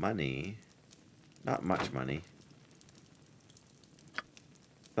 Money. Not much money.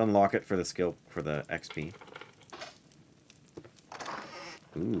 Let's unlock it for the skill, for the XP.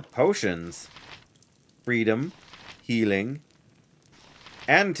 Ooh, potions. Freedom. Healing.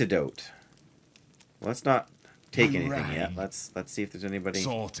 Antidote. Well, let's not take anything yet. Let's see if there's anybody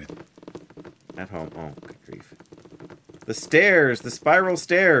Sorted. at home. Oh, good grief. The stairs, the spiral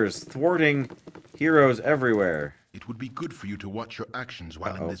stairs, thwarting heroes everywhere. It would be good for you to watch your actions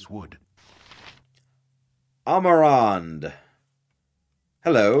while in this wood. Amarand.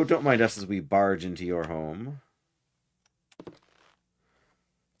 Hello, don't mind us as we barge into your home.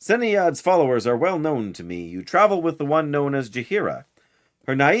 Seniad's followers are well known to me. You travel with the one known as Jaheira.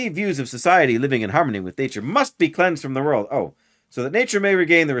 Her naive views of society living in harmony with nature must be cleansed from the world. Oh, so that nature may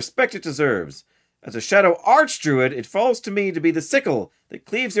regain the respect it deserves. As a shadow archdruid, it falls to me to be the sickle that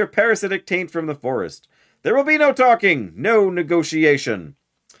cleaves your parasitic taint from the forest. There will be no talking, no negotiation.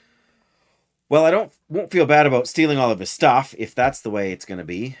 Well, I won't feel bad about stealing all of his stuff, if that's the way it's going to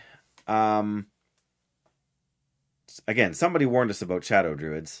be. Again, somebody warned us about shadow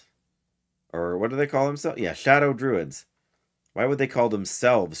druids. Or what do they call themselves? Yeah, shadow druids. Why would they call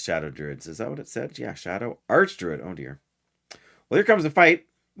themselves shadow druids? Is that what it said? Yeah, shadow archdruid. Oh, dear. Well, here comes a fight.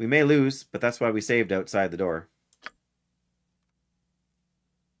 We may lose, but that's why we saved outside the door.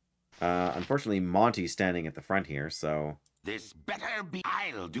 Unfortunately, Monty's standing at the front here, so... This better be...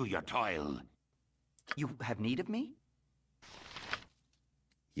 I'll do your toil. You have need of me?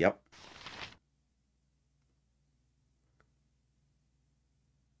 Yep.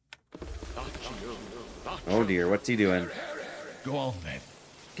 Oh dear, what's he doing? Go on then.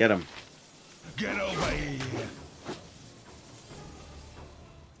 Get him. Get over here.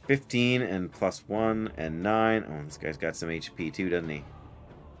 15 and plus 1 and 9. Oh, this guy's got some HP too, doesn't he?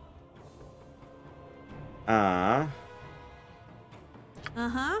 Uh-huh.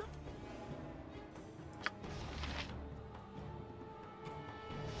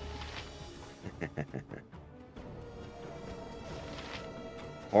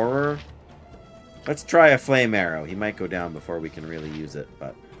 Horror. Let's try a flame arrow. He might go down before we can really use it,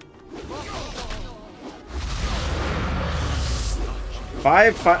 but...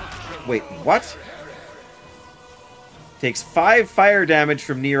 5... Wait, what? Takes 5 fire damage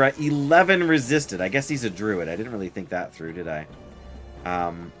from Nira, 11 resisted. I guess he's a druid. I didn't really think that through, did I?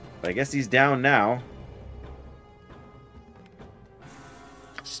 But I guess he's down now.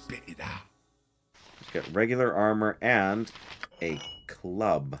 Spit it out. He's got regular armor and a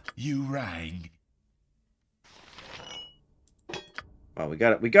club. You rang. Well,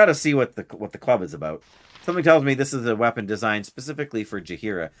 we got to see what the club is about. Something tells me this is a weapon designed specifically for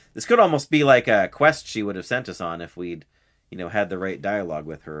Jaheira. This could almost be like a quest she would have sent us on if we'd, you know, had the right dialogue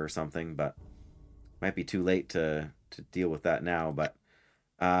with her or something, but might be too late to deal with that now, but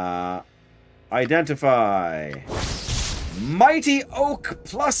identify. Mighty Oak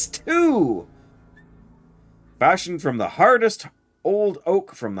 +2. Fashioned from the hardest old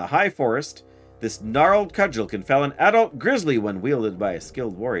oak from the high forest, this gnarled cudgel can fell an adult grizzly when wielded by a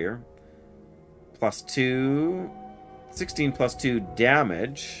skilled warrior. +2, 16 +2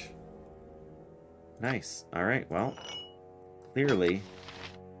 damage. Nice. All right. Well, clearly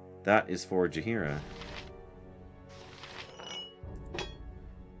that is for Jaheira.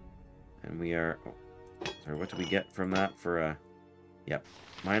 And we are... Oh, sorry, what do we get from that for a... Yep.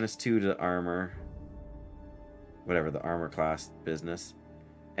 -2 to armor. Whatever, the armor class business.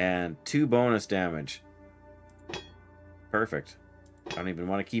 And 2 bonus damage. Perfect. I don't even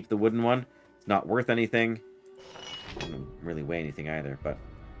want to keep the wooden one. It's not worth anything. Doesn't really weigh anything either, but...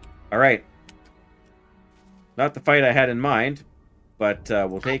 Alright. Not the fight I had in mind, but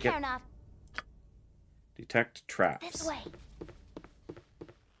we'll take it. Not. Detect traps. This way.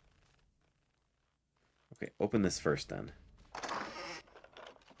 Okay, open this first then.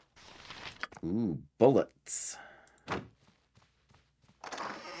 Ooh, bullets.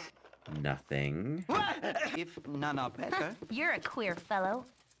 Nothing. If none are better. You're a queer fellow.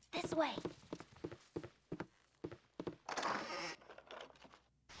 This way.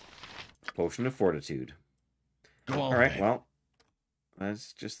 Potion of Fortitude. Go on. Alright, then. well.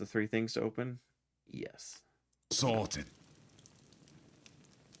 That's just the 3 things to open? Yes. Sorted.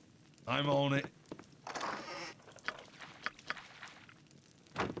 I'm on it.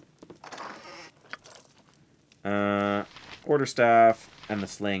 Quarterstaff and the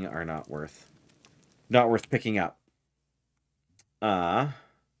sling are not worth picking up. Who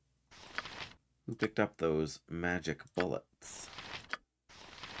picked up those magic bullets?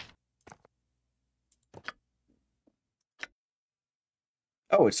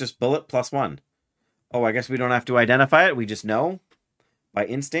 Oh, it's just bullet +1. Oh, I guess we don't have to identify it. We just know by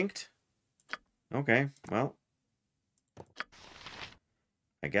instinct. Okay, well,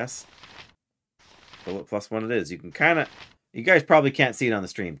 I guess bullet +1 it is. You can kind of... You guys probably can't see it on the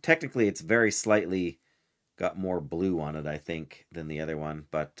stream. Technically, it's very slightly got more blue on it, I think, than the other one.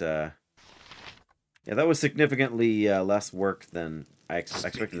 But, yeah, that was significantly less work than... I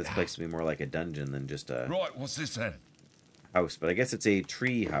expected this place to be more like a dungeon than just a... Right, what's this then? House. But I guess it's a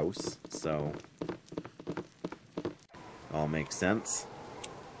tree house, so... All makes sense.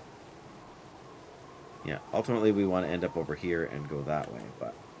 Yeah, ultimately we want to end up over here and go that way,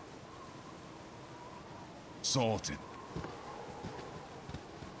 but... Sorted.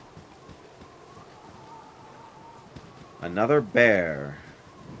 Another bear.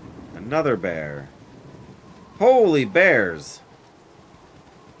 Another bear. Holy bears!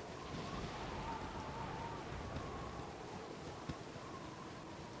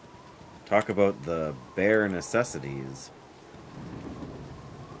 Talk about the bare necessities.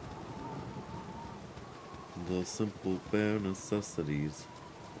 The simple bare necessities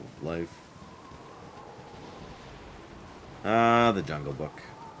of life. Ah, the Jungle Book.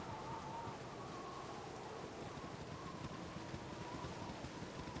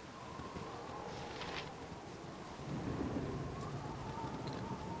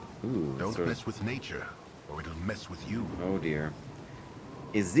 Ooh, Don't sort of- mess with nature, or it'll mess with you. Oh dear.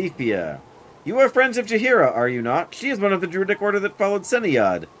 Ezethia. You are friends of Jaheira, are you not? She is one of the druidic order that followed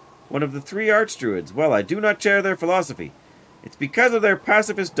Seniad, one of the 3 archdruids. Well, I do not share their philosophy. It's because of their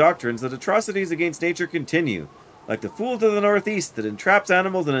pacifist doctrines that atrocities against nature continue, like the fool to the northeast that entraps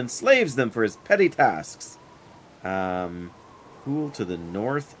animals and enslaves them for his petty tasks. Fool to the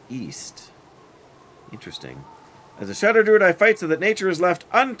northeast. Interesting. As a Shadow Druid, I fight so that nature is left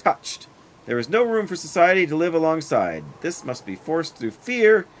untouched. There is no room for society to live alongside. This must be forced through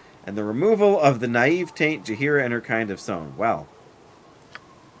fear and the removal of the naive taint Jaheira and her kind have sown. Well,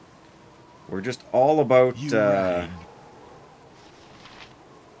 we're just all about... Eat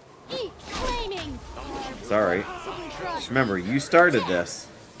flaming! Sorry. Just remember, you started this.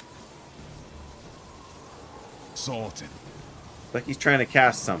 Sorted. Like he's trying to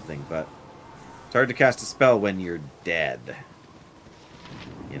cast something, but it's hard to cast a spell when you're dead.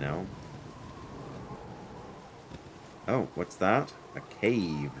 You know? Oh, what's that? A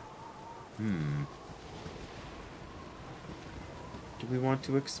cave. Do we want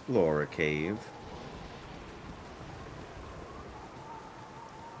to explore a cave?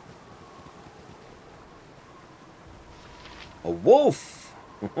 A wolf!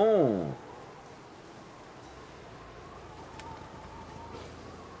 Oh.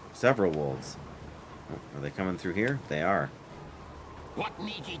 Several wolves. Oh, are they coming through here? They are. What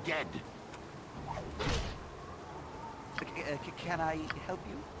need ye dead? Can I help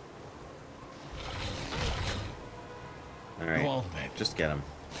you? Alright. Go on, then. Just get him.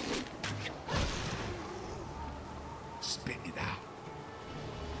 Spit it out.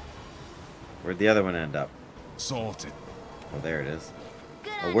 Where'd the other one end up? Sorted. Oh, there it is.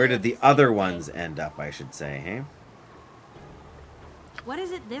 Good Oh, on where you, did the other ones end up, I should say, hey? What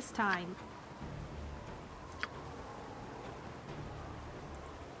is it this time?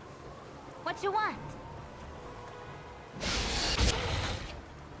 What you want?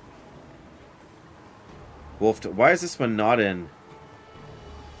 Wolf, why is this one not in?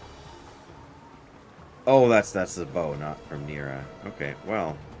 Oh, that's the bow, not from Nira. Okay,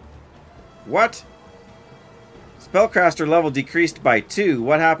 well. What? Spellcaster level decreased by 2.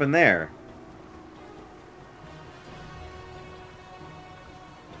 What happened there?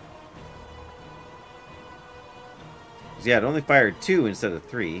 Yeah, it only fired 2 instead of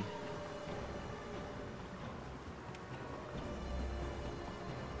 3.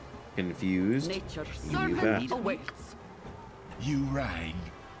 Confused. Nature's You servant bet. awaits. You rang.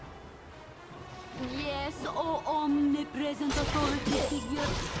 Yes, oh omnipresent authority figure.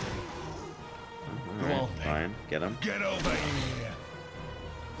 Go Alright, on, then. fine. Get him. Get over here.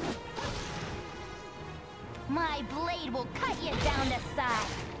 My blade will cut you down to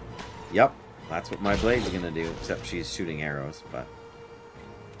size. Yep, that's what my blade's gonna do, except she's shooting arrows, but...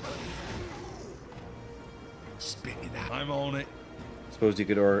 Spit it out. I'm on it. Suppose you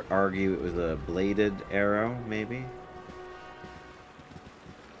could argue it was a bladed arrow, maybe?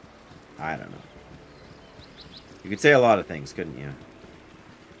 I don't know. You could say a lot of things, couldn't you?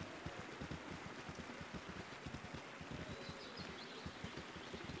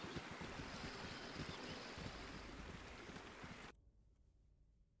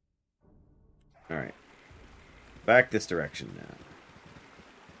 Alright. Back this direction now.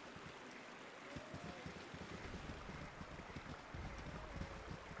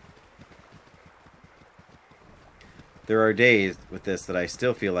 There are days with this that I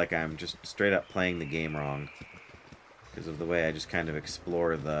still feel like I'm just straight up playing the game wrong. Because of the way I just kind of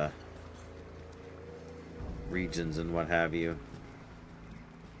explore the regions and what have you.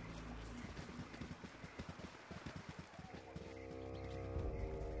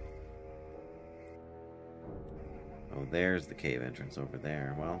 Oh, there's the cave entrance over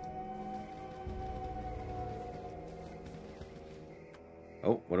there. Well.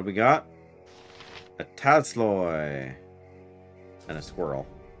 Oh, what do we got? A Tadsloy. And a squirrel.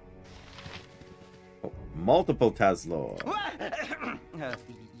 Oh, Multiple Taslor.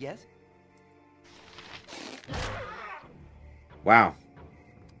 Yes? Wow.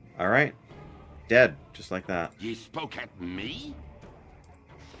 Alright. Dead, just like that. Ye spoke at me?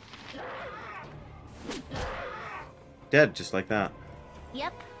 Dead, just like that.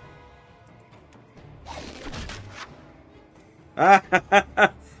 Yep.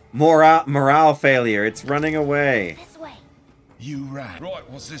 Morale failure. It's running away. This way. You ran. Right,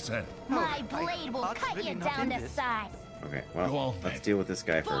 what's this then? My blade will cut really you not down in to this. size. Okay, Go well, on, let's then. deal with this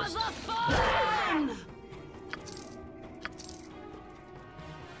guy For first. the fun!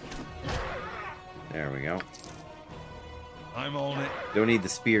 There we go. I'm on it. Don't need the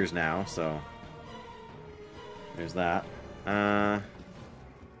spears now, so there's that.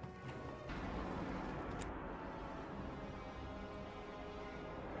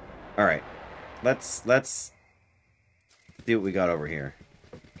 All right, let's see what we got over here.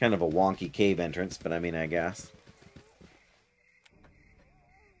 Kind of a wonky cave entrance, but I mean, I guess.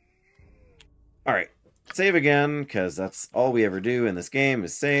 All right, save again, because that's all we ever do in this game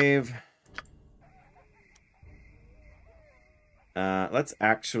is save. Let's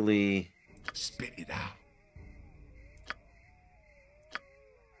actually Spit it out.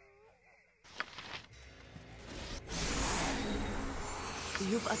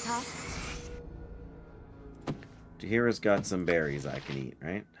 You've attacked? Tahira's got some berries I can eat,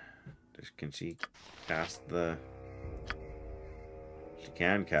 right? Can she cast the... She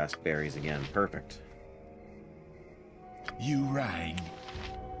can cast berries again. Perfect. You rang.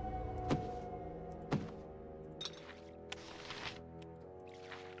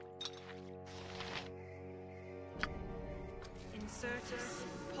 Incertus,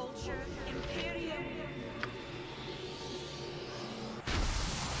 Pulcher, Imperium.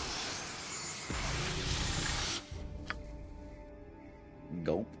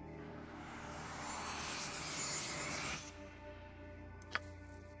 Gulp.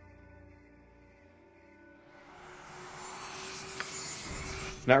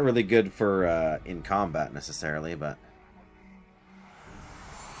 Not really good for in combat necessarily, but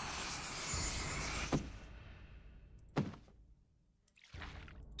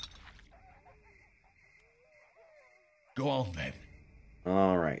Go on then.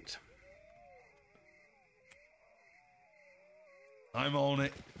 all right. I'm on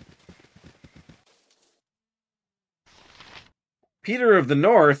it. Peter of the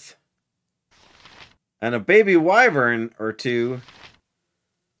North and a baby wyvern or two.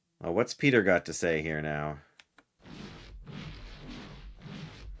 Oh, what's Peter got to say here now?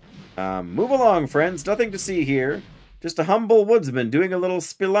 Move along, friends. Nothing to see here. Just a humble woodsman doing a little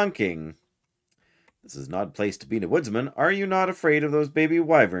spelunking. This is not a place to be a woodsman. Are you not afraid of those baby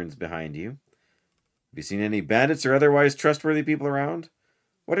wyverns behind you? Have you seen any bandits or otherwise trustworthy people around?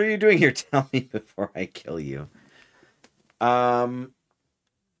 What are you doing here? Tell me before I kill you.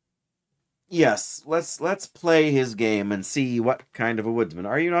 Yes, let's play his game and see what kind of a woodsman.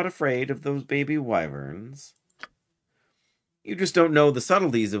 Are you not afraid of those baby wyverns? You just don't know the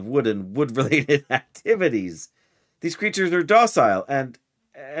subtleties of wood and wood-related activities. These creatures are docile, and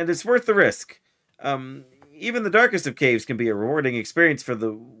it's worth the risk. Even the darkest of caves can be a rewarding experience for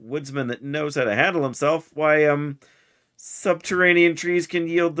the woodsman that knows how to handle himself. Why, subterranean trees can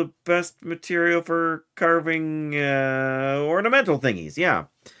yield the best material for carving ornamental thingies, yeah.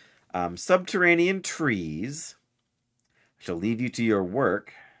 Subterranean trees. I shall leave you to your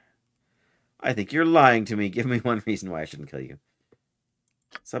work. I think you're lying to me. Give me one reason why I shouldn't kill you.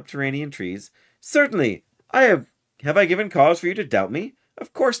 Subterranean trees. Certainly. Have I given cause for you to doubt me?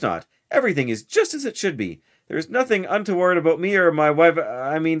 Of course not. Everything is just as it should be. There's nothing untoward about me or my wife.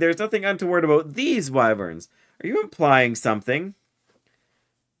 I mean, there's nothing untoward about these wyverns. Are you implying something?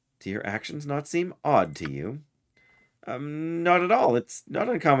 Do your actions not seem odd to you? Not at all. It's not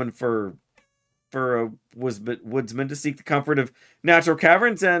uncommon for a woodsman to seek the comfort of natural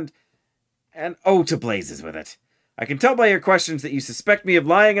caverns and oh, to blazes with it. I can tell by your questions that you suspect me of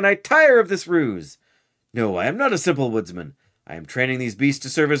lying, and I tire of this ruse. No, I am not a simple woodsman. I am training these beasts to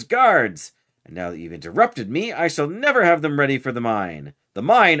serve as guards, and now that you've interrupted me, I shall never have them ready for the mine. The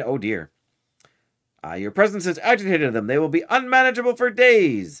mine? Oh dear. Your presence has agitated them. They will be unmanageable for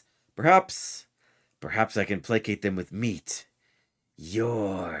days. Perhaps I can placate them with meat.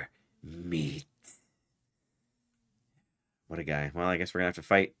 Your meat. What a guy. Well, I guess we're gonna have to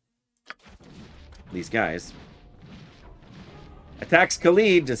fight these guys. Attacks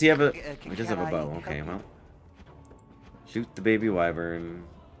Khalid. Does he have a... he does have a bow. Okay, well. Shoot the baby wyvern.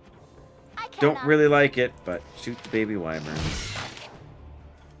 Don't really like it, but shoot the baby wyverns.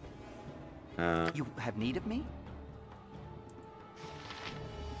 You have need of me?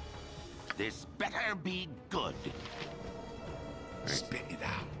 This better be good. Spit it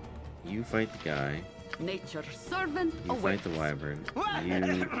out. You fight the guy. Nature's servant You awaits. fight the wyvern.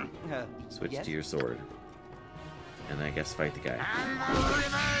 You switch yes? to your sword. And I guess fight the guy.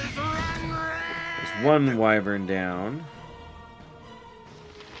 There's one wyvern down.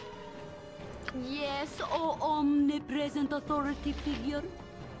 Yes, oh omnipresent authority figure.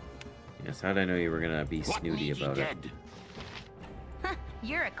 Yes, how'd I know you were gonna be What snooty needs ye about it? dead?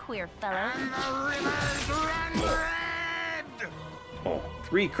 You're a queer fellow. Oh,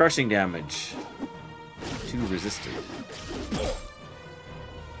 3 crushing damage. 2 resisted.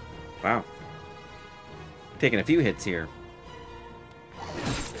 Wow. Taking a few hits here.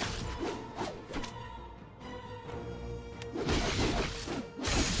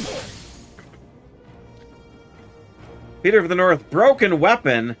 Peter of the North, broken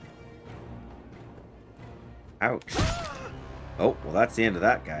weapon. Ouch. Oh, well, that's the end of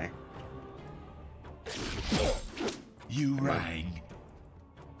that guy. You rang.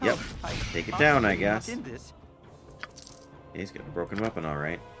 Yep. Take it down, I guess. In this. He's got a broken weapon,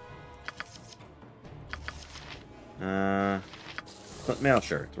 alright. But mail,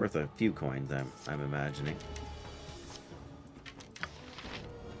 sure. It's worth a few coins, I'm imagining.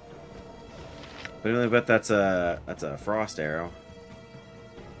 But I bet that's a frost arrow.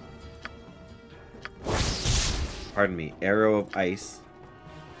 Pardon me, arrow of ice.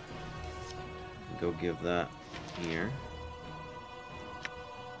 Go give that here.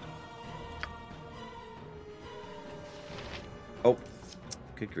 Oh,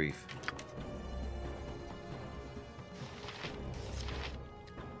 good grief.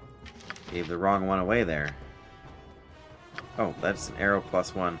 Gave the wrong one away there. Oh, that's an arrow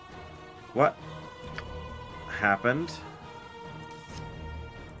 +1. What happened?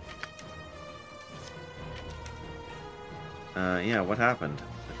 Yeah, what happened?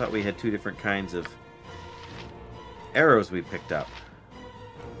 I thought we had 2 different kinds of arrows we picked up.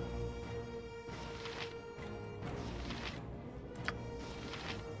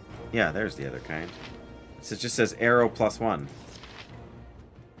 Yeah, there's the other kind. It just says arrow +1.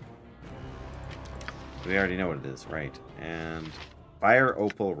 We already know what it is, right? And fire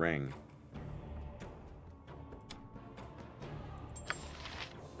opal ring.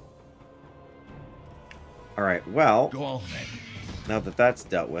 Alright, well, Go on then. now that that's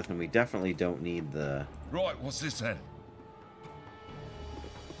dealt with, and we definitely don't need the... Right, what's this then?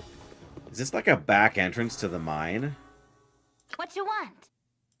 Is this like a back entrance to the mine? What you want?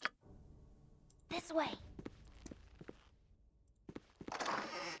 This way.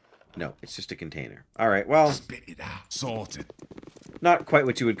 No, it's just a container. Alright, well, Spit it out. Sorted. not quite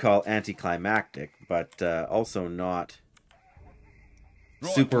what you would call anticlimactic, but also not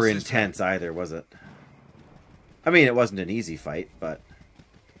Right, super what's this intense either, was it? I mean, it wasn't an easy fight, but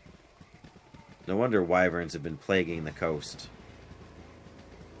no wonder wyverns have been plaguing the coast.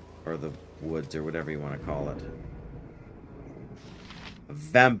 Or the woods, or whatever you want to call it. A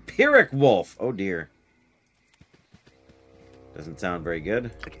vampiric wolf! Oh dear. Doesn't sound very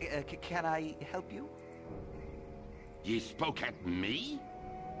good. Can I help you? Ye spoke at me?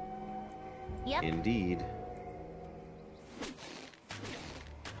 Yep. Indeed.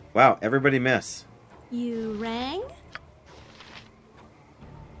 Wow, everybody miss. You rang?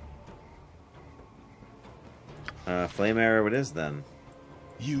 Flame arrow it is then.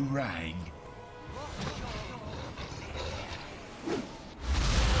 You rang.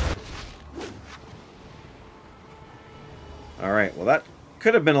 Alright, well that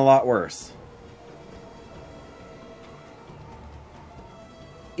could have been a lot worse.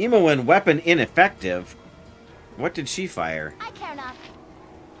 Imoen, weapon ineffective. What did she fire? I care not.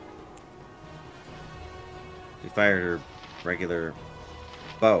 She fired her regular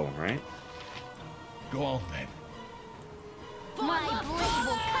bow, right? Go on then. My blade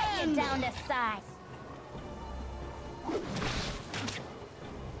will cut you down to size.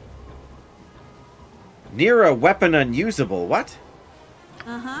 Nira, weapon unusable. What?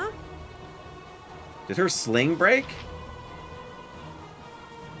 Uh-huh. Did her sling break?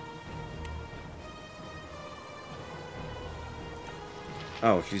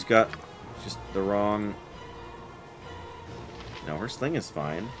 Oh, she's got just the wrong... No, her sling is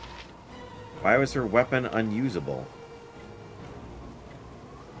fine. Why was her weapon unusable?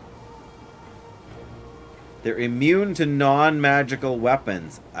 They're immune to non-magical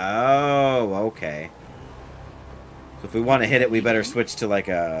weapons. Oh, okay. So if we want to hit it, we better switch to like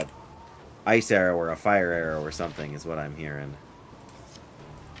a ice arrow or a fire arrow or something, is what I'm hearing.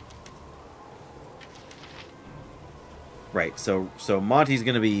 Right, so Monty's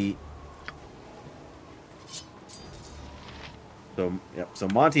gonna be So, yep. So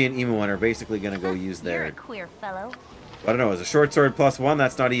Monty and Emu are basically going to go use You're a their... queer fellow. I don't know, is a short sword +1?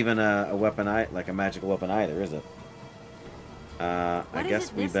 That's not even a weapon, like a magical weapon either, is it? I What is guess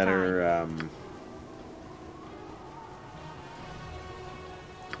it we this better...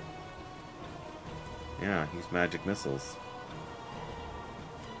 yeah, use magic missiles.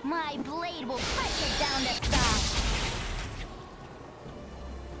 My blade will cut you down to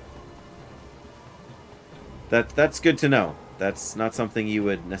size. That's good to know. That's not something you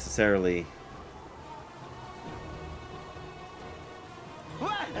would necessarily...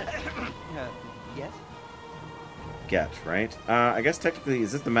 Yes? get, right? I guess technically,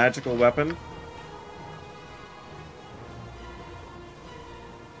 is this the magical weapon?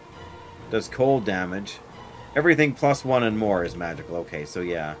 Does cold damage. Everything +1 and more is magical. Okay, so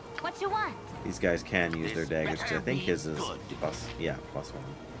yeah. What you want? These guys can use their daggers too. I think be his is good. +1.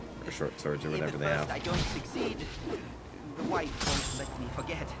 Or short swords or If whatever at they first have. I don't succeed, the wife won't let me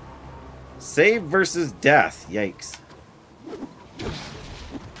forget. Save versus death. Yikes.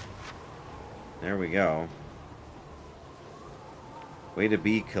 There we go. Way to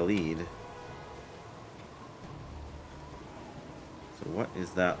be Khalid. So what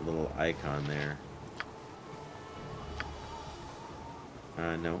is that little icon there?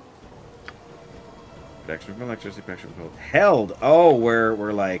 No. Protection from electricity, protection from cold. Held! Oh,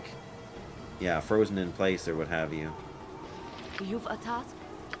 we're like... yeah, frozen in place or what have you. You've a task?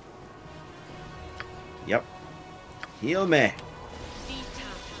 Yep. Heal me!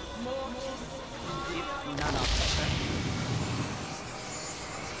 If none of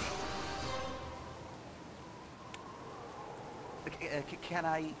can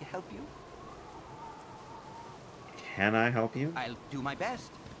I help you? Can I help you? I'll do my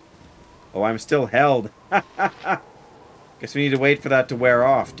best. Oh, I'm still held. Guess we need to wait for that to wear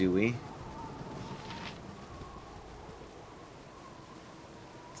off, do we?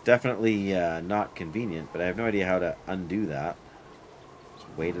 It's definitely not convenient, but I have no idea how to undo that. Just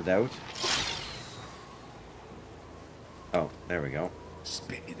wait it out. Oh, there we go.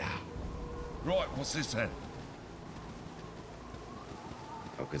 Spit it out. Right, what's this then?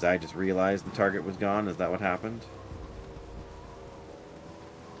 Oh, because I just realized the target was gone? Is that what happened?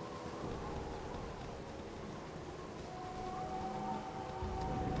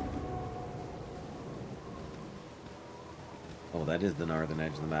 Oh, that is the northern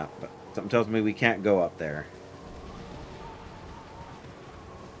edge of the map, but something tells me we can't go up there.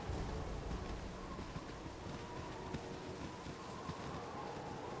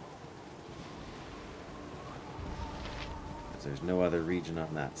 There's no other region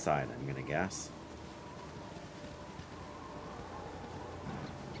on that side, I'm gonna guess.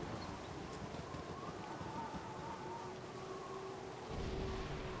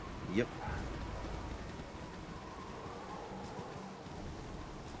 Yep.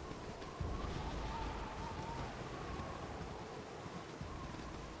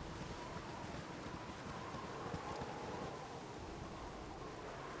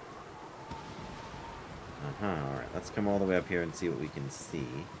 Alright, let's come all the way up here and see what we can see.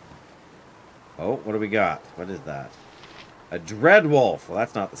 Oh, what do we got? What is that? A Dreadwolf! Well,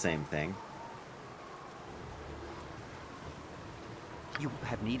 that's not the same thing. You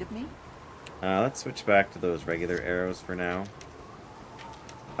have need of me? Let's switch back to those regular arrows for now.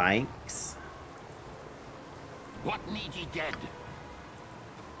 Thanks. What need ye dead?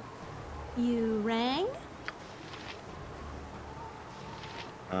 You rang?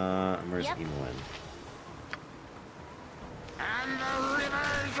 Where's Yep. Emoen? And the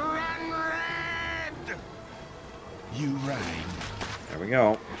rivers run red! You rang. There we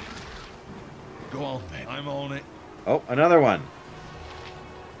go. Go on then. I'm on it. Oh, another one.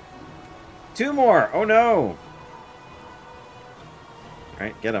 2 more! Oh no!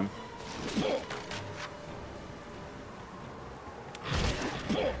 Alright, get him.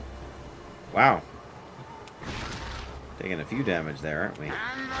 Wow. Taking a few damage there, aren't we?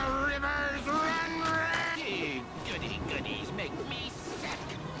 And the rivers run red! Goody goodies make me sick!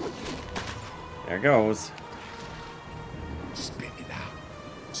 There goes. Spit it out.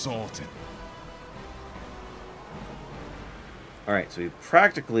 Sorted. Alright, so we've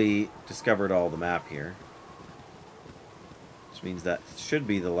practically discovered all the map here. Which means that should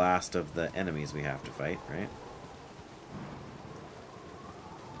be the last of the enemies we have to fight, right?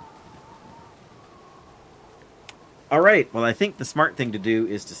 Alright, well I think the smart thing to do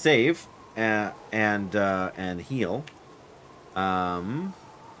is to save and heal.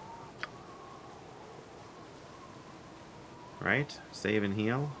 Right? Save and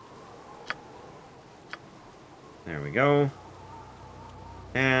heal. There we go.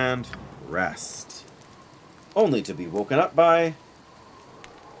 And rest. only to be woken up by...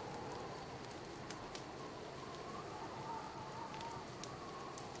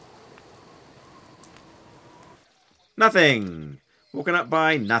 nothing! Woken up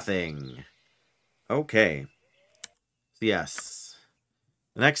by nothing. Okay. Yes.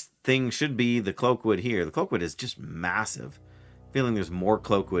 The next thing should be the cloakwood here. The cloakwood is just massive. Feeling there's more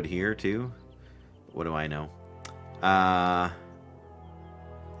cloakwood here, too. What do I know?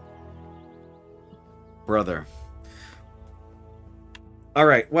 Brother.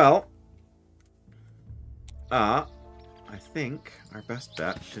 Alright, well. I think our best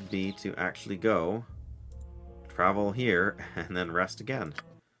bet should be to actually go travel here and then rest again.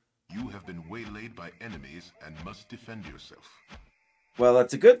 You have been waylaid by enemies and must defend yourself. Well,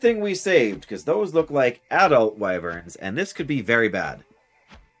 it's a good thing we saved, because those look like adult wyverns, and this could be very bad.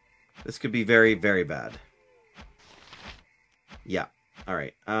 This could be very, very bad. Yeah.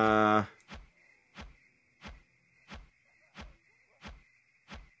 Alright. The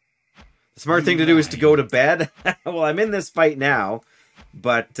smart thing to do is to go to bed. Well, I'm in this fight now,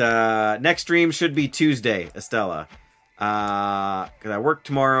 but next stream should be Tuesday, Estella. Because I work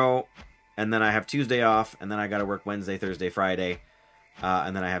tomorrow, and then I have Tuesday off, and then I gotta work Wednesday, Thursday, Friday,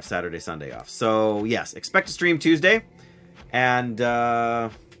 and then I have Saturday, Sunday off. So, yes, expect to stream Tuesday, and, yeah,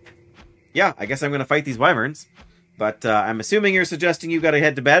 I guess I'm gonna fight these wyverns, but I'm assuming you're suggesting you gotta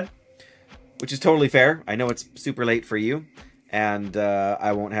head to bed, which is totally fair. I know it's super late for you, and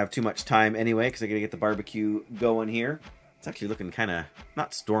I won't have too much time anyway, because I gotta get the barbecue going here. It's actually looking kind of,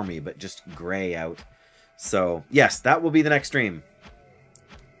 not stormy, but just gray out. So, yes, that will be the next stream.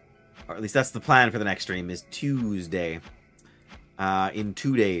 Or at least that's the plan for the next stream, is Tuesday. In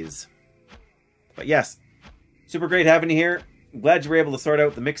 2 days. But yes, super great having you here. I'm glad you were able to sort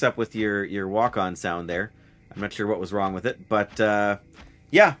out the mix-up with your walk-on sound there. I'm not sure what was wrong with it. But,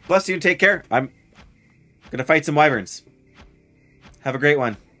 yeah, bless you and take care. I'm gonna fight some wyverns. Have a great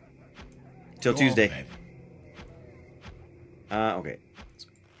one. Till Tuesday. Okay.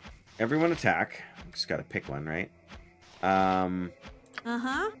 Everyone attack. Just gotta pick one, right?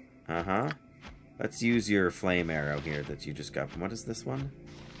 Let's use your flame arrow here that you just got. What is this one?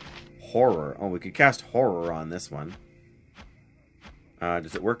 Horror. Oh, we could cast horror on this one.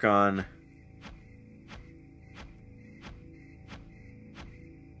 Does it work on...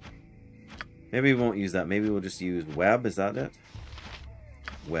 maybe we won't use that. Maybe we'll just use web. Is that it?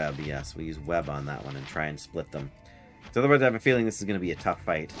 Web, yes. We'll use web on that one and try and split them. So otherwise I have a feeling this is going to be a tough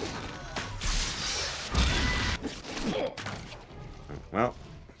fight. Well,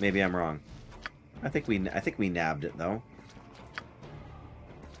 maybe I'm wrong. I think we nabbed it though.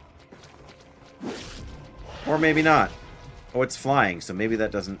 Or maybe not. Oh, it's flying, so maybe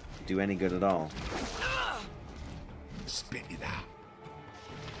that doesn't do any good at all. Spit it out.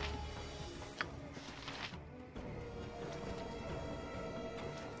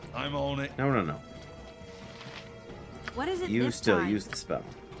 I'm on it. No, no, no. What is it You this still time? use the spell.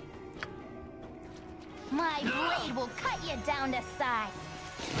 My blade will cut you down to size.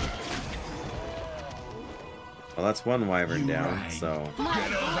 Well, that's one wyvern down, so... My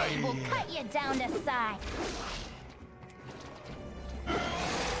blade will cut you down to size.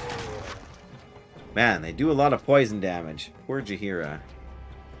 Man, they do a lot of poison damage. Poor Jaheira.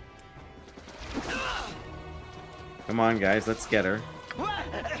 Come on, guys, let's get her.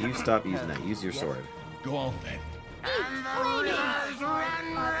 You stop using that. Use your sword. Go on then.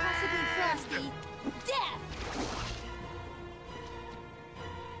 Possibly frosty. Death!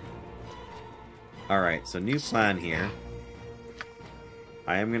 Alright, so new plan here.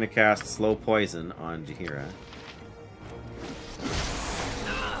 I am going to cast Slow Poison on Jaheira.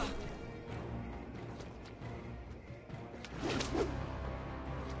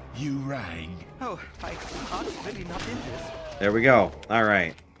 You rang. Oh, I can't really not in this. There we go.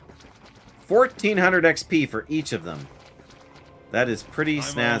 Alright. 1400 XP for each of them. That is pretty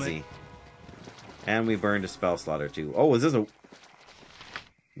snazzy. And we burned a spell slot or two. Oh, is this a...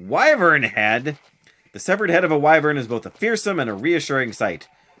 wyvern head? The severed head of a wyvern is both a fearsome and a reassuring sight.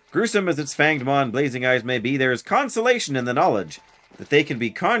 Gruesome as its fanged maw and blazing eyes may be, there is consolation in the knowledge that they can be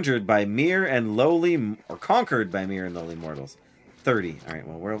conjured by mere and lowly... or conquered by mere and lowly mortals. 30. Alright,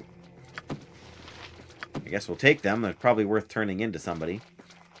 well, we'll... I guess we'll take them. They're probably worth turning into somebody.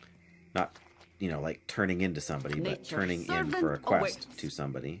 Not, you know, like turning into somebody, but Nature's turning in servant for a quest awaits. to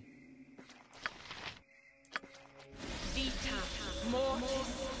somebody.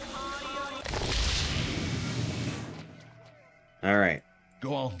 Alright.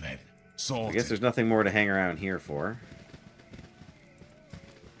 Go on then. I guess there's nothing more to hang around here for.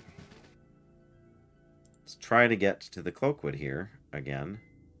 Let's try to get to the Cloakwood here again.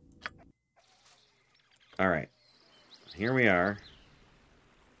 All right. Here we are.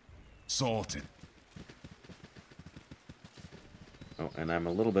 Sorted. Oh, and I'm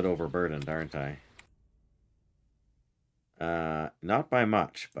a little bit overburdened, aren't I? Not by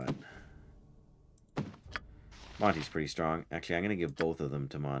much, but... Monty's pretty strong. Actually, I'm going to give both of them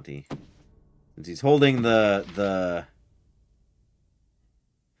to Monty. Since he's holding the...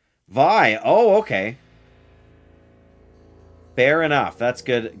 Vi! Oh, okay. Fair enough. That's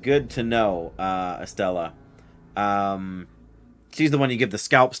good to know, Estella. She's the one you give the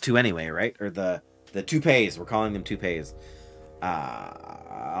scalps to anyway, right? Or the toupees. We're calling them toupees.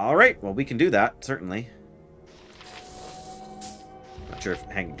 Alright, well, we can do that, certainly. Not sure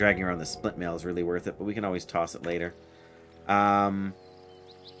if dragging around the splint mail is really worth it, but we can always toss it later. Alright,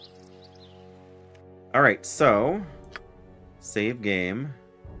 so... Save game.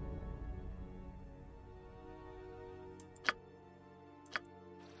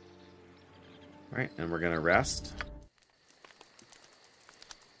 Alright, and we're going to rest.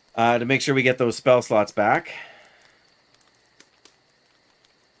 To make sure we get those spell slots back.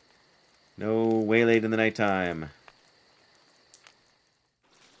 No waylaid in the nighttime.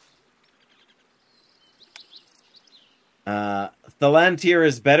 Thalantir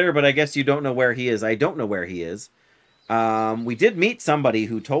is better, but I guess you don't know where he is. I don't know where he is. We did meet somebody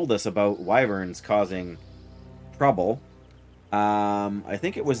who told us about wyverns causing trouble. I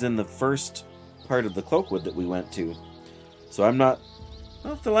think it was in the first part of the Cloakwood that we went to. So I'm not...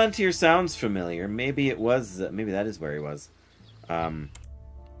 Well, Thalantir sounds familiar. Maybe it was... maybe that is where he was.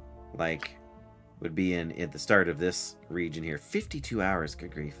 Like, would be at the start of this region here. 52 hours,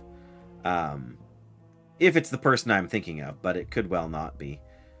 good grief. If it's the person I'm thinking of, but it could well not be.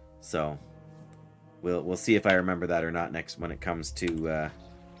 So, we'll see if I remember that or not next when it comes to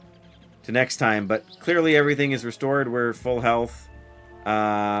next time. But clearly everything is restored. We're full health.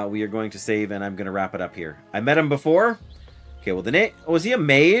 We are going to save, and I'm going to wrap it up here. I met him before. Okay, well, the name... Oh, is he a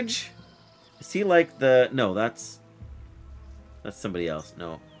mage? Is he like the... No, that's somebody else.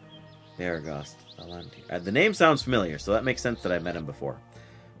 No. Theragost. The name sounds familiar, so that makes sense that I met him before.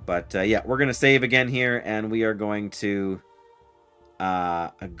 But, yeah, we're going to save again here, and we are going to...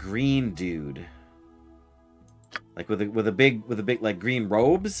 a green dude. Like, with a big, like, green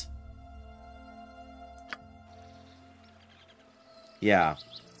robes? Yeah.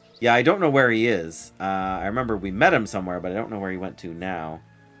 Yeah, I don't know where he is. I remember we met him somewhere, but I don't know where he went to now.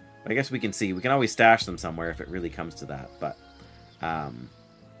 But I guess we can see. We can always stash them somewhere if it really comes to that. But,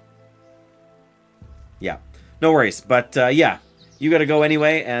 yeah. No worries. But, yeah. You gotta go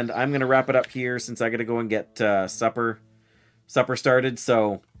anyway, and I'm gonna wrap it up here since I gotta go and get supper started.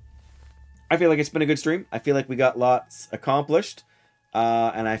 So, I feel like it's been a good stream. I feel like we got lots accomplished.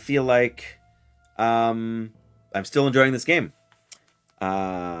 And I feel like I'm still enjoying this game.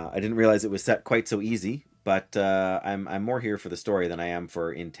 I didn't realize it was set quite so easy, but I'm more here for the story than I am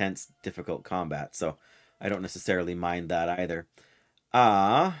for intense, difficult combat, so I don't necessarily mind that either.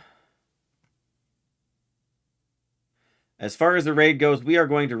 As far as the raid goes, we are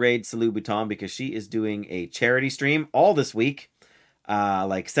going to raid Salut Bouton because she is doing a charity stream all this week,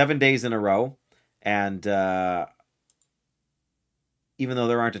 like 7 days in a row, and even though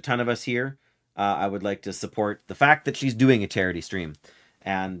there aren't a ton of us here, I would like to support the fact that she's doing a charity stream,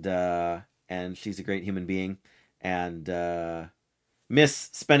 and she's a great human being, and miss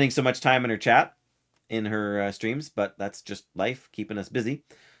spending so much time in her chat, in her streams, but that's just life, keeping us busy.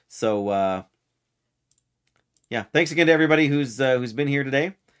 So, yeah, thanks again to everybody who's been here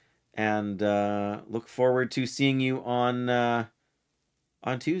today, and look forward to seeing you on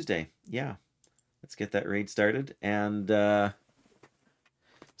Tuesday. Yeah, let's get that raid started, and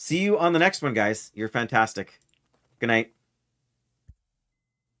see you on the next one, guys. You're fantastic. Good night.